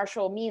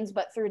martial means,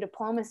 but through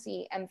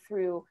diplomacy and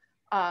through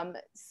I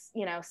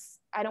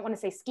don't want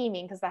to say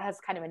scheming because that has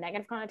kind of a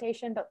negative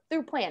connotation, but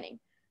through planning,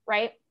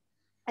 right?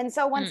 And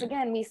so once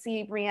again, we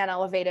see Brienne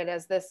elevated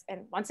as this,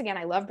 and once again,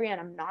 I love Brienne,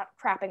 I'm not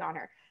crapping on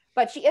her,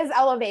 but she is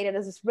elevated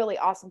as this really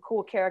awesome,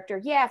 cool character.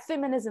 Yeah,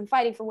 feminism,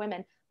 fighting for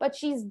women, but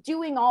she's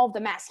doing all the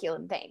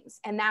masculine things.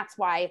 And that's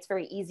why it's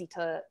very easy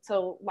to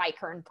like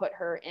her and put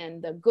her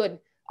in the good,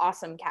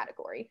 awesome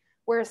category.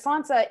 Whereas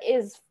Sansa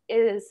is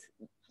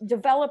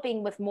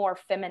developing with more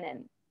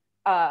feminine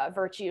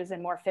virtues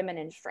and more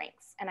feminine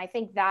strengths. And I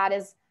think that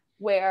is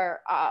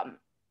where a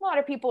lot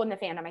of people in the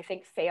fandom, I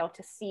think, fail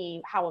to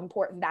see how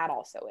important that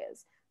also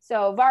is.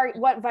 So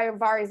what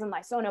Varys and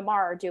Lysono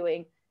Maar are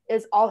doing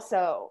is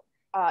also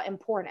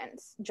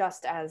important,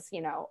 just as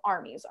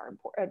armies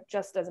are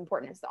just as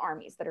important as the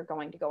armies that are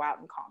going to go out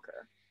and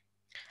conquer.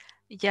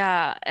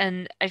 Yeah,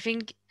 and I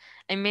think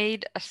I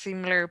made a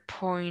similar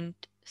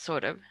point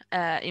sort of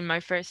in my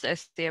first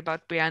essay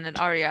about Brienne and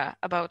Arya,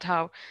 about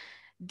how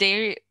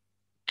they're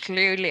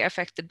clearly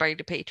affected by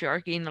the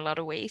patriarchy in a lot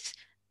of ways,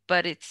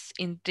 but it's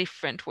in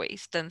different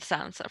ways than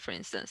Sansa, for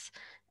instance.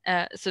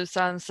 So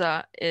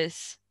Sansa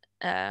is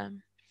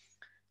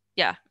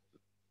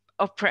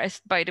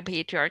oppressed by the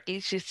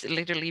patriarchy. She's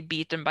literally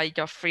beaten by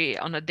Joffrey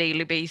on a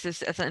daily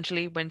basis,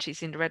 essentially, when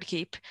she's in the Red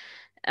Keep.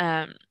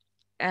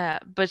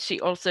 But she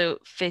also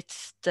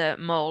fits the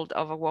mold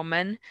of a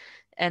woman,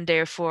 and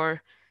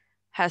therefore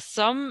has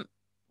some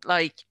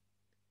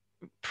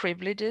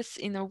privileges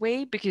in a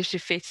way because she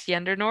fits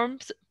gender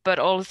norms, but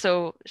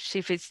also she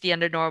fits the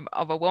gender norm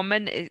of a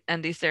woman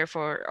and is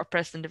therefore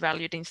oppressed and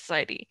devalued in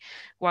society.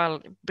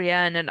 While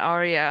Brienne and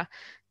Arya,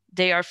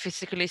 they are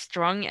physically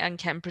strong and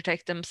can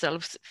protect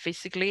themselves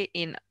physically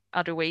in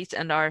other ways,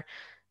 and are,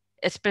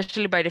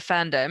 especially by the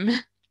fandom,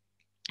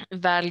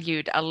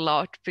 valued a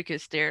lot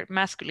because they're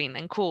masculine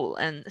and cool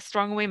and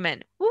strong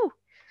women. Woo!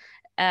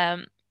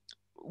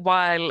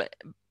 While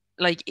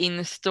like in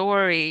the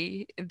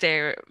story,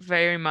 they're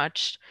very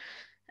much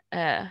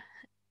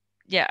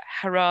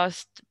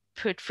harassed,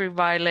 put through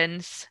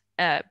violence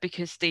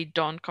because they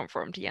don't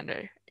conform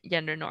to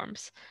gender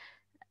norms.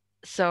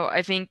 So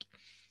I think,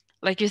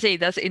 like you say,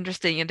 that's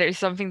interesting, and there's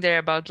something there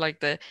about like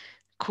the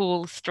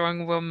cool,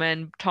 strong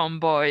woman,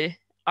 tomboy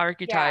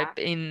archetype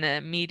in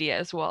media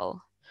as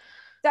well.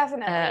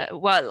 Definitely.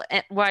 While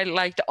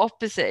like the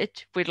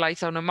opposite with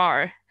Lysono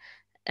Maar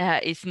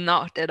is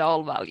not at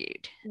all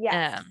valued.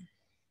 Yes.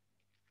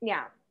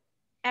 Yeah.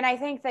 And I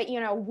think that,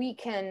 we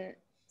can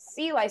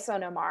see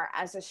Lysono Maar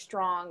as a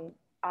strong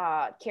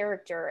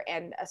character,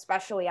 and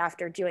especially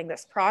after doing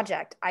this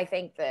project,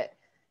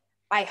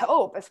 I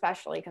hope,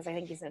 especially because I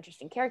think he's an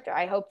interesting character,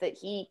 I hope that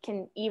he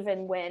can,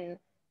 even when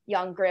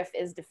young Griff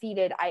is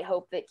defeated, I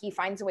hope that he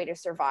finds a way to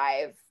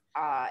survive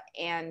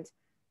and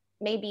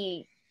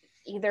maybe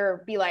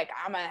either be like,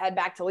 I'm gonna head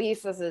back to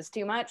Lys, this is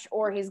too much,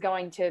 or he's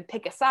going to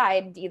pick a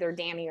side, either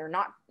Danny or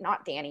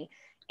not Danny,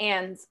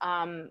 and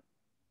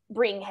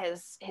bring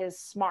his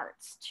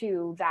smarts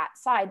to that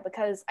side.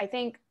 Because I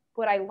think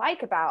what I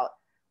like about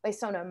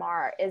Lysono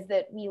Maar is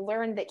that we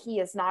learn that he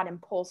is not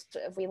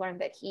impulsive. We learn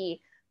that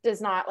he does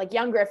not, like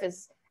young Griff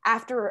is,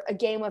 after a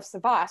game of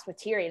Savas with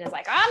Tyrion, is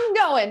like, I'm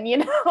going,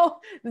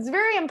 it's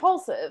very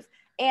impulsive.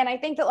 And I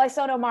think that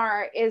Lysono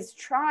Maar is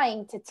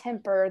trying to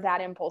temper that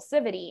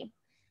impulsivity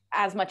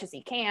as much as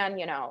he can.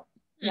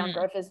 Young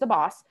Griff is the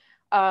boss.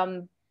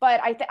 But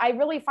I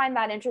really find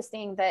that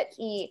interesting that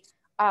he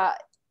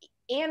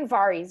and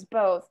Varys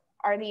both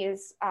are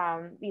these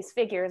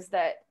figures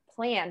that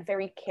plan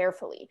very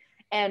carefully.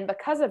 And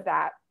because of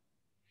that,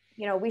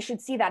 we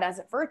should see that as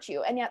a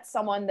virtue. And yet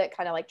someone that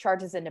kind of like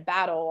charges into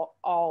battle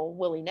all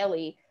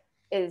willy-nilly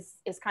is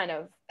kind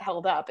of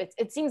held up.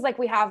 It seems like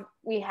we have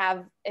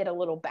it a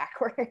little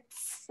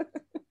backwards.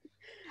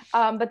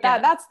 But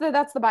that's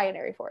the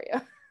binary for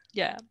you.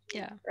 Yeah.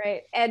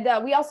 Right. And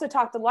we also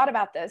talked a lot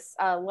about this,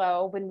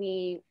 Lo, when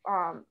we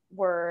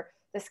were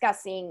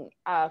discussing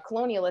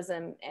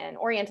colonialism and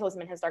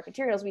Orientalism in his Dark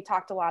Materials. We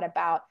talked a lot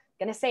about,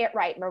 I'm gonna say it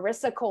right,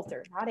 Marissa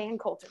Coulter, not Ann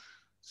Coulter.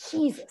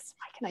 Jesus,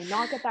 why can I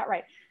not get that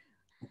right?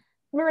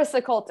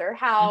 Marissa Coulter,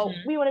 how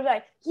we want to be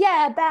like,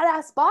 yeah,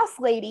 badass boss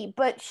lady,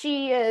 but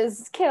she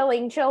is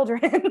killing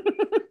children.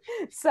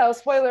 So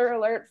spoiler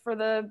alert for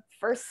the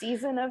first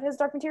season of his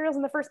Dark Materials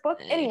in the first book.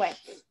 Anyway,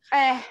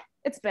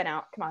 it's been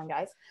out, come on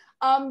guys.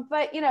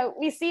 But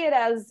we see it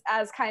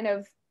as kind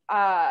of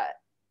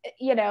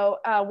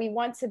we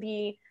want to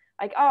be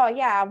like, oh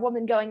yeah, a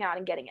woman going out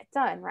and getting it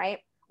done, right?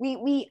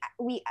 We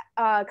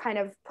kind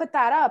of put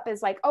that up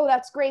as like, oh,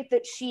 that's great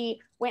that she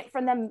went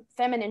from the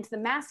feminine to the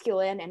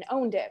masculine and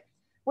owned it.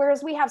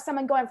 Whereas we have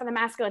someone going from the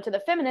masculine to the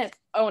feminine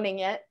owning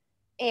it,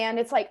 and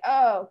it's like,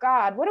 oh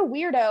God, what a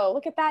weirdo.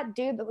 Look at that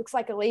dude that looks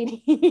like a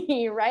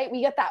lady, right?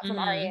 We get that from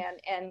Arianne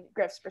and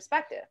Griff's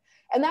perspective.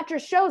 And that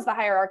just shows the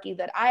hierarchy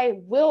that I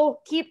will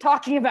keep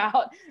talking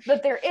about,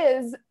 that there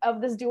is,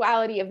 of this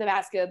duality of the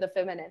masculine, the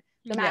feminine.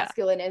 The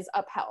masculine is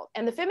upheld.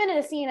 And the feminine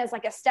is seen as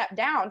like a step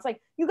down. It's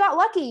like, you got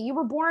lucky. You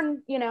were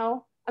born,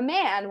 a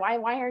man.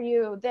 Why are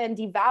you then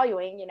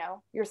devaluing,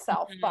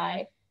 yourself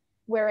by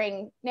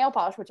wearing nail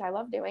polish, which I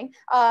love doing,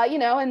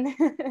 and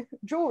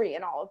jewelry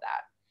and all of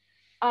that.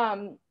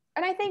 And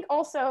I think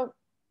also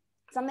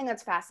something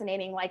that's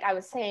fascinating, like I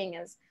was saying,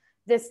 is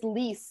this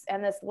Lys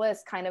and this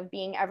list kind of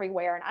being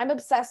everywhere. And I'm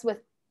obsessed with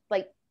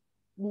like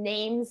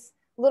names,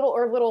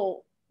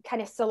 little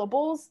kind of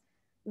syllables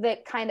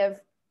that kind of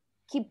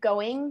keep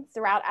going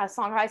throughout A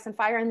Song of Ice and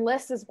Fire. And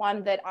Lys is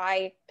one that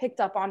I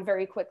picked up on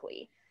very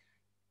quickly.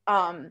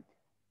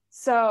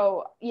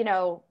 So,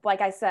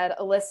 like I said,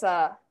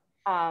 Alyssa,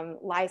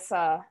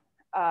 Lysa,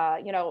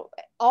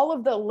 all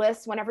of the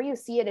lists, whenever you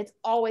see it, it's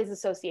always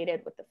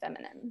associated with the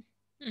feminine.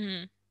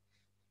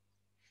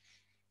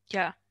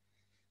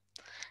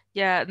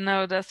 Yeah,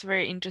 no, that's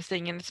very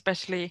interesting, and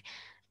especially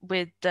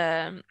with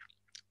the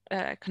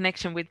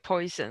connection with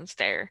poisons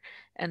there,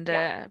 and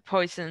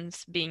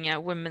poisons being a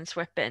women's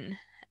weapon,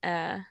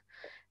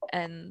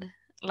 and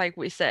like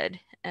we said,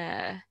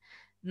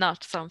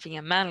 not something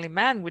a manly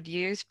man would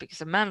use,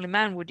 because a manly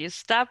man would just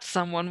stab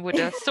someone with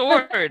a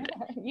sword.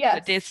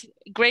 Yes. This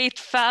great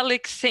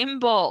phallic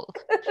symbol.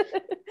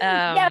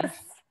 Yes.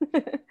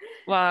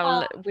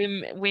 While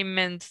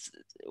women's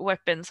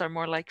weapons are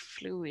more like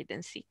fluid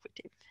and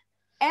secretive.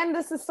 And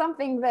this is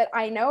something that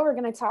I know we're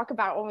going to talk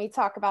about when we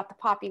talk about the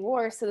Poppy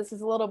War. So this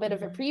is a little bit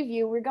of a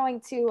preview. We're going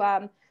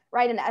to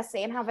write an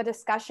essay and have a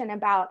discussion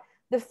about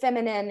the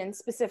feminine, and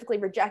specifically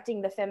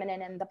rejecting the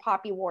feminine, in the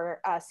Poppy War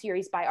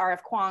series by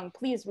R.F. Kuang.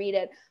 Please read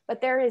it.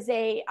 But there is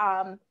a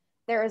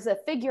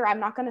figure, I'm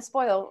not going to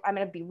spoil. I'm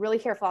going to be really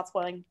careful about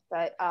spoiling,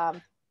 but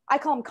I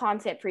call them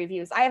content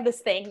previews. I have this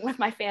thing with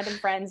my fandom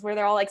friends where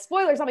they're all like,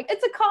 spoilers. I'm like,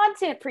 it's a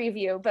content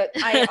preview, but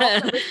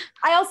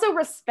I also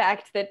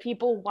respect that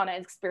people want to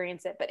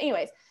experience it. But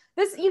anyways,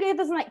 this, you get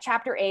this in like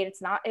chapter 8.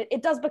 It's not,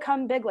 it does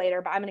become big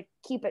later, but I'm going to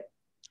keep it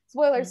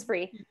spoilers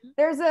free.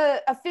 There's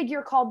a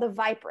figure called the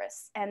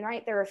Viperess, and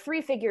right, there are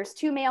 3 figures,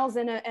 2 males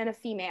and a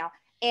female.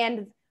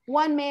 And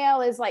one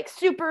male is like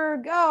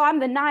super, oh, I'm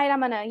the knight,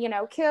 I'm gonna, you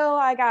know, kill,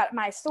 I got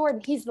my sword,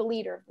 and he's the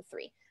leader of the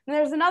three. And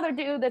there's another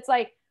dude that's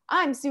like,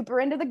 I'm super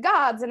into the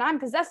gods and I'm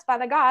possessed by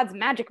the gods,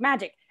 magic.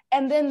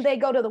 And then they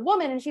go to the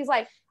woman and she's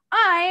like,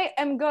 I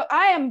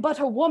am but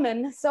a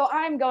woman, so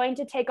I'm going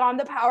to take on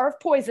the power of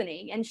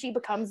poisoning. And she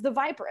becomes the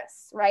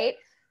Viperess, right?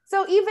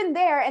 So even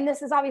there, and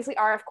this is obviously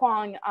R.F.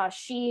 Kuang,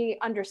 she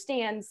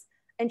understands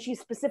and she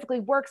specifically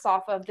works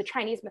off of the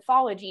Chinese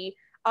mythology.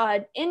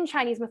 In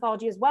Chinese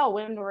mythology as well,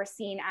 women were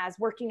seen as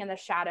working in the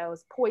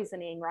shadows,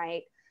 poisoning,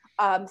 right?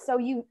 So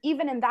you,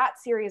 even in that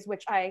series,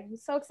 which I'm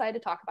so excited to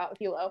talk about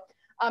with you, Lo,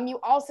 you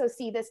also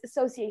see this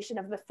association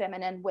of the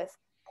feminine with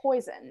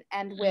poison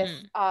and with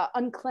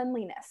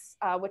uncleanliness,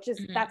 which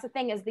is, that's the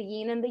thing, is the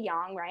yin and the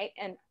yang, right?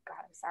 And God,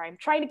 I'm sorry, I'm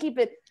trying to keep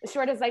it as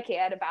short as I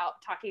can about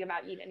talking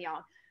about yin and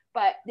yang.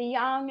 But the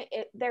yang,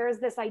 there is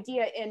this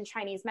idea in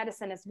Chinese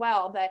medicine as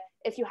well that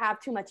if you have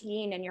too much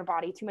yin in your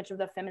body, too much of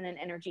the feminine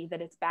energy,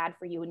 that it's bad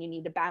for you and you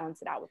need to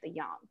balance it out with the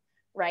yang,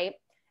 right?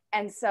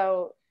 And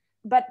so,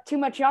 but too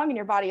much yang in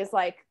your body is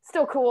like,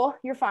 still cool,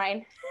 you're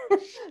fine.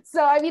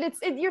 So, I mean,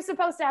 you're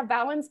supposed to have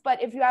balance,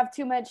 but if you have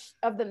too much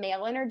of the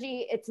male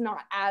energy, it's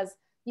not as,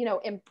 you know,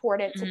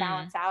 important to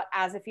balance out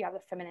as if you have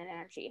the feminine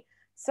energy.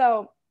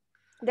 So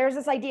there's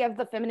this idea of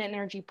the feminine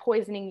energy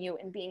poisoning you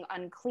and being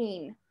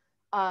unclean.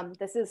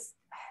 This is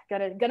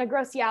gonna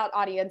gross you out,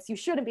 audience. You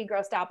shouldn't be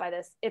grossed out by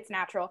this. It's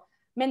natural.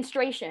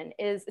 Menstruation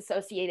is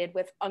associated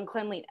with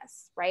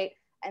uncleanliness, right?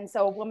 And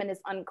so a woman is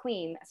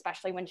unclean,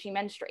 especially when she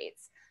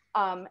menstruates.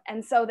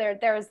 And so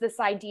there's this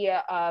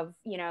idea of,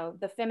 you know,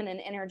 the feminine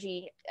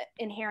energy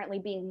inherently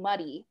being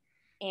muddy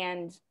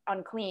and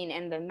unclean,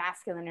 and the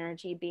masculine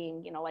energy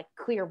being, you know, like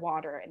clear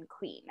water and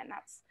clean.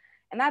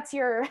 And that's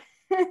your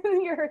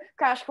your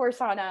crash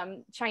course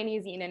on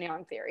Chinese yin and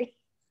yang theory.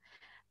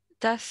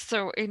 That's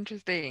so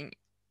interesting.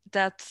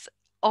 That's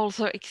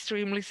also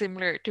extremely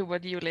similar to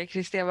what Julia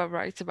Kristeva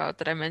writes about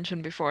that I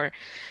mentioned before.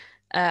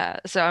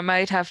 So I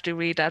might have to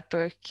read that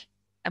book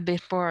a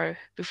bit more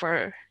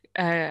before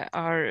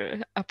our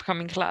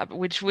upcoming collab,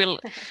 which will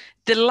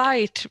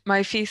delight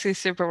my thesis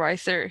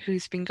supervisor,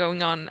 who's been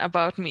going on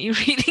about me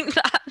reading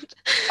that.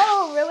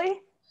 Oh, really?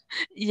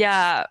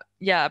 Yeah,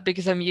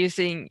 because I'm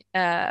using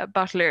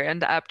Butler and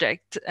the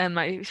Abject, and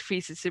my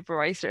thesis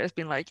supervisor has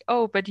been like,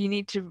 oh, but you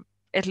need to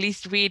at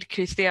least read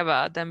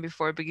Kristeva then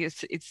before,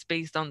 because it's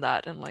based on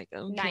that. And like,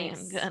 okay,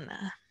 nice. I'm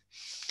gonna.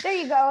 There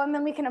you go. And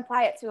then we can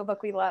apply it to a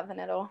book we love, and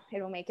it'll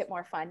make it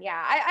more fun. Yeah,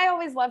 I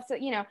always love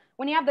to, you know,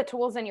 when you have the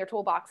tools in your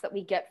toolbox that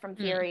we get from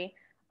theory,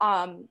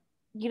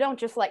 you don't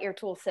just let your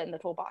tools sit in the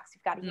toolbox.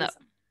 You've got to use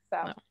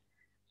them.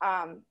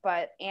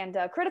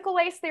 So, critical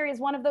race theory is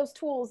one of those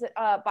tools.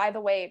 By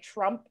the way,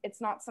 Trump, it's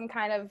not some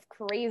kind of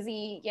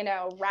crazy, you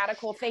know,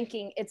 radical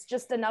thinking. It's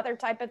just another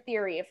type of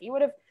theory. If you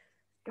would have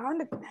gone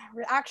to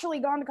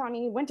college,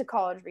 you went to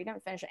college, but you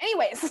didn't finish it.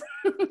 Anyways,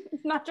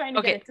 not trying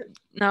to get into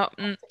not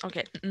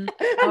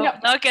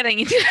getting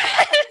into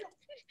it.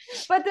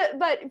 But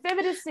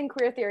feminist and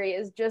queer theory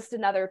is just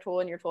another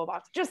tool in your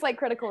toolbox, just like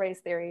critical race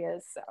theory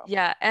is. So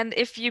yeah, and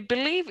if you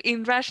believe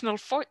in rational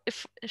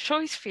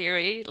choice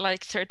theory,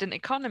 like certain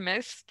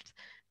economists,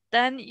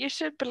 then you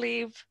should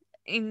believe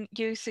in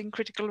using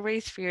critical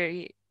race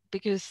theory,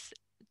 because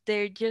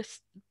they're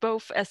just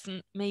both as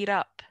made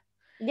up.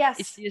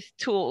 Yes. It's just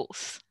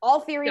tools. All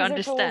theories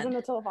are tools in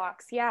the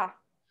toolbox. Yeah.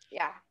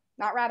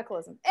 Not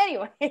radicalism.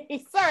 Anyway,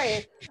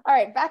 sorry. All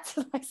right, back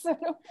to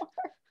Lysono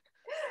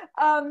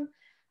Maar.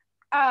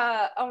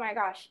 Oh my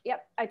gosh.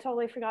 Yep, I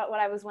totally forgot what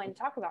I was going to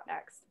talk about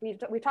next.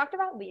 We've talked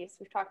about leaves.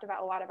 We've talked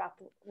about a lot about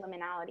the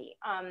liminality.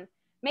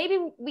 Maybe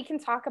we can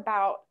talk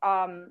about,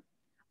 I'm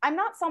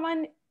not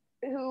someone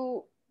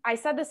who, I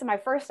said this in my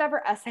first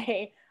ever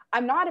essay,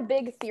 I'm not a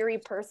big theory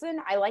person.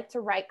 I like to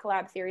write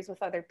collab theories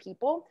with other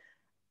people.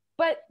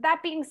 But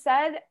that being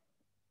said,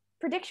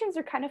 predictions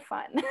are kind of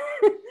fun.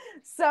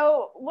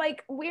 So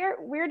like,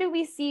 where do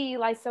we see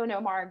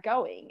Lysono Maar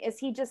going? Is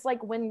he just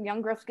like, when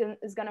young growth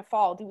is going to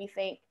fall, do we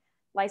think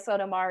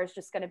Lysono Maar is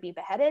just going to be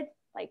beheaded?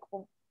 Like,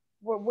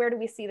 where do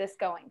we see this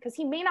going? Because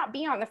he may not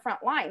be on the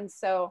front lines.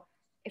 So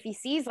if he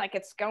sees like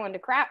it's going to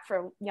crap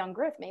for young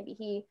Griff, maybe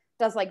he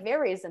does like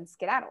Varys and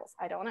skedaddles.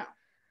 I don't know.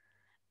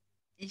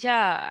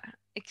 Yeah,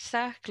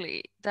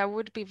 exactly. That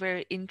would be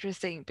very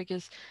interesting,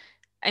 because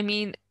I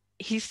mean,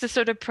 he's the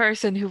sort of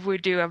person who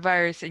would do a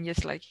Varys and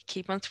just like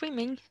keep on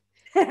swimming.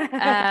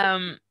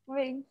 And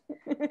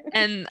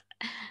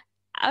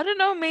I don't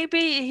know,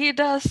 maybe he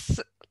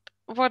does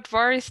what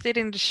Varys did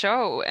in the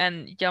show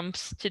and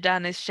jumps to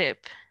Dany's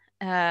ship.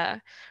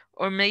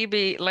 Or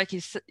maybe like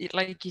you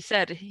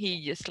said,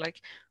 he just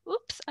like,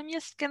 oops, I'm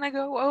just gonna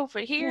go over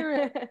here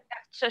and catch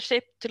a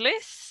ship to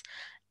Liz.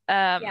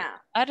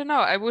 I don't know.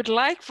 I would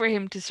like for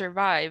him to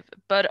survive,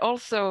 but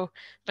also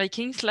like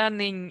King's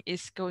Landing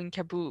is going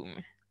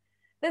kaboom.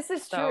 This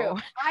is true.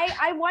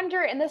 I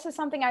wonder, and this is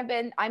something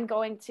I'm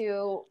going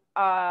to,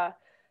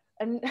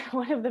 and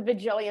one of the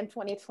bajillion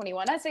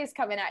 2021 essays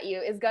coming at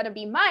you is going to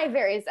be my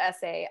Varys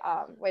essay,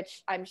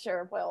 which I'm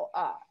sure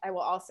I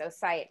will also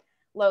cite.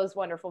 Lo's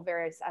wonderful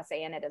various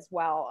essay in it as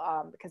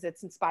well, because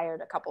it's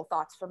inspired a couple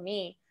thoughts for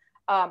me.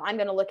 I'm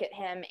going to look at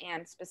him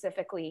and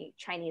specifically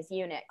Chinese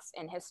eunuchs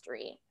in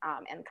history,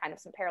 and kind of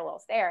some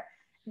parallels there.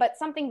 But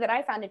something that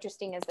I found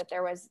interesting is that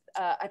there was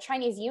a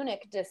Chinese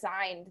eunuch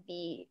designed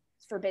the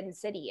Forbidden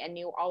City and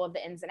knew all of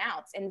the ins and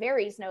outs, and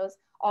Varys knows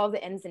all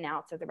the ins and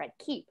outs of the Red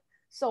Keep.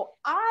 So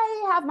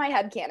I have my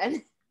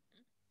headcanon.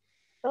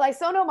 The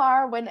Lysono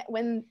Maar,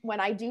 when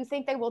I do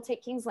think they will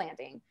take King's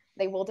Landing,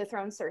 they will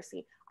dethrone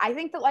Cersei. I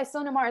think that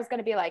Lysono Maar is going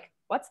to be like,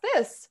 what's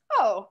this?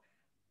 Oh,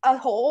 a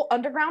whole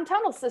underground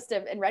tunnel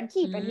system in Red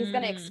Keep, and he's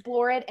going to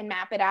explore it and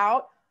map it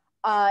out.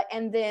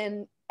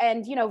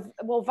 And you know,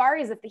 well,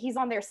 Varys, if he's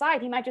on their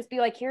side, he might just be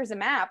like, here's a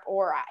map,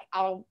 or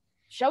I'll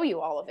show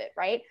you all of it,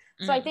 right?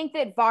 So I think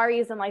that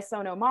Varys and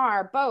Lysono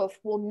Maar both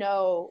will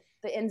know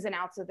the ins and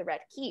outs of the Red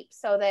Keep,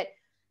 so that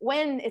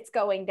when it's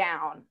going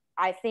down,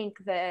 I think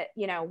that,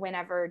 you know,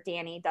 whenever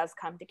Dany does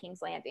come to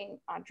King's Landing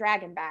on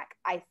Dragonback,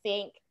 I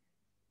think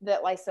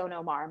that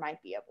Lysono Maar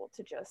might be able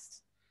to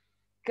just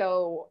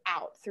go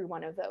out through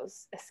one of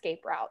those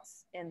escape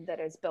routes and that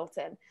is built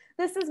in.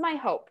 This is my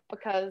hope,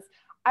 because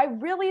I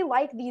really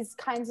like these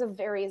kinds of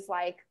Varys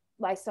like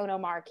Lysono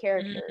Maar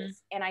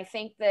characters. And I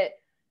think that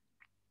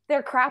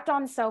they're crapped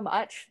on so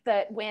much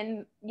that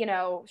when, you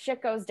know,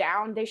 shit goes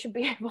down, they should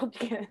be able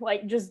to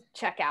like just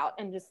check out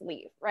and just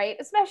leave, right?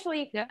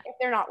 Especially if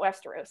they're not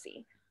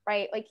Westerosi,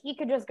 right? Like he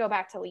could just go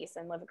back to Lys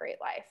and live a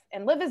great life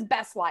and live his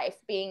best life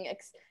being,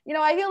 you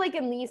know, I feel like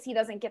in Lys, he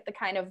doesn't get the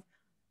kind of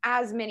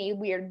as many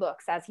weird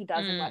looks as he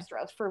does in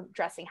Westeros for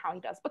dressing how he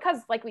does, because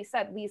like we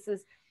said, Lys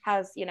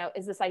has, you know,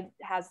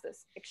 has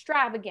this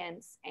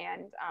extravagance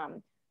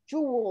and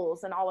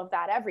jewels and all of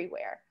that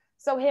everywhere.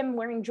 So him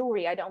wearing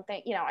jewelry, I don't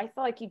think, you know, I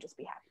feel like he'd just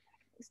be happy.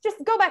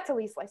 Just go back to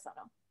Lys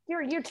Lysono.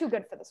 You're too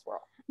good for this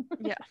world.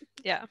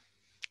 yeah,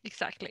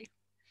 exactly.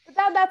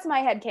 But that's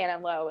my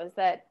headcanon, Lo, is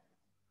that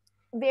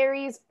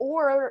Varys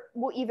or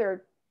will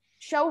either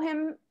show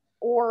him,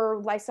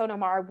 or Lysono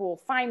Maar will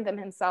find them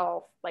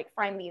himself, like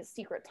find these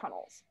secret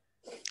tunnels.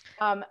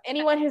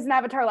 Anyone who's an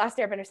Avatar Last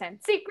Airbender fan,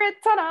 secret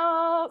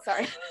tunnel.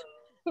 Sorry.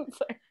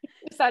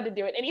 Just had to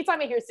do it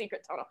anytime I hear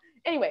secret tunnel.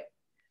 Anyway,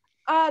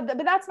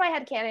 but that's my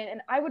headcanon, and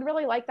I would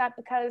really like that,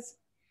 because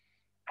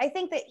I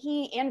think that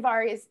he and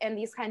Varys and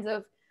these kinds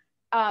of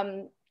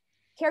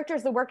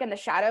characters that work in the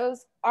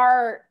shadows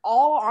are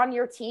all on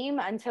your team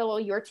until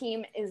your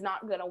team is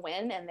not going to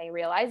win, and they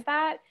realize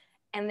that,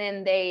 and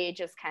then they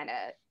just kind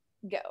of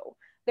go.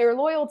 Their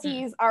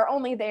loyalties are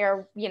only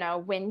there, you know,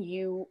 when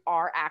you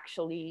are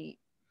actually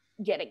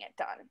getting it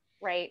done,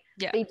 right?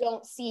 They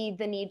don't see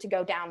the need to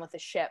go down with the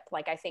ship,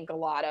 like I think a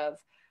lot of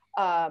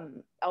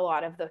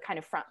the kind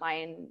of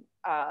frontline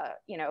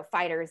you know,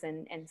 fighters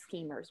and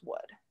schemers would.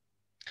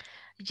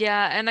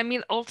 Yeah, and I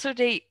mean also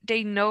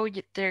they know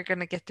they're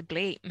gonna get the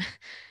blame.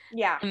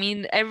 Yeah, I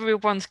mean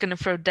everyone's gonna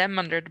throw them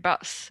under the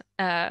bus,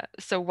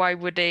 so why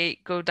would they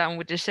go down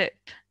with the ship?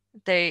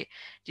 They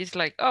just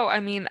like, oh, I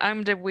mean,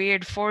 I'm the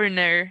weird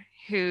foreigner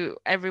who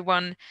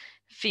everyone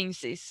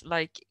thinks is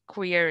like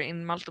queer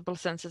in multiple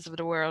senses of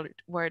the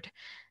word.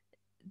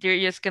 They're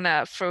just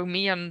gonna throw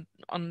me on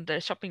the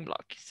shopping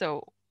block,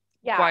 so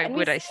why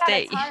would I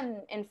stay? That a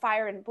ton in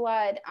Fire and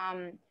Blood.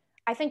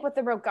 I think with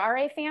the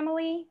Rogare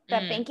family,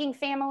 the banking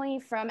family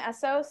from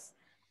Essos,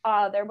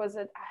 there was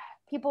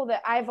people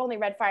that I've only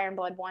read Fire and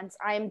Blood once.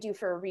 I am due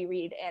for a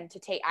reread and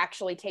to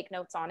actually take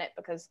notes on it,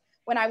 because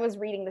when I was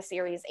reading the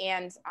series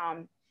and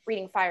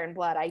reading Fire and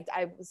Blood,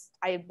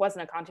 I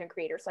wasn't a content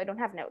creator, so I don't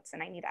have notes,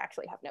 and I need to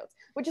actually have notes,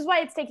 which is why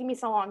it's taking me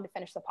so long to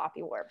finish the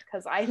Poppy War,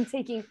 because I'm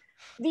taking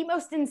the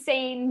most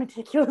insane,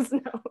 meticulous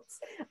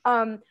notes.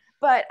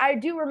 But I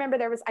do remember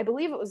I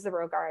believe it was the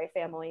Rogare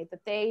family,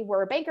 that they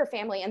were a banker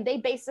family, and they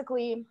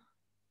basically,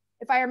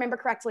 if I remember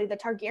correctly, the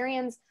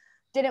Targaryens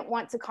didn't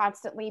want to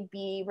constantly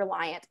be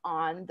reliant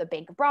on the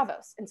Bank of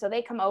Bravos. And so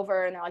they come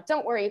over and they're like,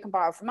 don't worry, you can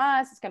borrow from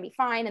us, it's gonna be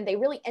fine. And they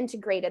really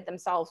integrated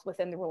themselves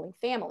within the ruling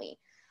family.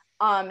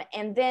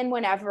 And then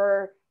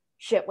whenever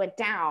shit went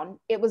down,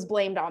 it was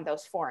blamed on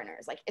those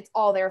foreigners. Like, it's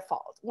all their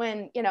fault.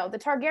 When, you know, the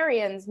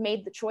Targaryens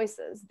made the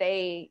choices,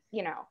 they,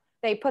 you know,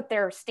 they put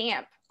their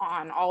stamp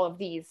on all of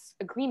these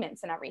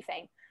agreements and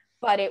everything.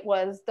 But it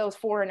was those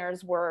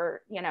foreigners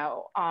were, you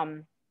know,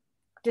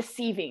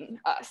 deceiving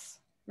us,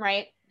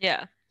 right?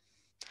 Yeah.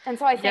 And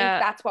so I think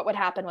that's what would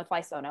happen with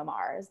Lysono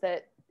Maar, is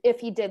that if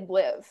he did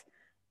live,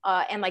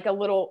 and like a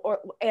little,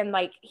 and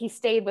like he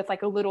stayed with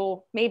like a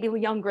little, maybe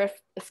young Griff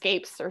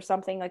escapes or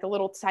something, like a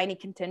little tiny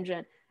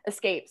contingent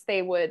escapes,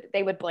 they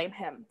would blame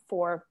him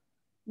for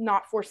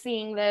not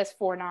foreseeing this,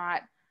 for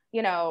not,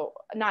 you know,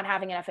 not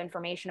having enough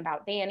information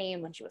about Dany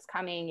and when she was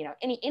coming, you know,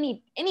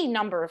 any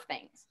number of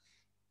things.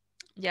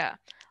 Yeah.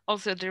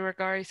 Also, the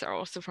Ragaris are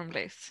also from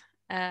Lys.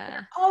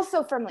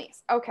 Also from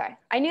Lys. Okay.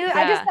 I knew,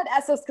 I just said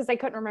Essos because I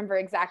couldn't remember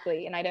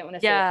exactly, and I didn't want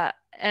to say. Yeah,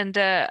 and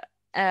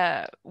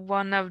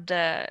one of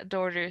the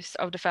daughters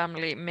of the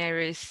family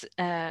marries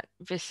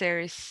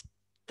Viserys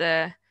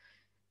the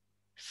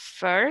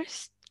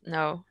first.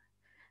 No,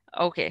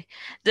 okay.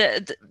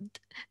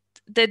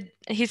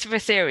 he's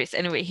Viserys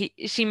anyway.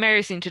 She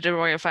marries into the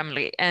royal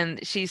family,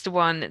 and she's the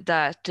one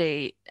that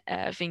they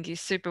think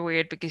is super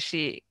weird because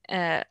she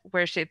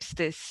worships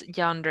this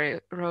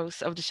yonder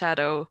Rose of the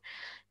Shadow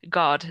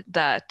god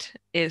that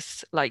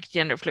is like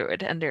gender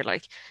fluid, and they're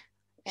like,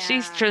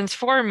 she's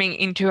transforming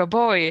into a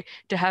boy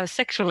to have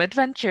sexual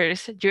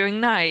adventures during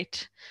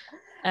night.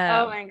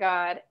 Oh my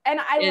God. And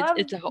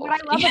it's a whole what I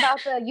love thing.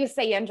 about you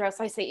say Andros,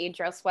 I say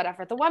Idros,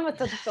 whatever. The one with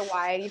the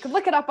Y, you can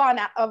look it up on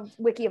a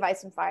wiki of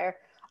Ice and Fire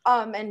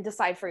and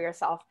decide for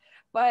yourself.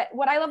 But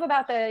what I love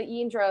about the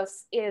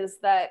Yindros is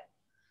that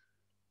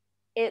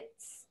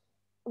it's,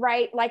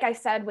 right, like I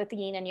said with the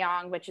yin and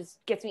yang, which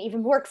gets me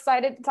even more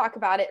excited to talk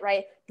about it,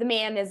 right? The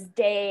man is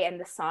day and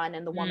the sun,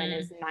 and the woman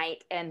is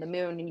night and the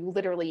moon, and you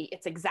literally,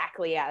 it's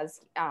exactly as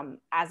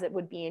it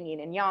would be in yin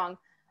and yang.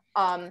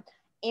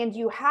 And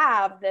you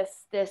have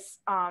this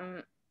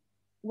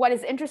what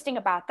is interesting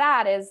about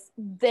that is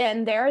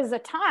then there is a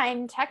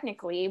time,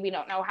 technically, we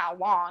don't know how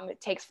long it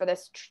takes for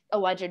this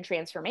alleged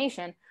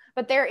transformation,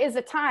 but there is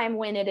a time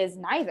when it is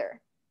neither,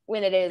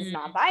 when it is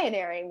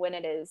non-binary, when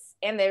it is,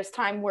 and there's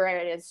time where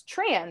it is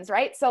trans,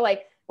 right? So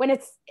like when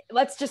it's,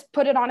 let's just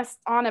put it on a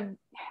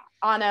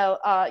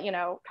you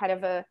know, kind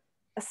of a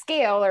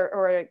scale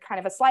or kind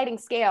of a sliding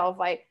scale of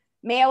like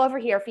male over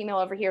here, female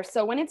over here.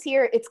 So when it's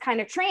here, it's kind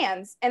of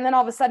trans, and then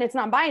all of a sudden it's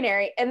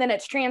non-binary, and then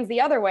it's trans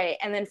the other way,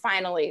 and then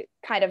finally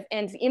kind of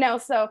ends, you know.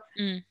 So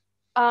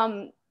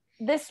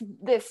this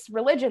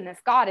religion, this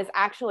God, is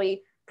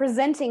actually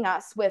presenting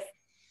us with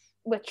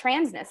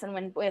transness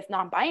and with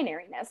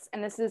non-binariness.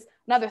 And this is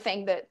another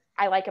thing that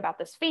I like about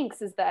the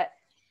Sphinx, is that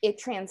it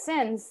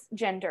transcends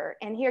gender.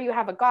 And here you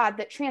have a God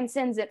that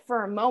transcends it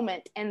for a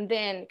moment and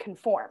then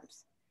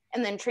conforms,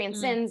 and then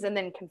transcends and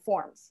then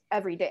conforms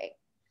every day.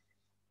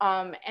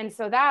 And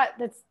so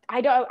that's I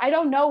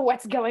don't know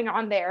what's going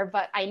on there,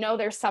 but I know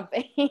there's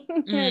something.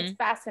 It's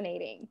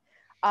fascinating.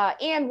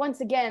 And once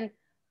again,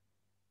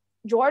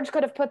 George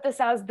could have put this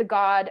as the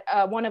god,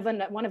 one of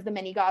the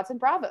many gods in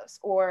Bravos,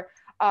 or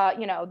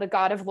you know, the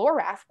god of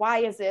Lorath. Why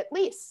is it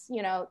Lys?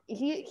 You know,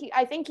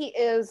 I think he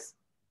is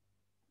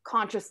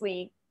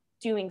consciously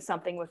doing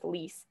something with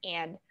Lys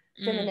and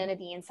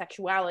femininity and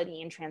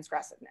sexuality and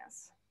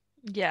transgressiveness.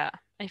 Yeah,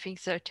 I think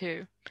so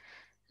too.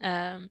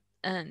 And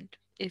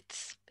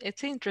it's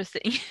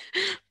interesting.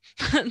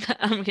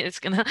 I'm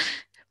just gonna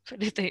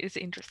put it, it's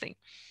interesting.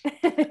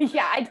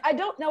 Yeah, I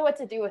don't know what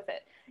to do with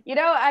it. You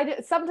know,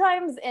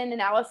 sometimes in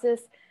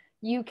analysis,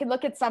 you can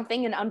look at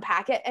something and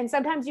unpack it, and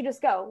sometimes you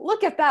just go,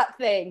 look at that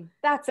thing,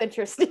 that's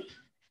interesting,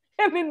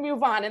 and then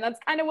move on. And that's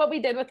kind of what we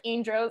did with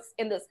Andros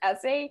in this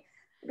essay,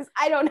 because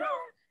I don't know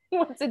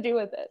what to do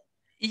with it.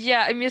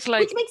 Yeah, I mean, it's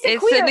like, which makes it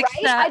queer,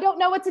 right? I don't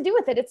know what to do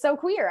with it. It's so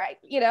queer,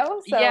 you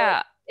know? So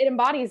yeah, it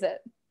embodies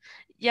it.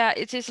 Yeah,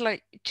 it is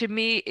like, to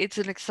me, it's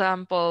an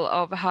example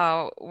of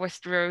how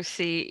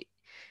Westerosi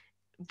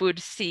would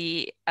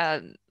see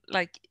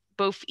like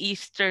both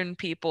Eastern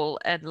people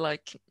and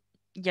like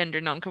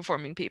gender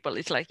non-conforming people.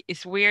 It's like,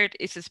 it's weird,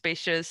 it's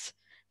suspicious,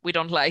 we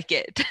don't like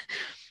it.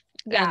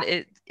 Yeah.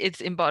 And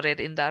it's embodied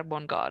in that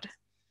one god.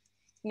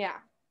 Yeah,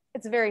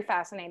 it's very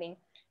fascinating.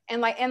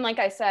 And like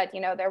I said,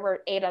 you know, there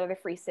were 8 other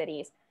free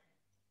cities.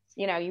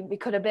 You know, we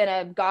could have been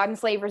a god in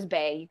Slaver's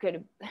Bay. You could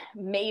have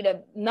made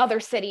another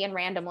city and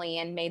randomly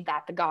and made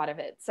that the god of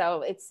it.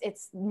 So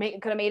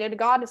could have made it a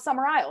god of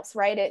Summer Isles,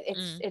 right?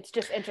 It's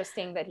just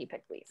interesting that he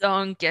picked Lys.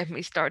 Don't get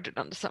me started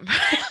on the Summer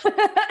Isles.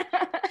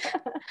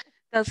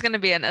 That's gonna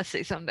be an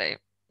essay someday.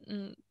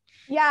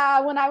 Yeah,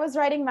 when I was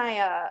writing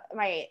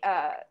my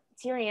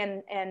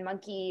Tyrion and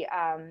monkey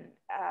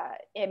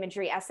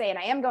imagery essay, and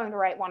I am going to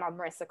write one on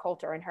Marissa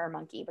Coulter and her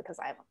monkey because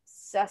I'm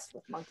obsessed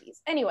with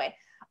monkeys. Anyway,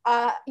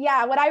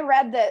 yeah, when I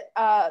read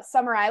that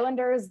Summer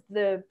Islanders,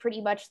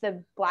 pretty much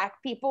the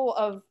black people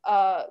of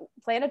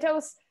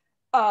Planetos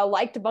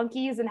liked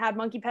monkeys and had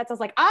monkey pets, I was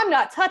like, I'm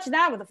not touching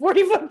that with a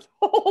 40-foot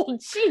pole.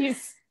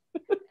 Jeez.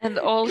 And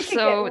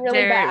also really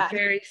they're bad.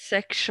 very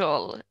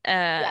sexual,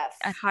 Yes.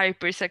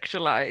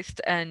 hypersexualized,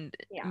 and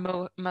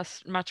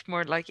much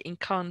more like in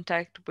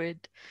contact with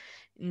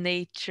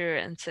nature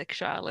and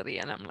sexuality.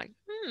 And I'm like,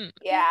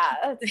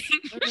 yeah.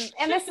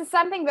 And this is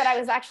something that I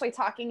was actually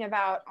talking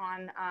about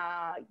on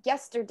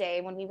yesterday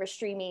when we were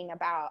streaming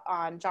about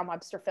on John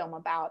Webster Film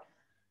about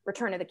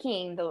Return of the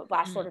King, the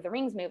last Lord of the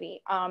Rings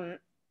movie.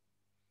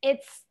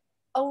 It's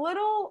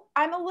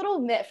I'm a little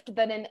miffed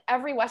that in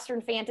every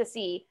Western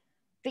fantasy,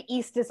 the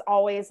East is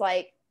always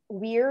like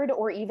weird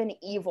or even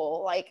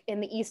evil. Like in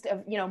the East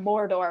of, you know,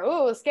 Mordor,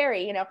 oh,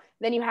 scary, you know.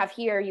 Then you have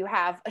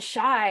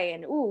Ashai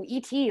and ooh,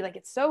 E.T., like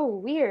it's so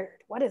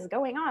weird. What is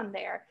going on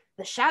there?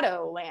 The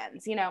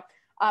Shadowlands, you know.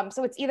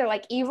 So it's either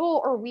like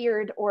evil or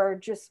weird or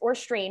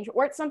strange,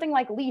 or it's something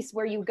like Lys,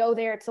 where you go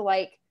there to,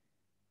 like,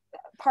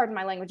 pardon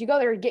my language, you go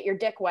there to get your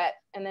dick wet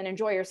and then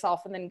enjoy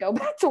yourself and then go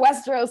back to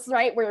Westeros,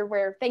 right,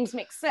 where things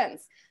make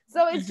sense.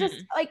 So it's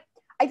just like,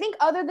 I think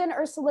other than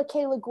Ursula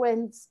K. Le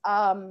Guin's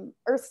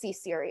Earthsea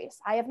series,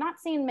 I have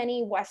not seen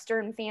many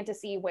Western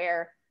fantasy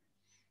where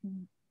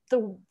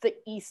the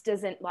East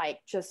isn't like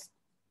just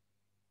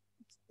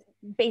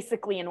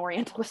basically an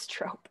Orientalist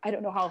trope. I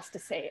don't know how else to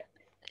say it.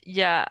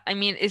 Yeah, I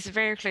mean, it's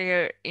very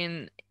clear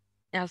in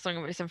Song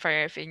of Ice and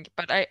Fire, I think,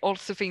 but I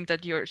also think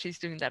that she's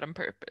doing that on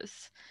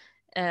purpose.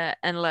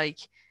 And like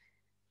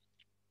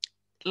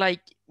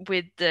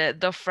with the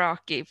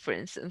Dothraki, for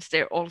instance,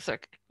 they're also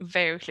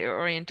very clear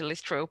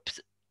Orientalist tropes.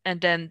 And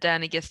then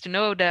Danny gets to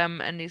know them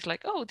and he's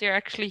like, oh, they're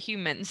actually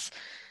humans.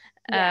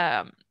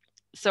 Yeah.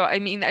 So, I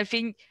mean, I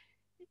think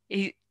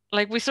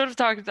like we sort of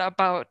talked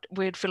about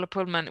with Philip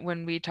Pullman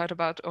when we talked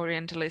about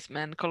Orientalism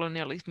and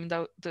colonialism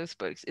in those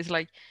books. It's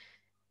like,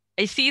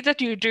 I see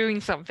that you're doing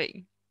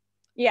something.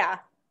 Yeah.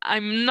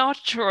 I'm not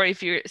sure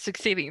if you're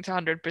succeeding to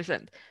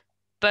 100%,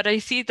 but I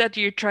see that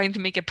you're trying to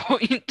make a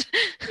point.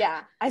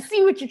 Yeah, I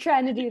see what you're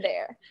trying to do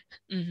there.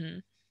 Mm-hmm.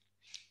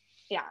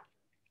 Yeah,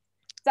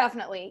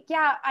 definitely.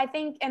 Yeah, I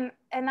think, and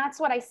that's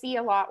what I see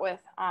a lot with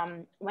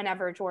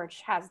whenever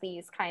George has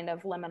these kind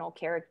of liminal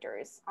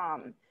characters.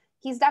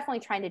 He's definitely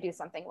trying to do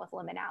something with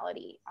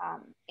liminality,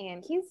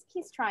 and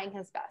he's trying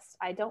his best.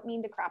 I don't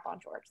mean to crap on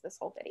George this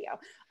whole video,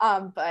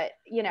 but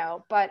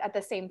but at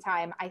the same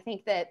time, I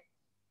think that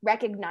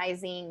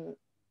recognizing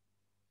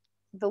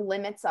the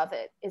limits of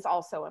it is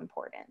also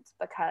important,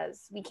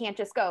 because we can't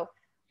just go,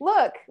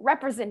 look,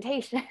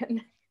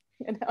 representation,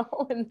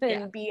 and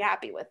then be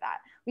happy with that.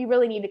 We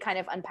really need to kind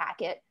of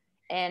unpack it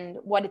and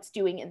what it's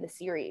doing in the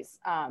series,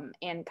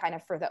 and kind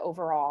of for the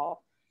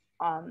overall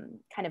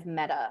kind of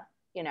meta,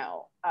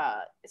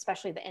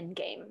 especially the end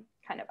game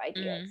kind of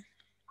ideas.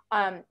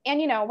 And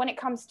when it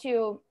comes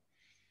to,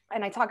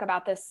 and I talk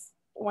about this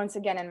once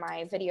again in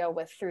my video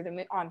with Through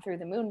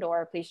the Moon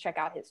Door, please check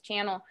out his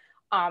channel,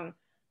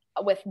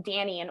 with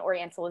Danny and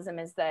Orientalism,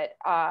 is that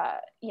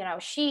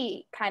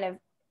she kind of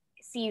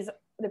sees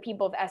the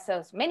people of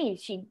Essos,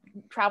 she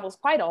travels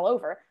quite all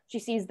over, she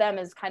sees them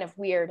as kind of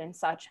weird and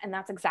such, and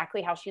that's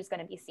exactly how she's going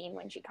to be seen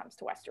when she comes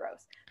to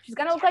Westeros. She's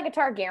going to look like a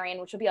Targaryen,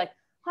 which will be like,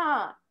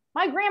 huh,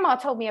 my grandma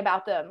told me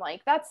about them,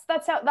 like that's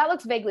how that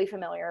looks vaguely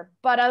familiar,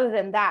 but other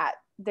than that,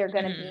 they're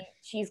going to be,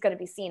 she's going to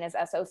be seen as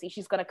SOC.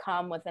 She's going to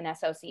come with an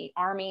SOC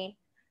army.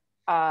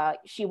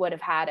 She would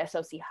have had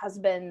SOC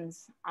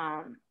husbands.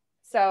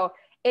 So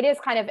it is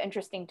kind of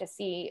interesting to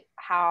see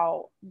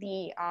how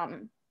these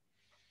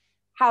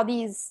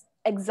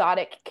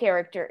exoticized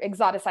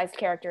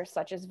characters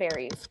such as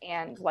Varys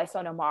and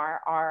Lysono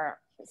Maar are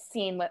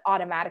seen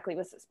automatically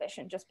with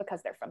suspicion just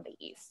because they're from the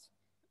East.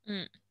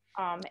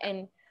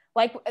 And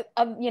like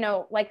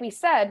we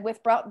said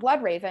with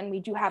Bloodraven,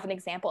 we do have an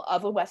example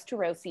of a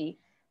Westerosi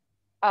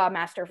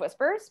Master of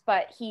Whispers,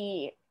 but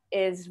he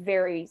is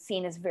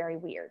seen as very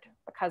weird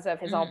because of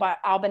his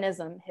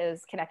albinism,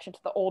 his connection to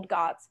the old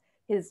gods,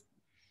 his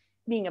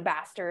being a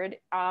bastard,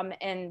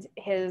 and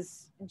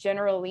his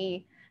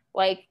generally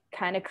like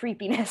kind of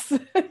creepiness.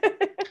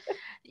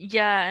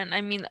 Yeah, and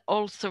I mean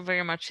also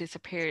very much his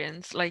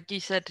appearance. Like you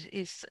said,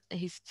 he's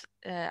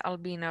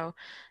albino,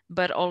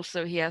 but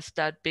also he has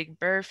that big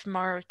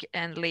birthmark,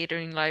 and later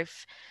in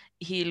life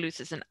he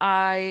loses an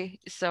eye.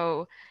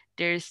 So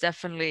there's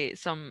definitely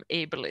some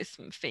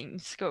ableism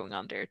things going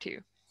on there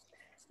too.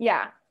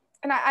 Yeah,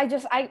 and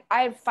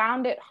I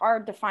found it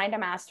hard to find a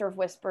Master of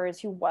Whispers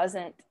who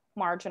wasn't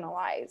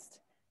marginalized.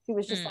 He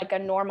was just like a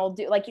normal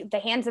dude. Like the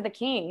Hands of the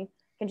King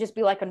can just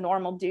be like a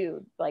normal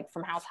dude, like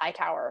from House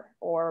Hightower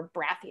or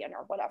Baratheon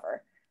or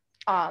whatever.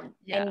 And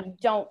you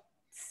don't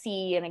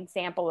see an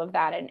example of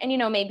that. And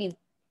maybe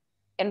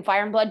in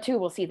Fire and Blood 2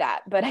 we'll see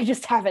that, but I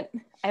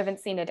haven't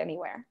seen it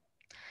anywhere.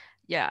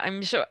 Yeah,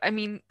 I'm sure. I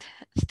mean,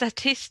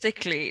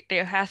 statistically,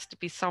 there has to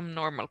be some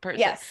normal person.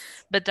 Yes.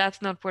 But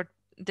that's not what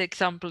the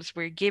examples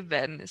we're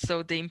given.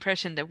 So the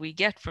impression that we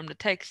get from the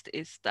text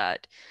is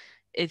that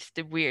it's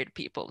the weird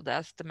people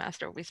that's the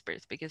Master of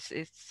Whispers, because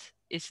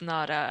it's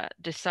not a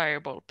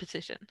desirable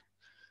position.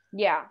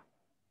 Yeah.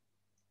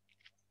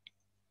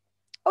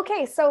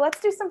 Okay, so let's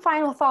do some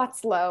final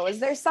thoughts, Lo. Is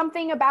there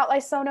something about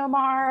Lysono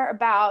Maar,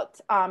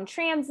 about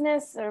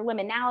transness or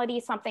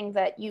liminality, something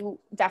that you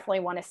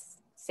definitely want to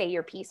say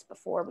your piece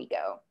before we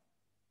go?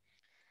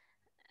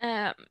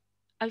 I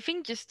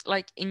think just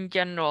like in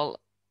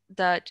general,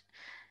 that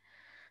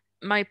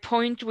my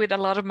point with a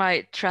lot of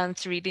my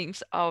trans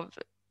readings of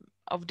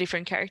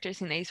different characters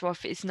in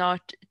ASOIAF is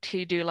not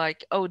to do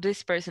like, oh,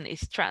 this person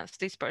is trans,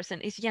 this person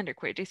is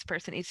genderqueer, this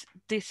person is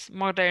this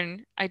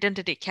modern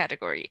identity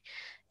category.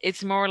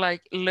 It's more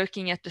like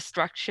looking at the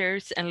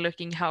structures and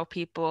looking how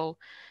people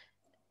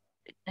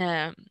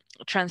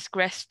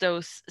transgress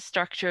those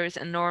structures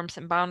and norms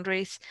and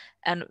boundaries,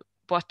 and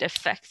what the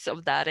effects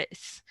of that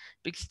is,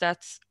 because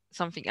that's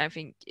something I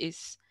think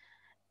is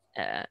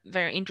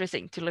very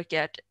interesting to look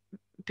at,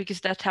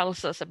 because that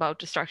tells us about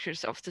the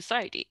structures of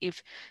society.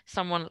 If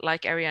someone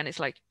like Ariane is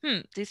like,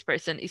 this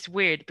person is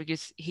weird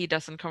because he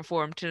doesn't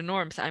conform to the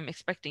norms I'm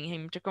expecting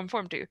him to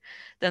conform to,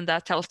 then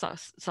that tells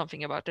us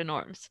something about the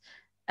norms.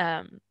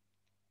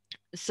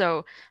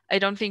 So I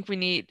don't think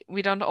we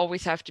don't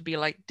always have to be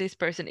like, this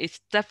person is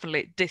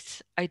definitely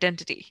this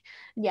identity.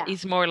 Yeah.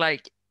 It's more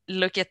like,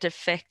 look at the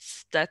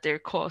effects that they're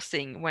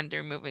causing when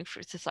they're moving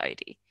through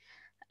society.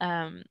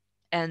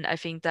 And I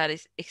think that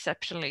is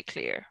exceptionally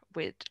clear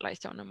with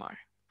Lysono Maar,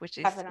 which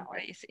is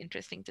Definitely. is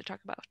interesting to talk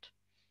about.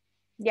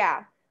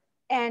 Yeah.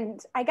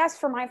 And I guess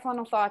for my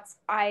final thoughts,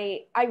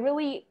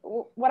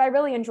 what I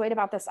really enjoyed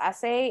about this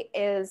essay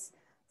is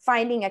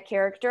finding a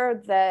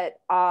character that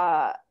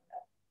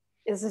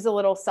this is a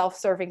little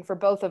self-serving for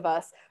both of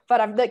us,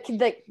 but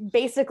that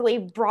basically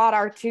brought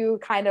our two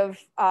kind of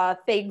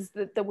things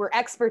that we're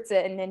experts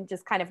in and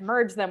just kind of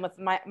merged them with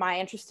my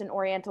interest in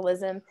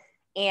Orientalism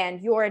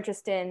and your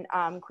interest in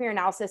queer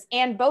analysis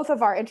and both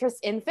of our interests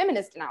in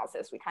feminist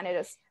analysis. We kind of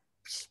just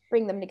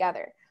bring them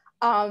together.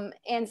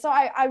 And so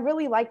I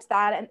really liked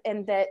that,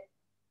 and that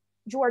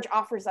George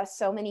offers us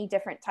so many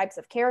different types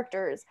of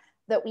characters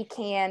that we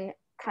can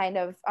kind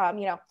of,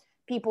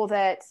 people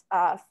that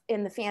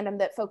in the fandom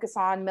that focus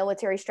on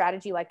military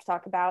strategy like to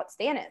talk about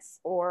Stannis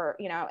or,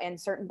 in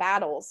certain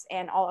battles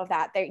and all of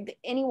that.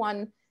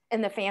 Anyone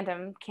in the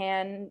fandom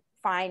can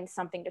find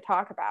something to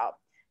talk about.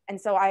 And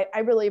so I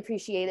really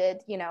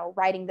appreciated,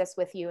 writing this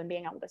with you and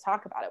being able to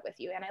talk about it with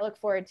you. And I look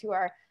forward to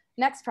our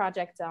next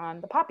project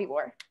on the Poppy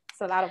War.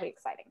 So that'll be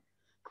exciting.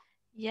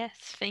 Yes,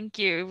 thank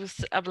you. It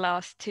was a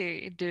blast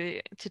to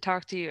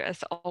talk to you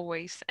as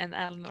always and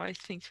analyze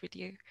things with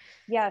you.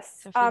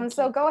 Yes.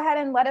 So go ahead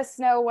and let us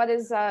know what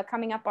is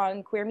coming up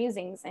on Queer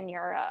Musings in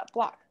your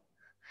blog.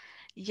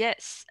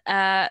 Yes.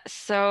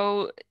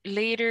 So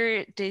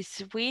later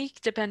this week,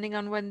 depending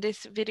on when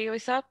this video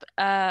is up,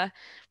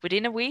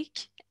 within a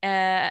week,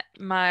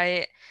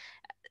 my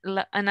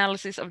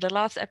analysis of the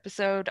last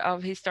episode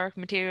of His Dark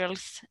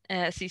Materials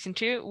season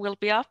 2 will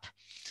be up.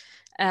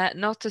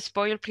 Not to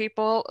spoil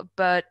people,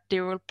 but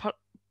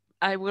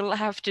I will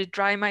have to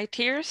dry my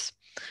tears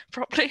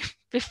probably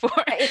before.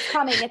 It's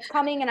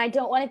coming, and I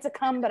don't want it to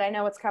come, but I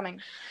know it's coming.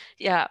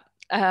 Yeah.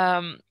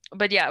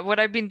 But yeah, what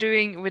I've been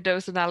doing with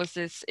those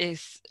analyses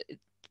is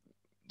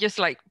just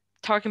like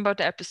talking about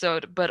the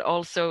episode, but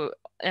also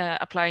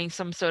applying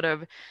some sort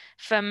of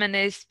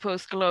feminist,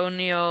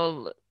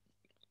 post-colonial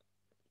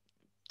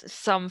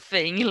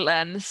something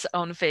lens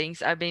on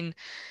things. I've been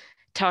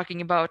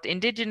talking about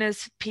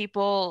indigenous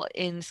people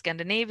in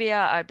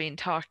Scandinavia. I've been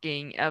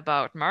talking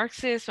about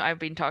Marxism. I've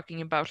been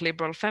talking about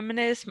liberal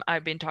feminism.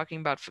 I've been talking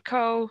about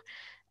Foucault,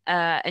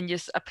 and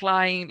just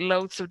applying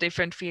loads of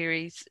different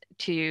theories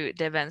to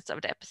the events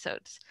of the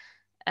episodes.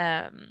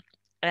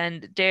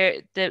 And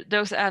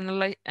those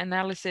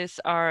analyses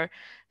are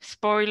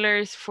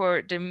spoilers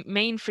for the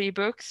main 3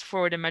 books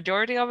for the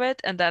majority of it,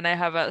 and then I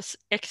have an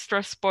extra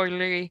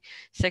spoilery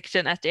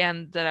section at the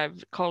end that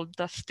I've called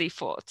Dusty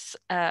Thoughts.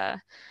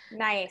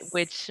 Nice.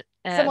 Which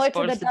similar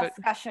to the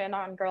discussion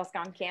on Girls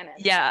Gone Canon.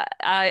 Yeah,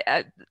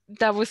 I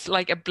that was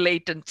like a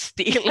blatant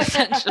steal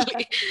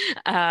essentially.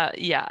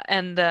 Yeah,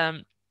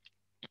 and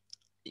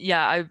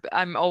yeah,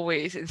 I'm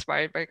always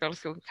inspired by Girls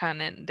Gone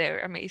Canon.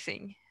 They're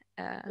amazing.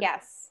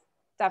 Yes,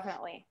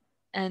 definitely.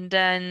 And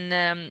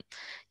then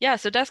yeah,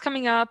 so that's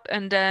coming up,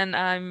 and then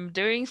I'm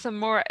doing some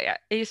more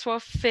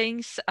ASOIAF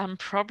things. I'm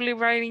probably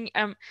writing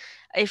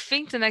I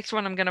think the next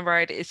one I'm gonna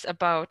write is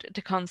about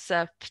the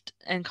concept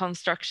and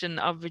construction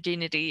of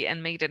virginity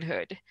and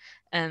maidenhood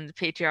and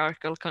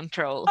patriarchal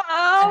control.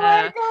 Oh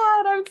my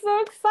god, I'm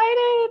so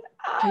excited.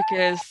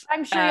 Because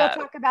I'm sure you'll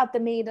talk about the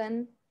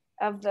maiden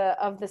of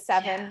the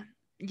 7.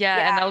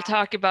 Yeah, and I'll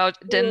talk about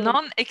the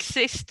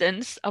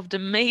non-existence of the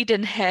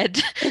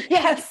maidenhead.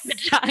 Yes.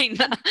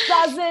 Vagina.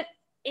 Doesn't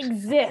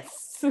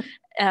exist.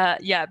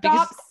 Yeah,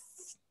 because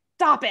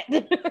stop it.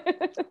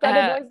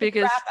 That annoys the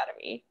crap out of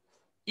me.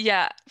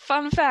 Yeah,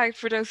 fun fact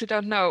for those who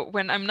don't know,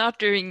 when I'm not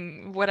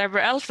doing whatever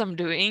else I'm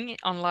doing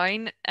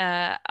online,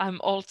 I'm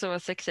also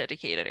a sex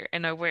educator,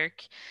 and I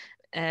work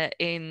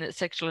in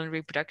sexual and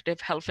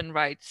reproductive health and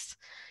rights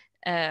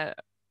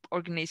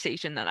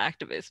organization and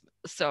activism.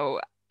 So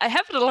I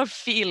have a lot of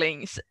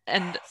feelings,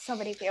 and so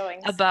many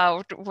feelings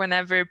about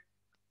whenever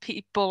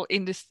people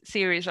in this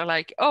series are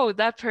like, oh,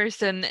 that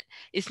person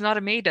is not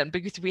a maiden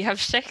because we have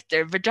checked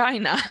their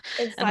vagina.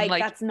 It's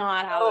like that's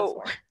not how this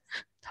works.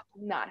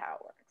 Not how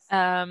it works.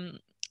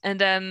 And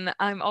then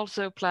I'm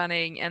also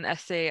planning an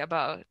essay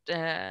about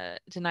the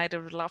Night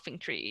of the Laughing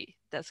Tree.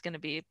 That's going to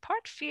be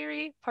part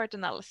theory, part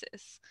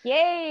analysis.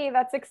 Yay,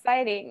 that's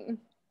exciting.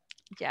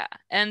 Yeah,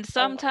 and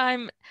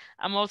sometime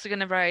I'm also going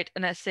to write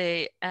an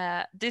essay.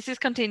 This is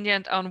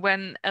contingent on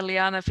when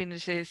Eliana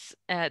finishes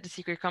The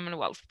Secret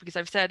Commonwealth, because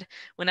I've said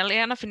when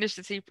Eliana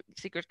finishes The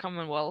Secret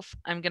Commonwealth,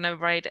 I'm going to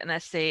write an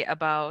essay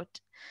about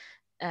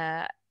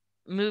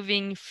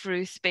moving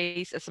through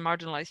space as a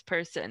marginalized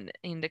person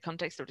in the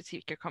context of The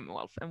Secret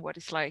Commonwealth, and what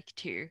it's like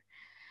to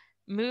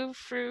move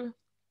through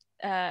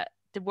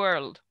the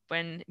world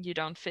when you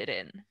don't fit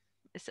in,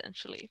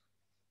 essentially.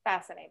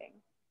 Fascinating.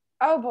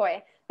 Oh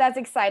boy, that's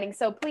exciting.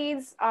 So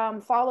please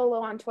follow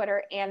Lo on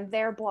Twitter and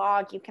their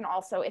blog. You can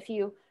also, if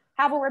you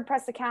have a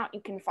WordPress account,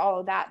 you can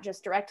follow that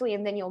just directly,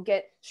 and then you'll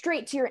get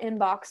straight to your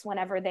inbox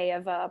whenever they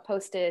have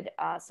posted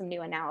some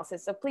new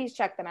analysis. So please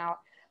check them out.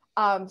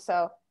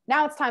 So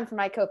now it's time for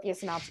my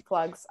copious amounts of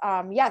plugs.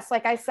 Yes,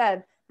 like I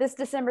said, this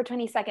December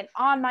 22nd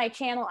on my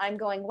channel, I'm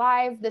going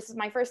live. This is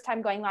my first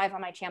time going live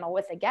on my channel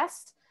with a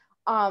guest.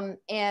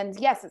 And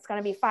yes, it's going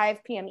to be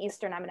 5 p.m.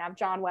 Eastern. I'm going to have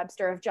John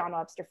Webster of John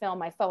Webster Film,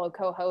 my fellow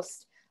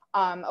co-host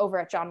over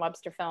at John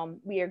Webster Film.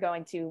 We are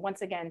going to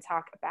once again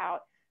talk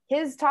about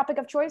his topic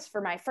of choice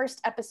for my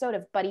first episode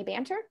of Buddy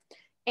Banter.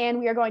 And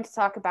we are going to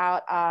talk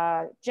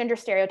about gender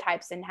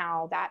stereotypes and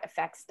how that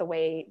affects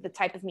the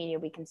type of media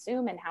we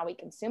consume and how we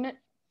consume it.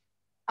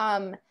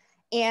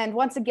 And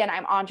once again,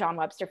 I'm on John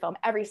Webster Film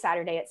every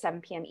Saturday at 7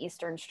 p.m.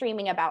 Eastern,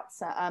 streaming about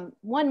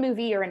one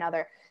movie or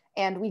another.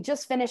 And we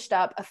just finished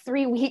up a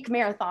 3-week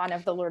marathon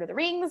of The Lord of the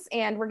Rings,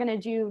 and we're going to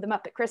do The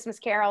Muppet Christmas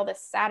Carol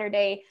this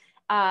Saturday.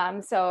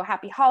 So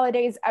happy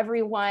holidays,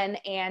 everyone.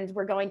 And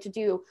we're going to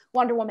do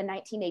Wonder Woman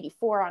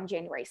 1984 on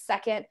January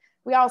 2nd.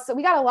 We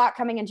got a lot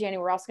coming in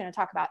January. We're also going to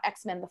talk about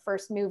X-Men, the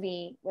first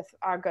movie, with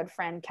our good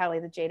friend Kelly,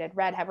 the Jaded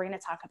Redhead. We're going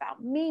to talk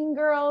about Mean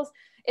Girls.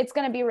 It's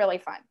going to be really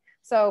fun.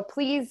 So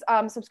please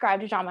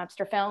subscribe to John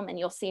Webster Film, and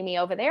you'll see me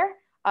over there.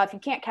 If you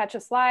can't catch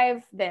us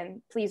live,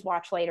 then please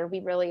watch later. We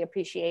really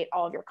appreciate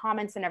all of your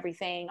comments and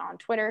everything on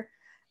Twitter.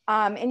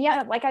 And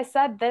yeah, like I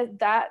said,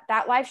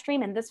 that live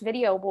stream and this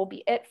video will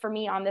be it for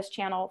me on this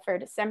channel for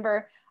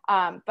December.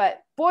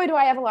 But boy, do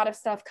I have a lot of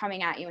stuff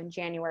coming at you in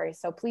January.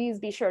 So please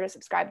be sure to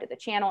subscribe to the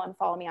channel and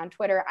follow me on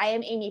Twitter. I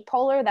am Amy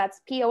Poehler. That's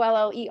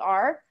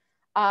Poller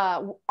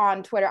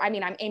on Twitter. I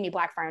mean, I'm Amy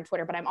Blackfire on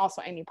Twitter, but I'm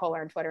also Amy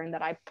Poehler on Twitter, and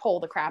that I poll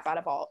the crap out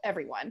of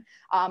everyone.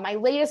 My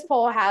latest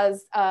poll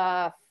has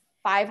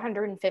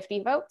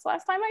 550 votes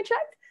last time I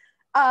checked.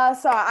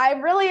 So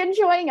I'm really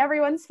enjoying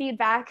everyone's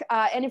feedback.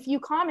 And if you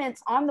comment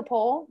on the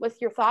poll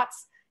with your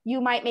thoughts, you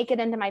might make it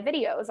into my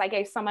videos. I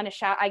gave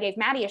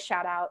Maddie a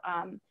shout out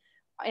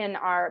in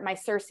my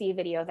Cersei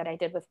video that I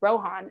did with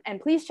Rohan.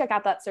 And please check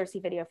out that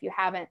Cersei video if you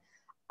haven't.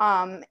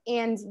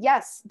 And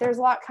yes, there's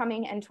a lot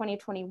coming in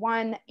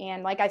 2021.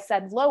 And like I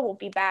said, Lo will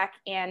be back.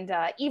 And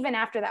even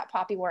after that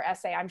Poppy War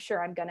essay, I'm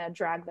sure I'm gonna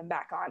drag them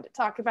back on to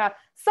talk about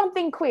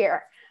something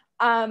queer.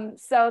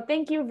 So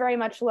thank you very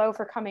much, Lo,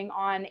 for coming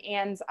on.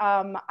 And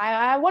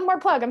I one more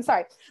plug, I'm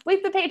sorry.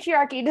 Bleep the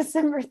Patriarchy,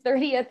 December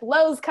 30th.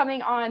 Lo's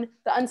coming on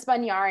The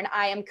Unspun Yarn.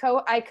 I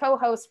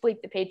co-host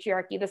Bleep the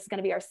Patriarchy. This is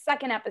gonna be our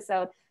second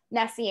episode.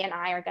 Nessie and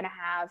I are gonna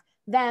have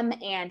them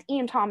and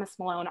Ian Thomas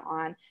Malone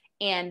on.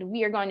 And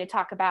we are going to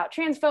talk about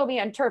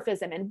transphobia and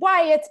turfism and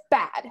why it's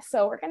bad.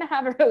 So we're going to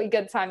have a really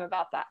good time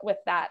with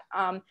that.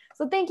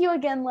 So thank you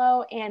again,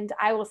 Lo, and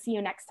I will see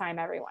you next time,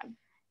 everyone.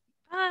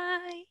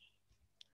 Bye.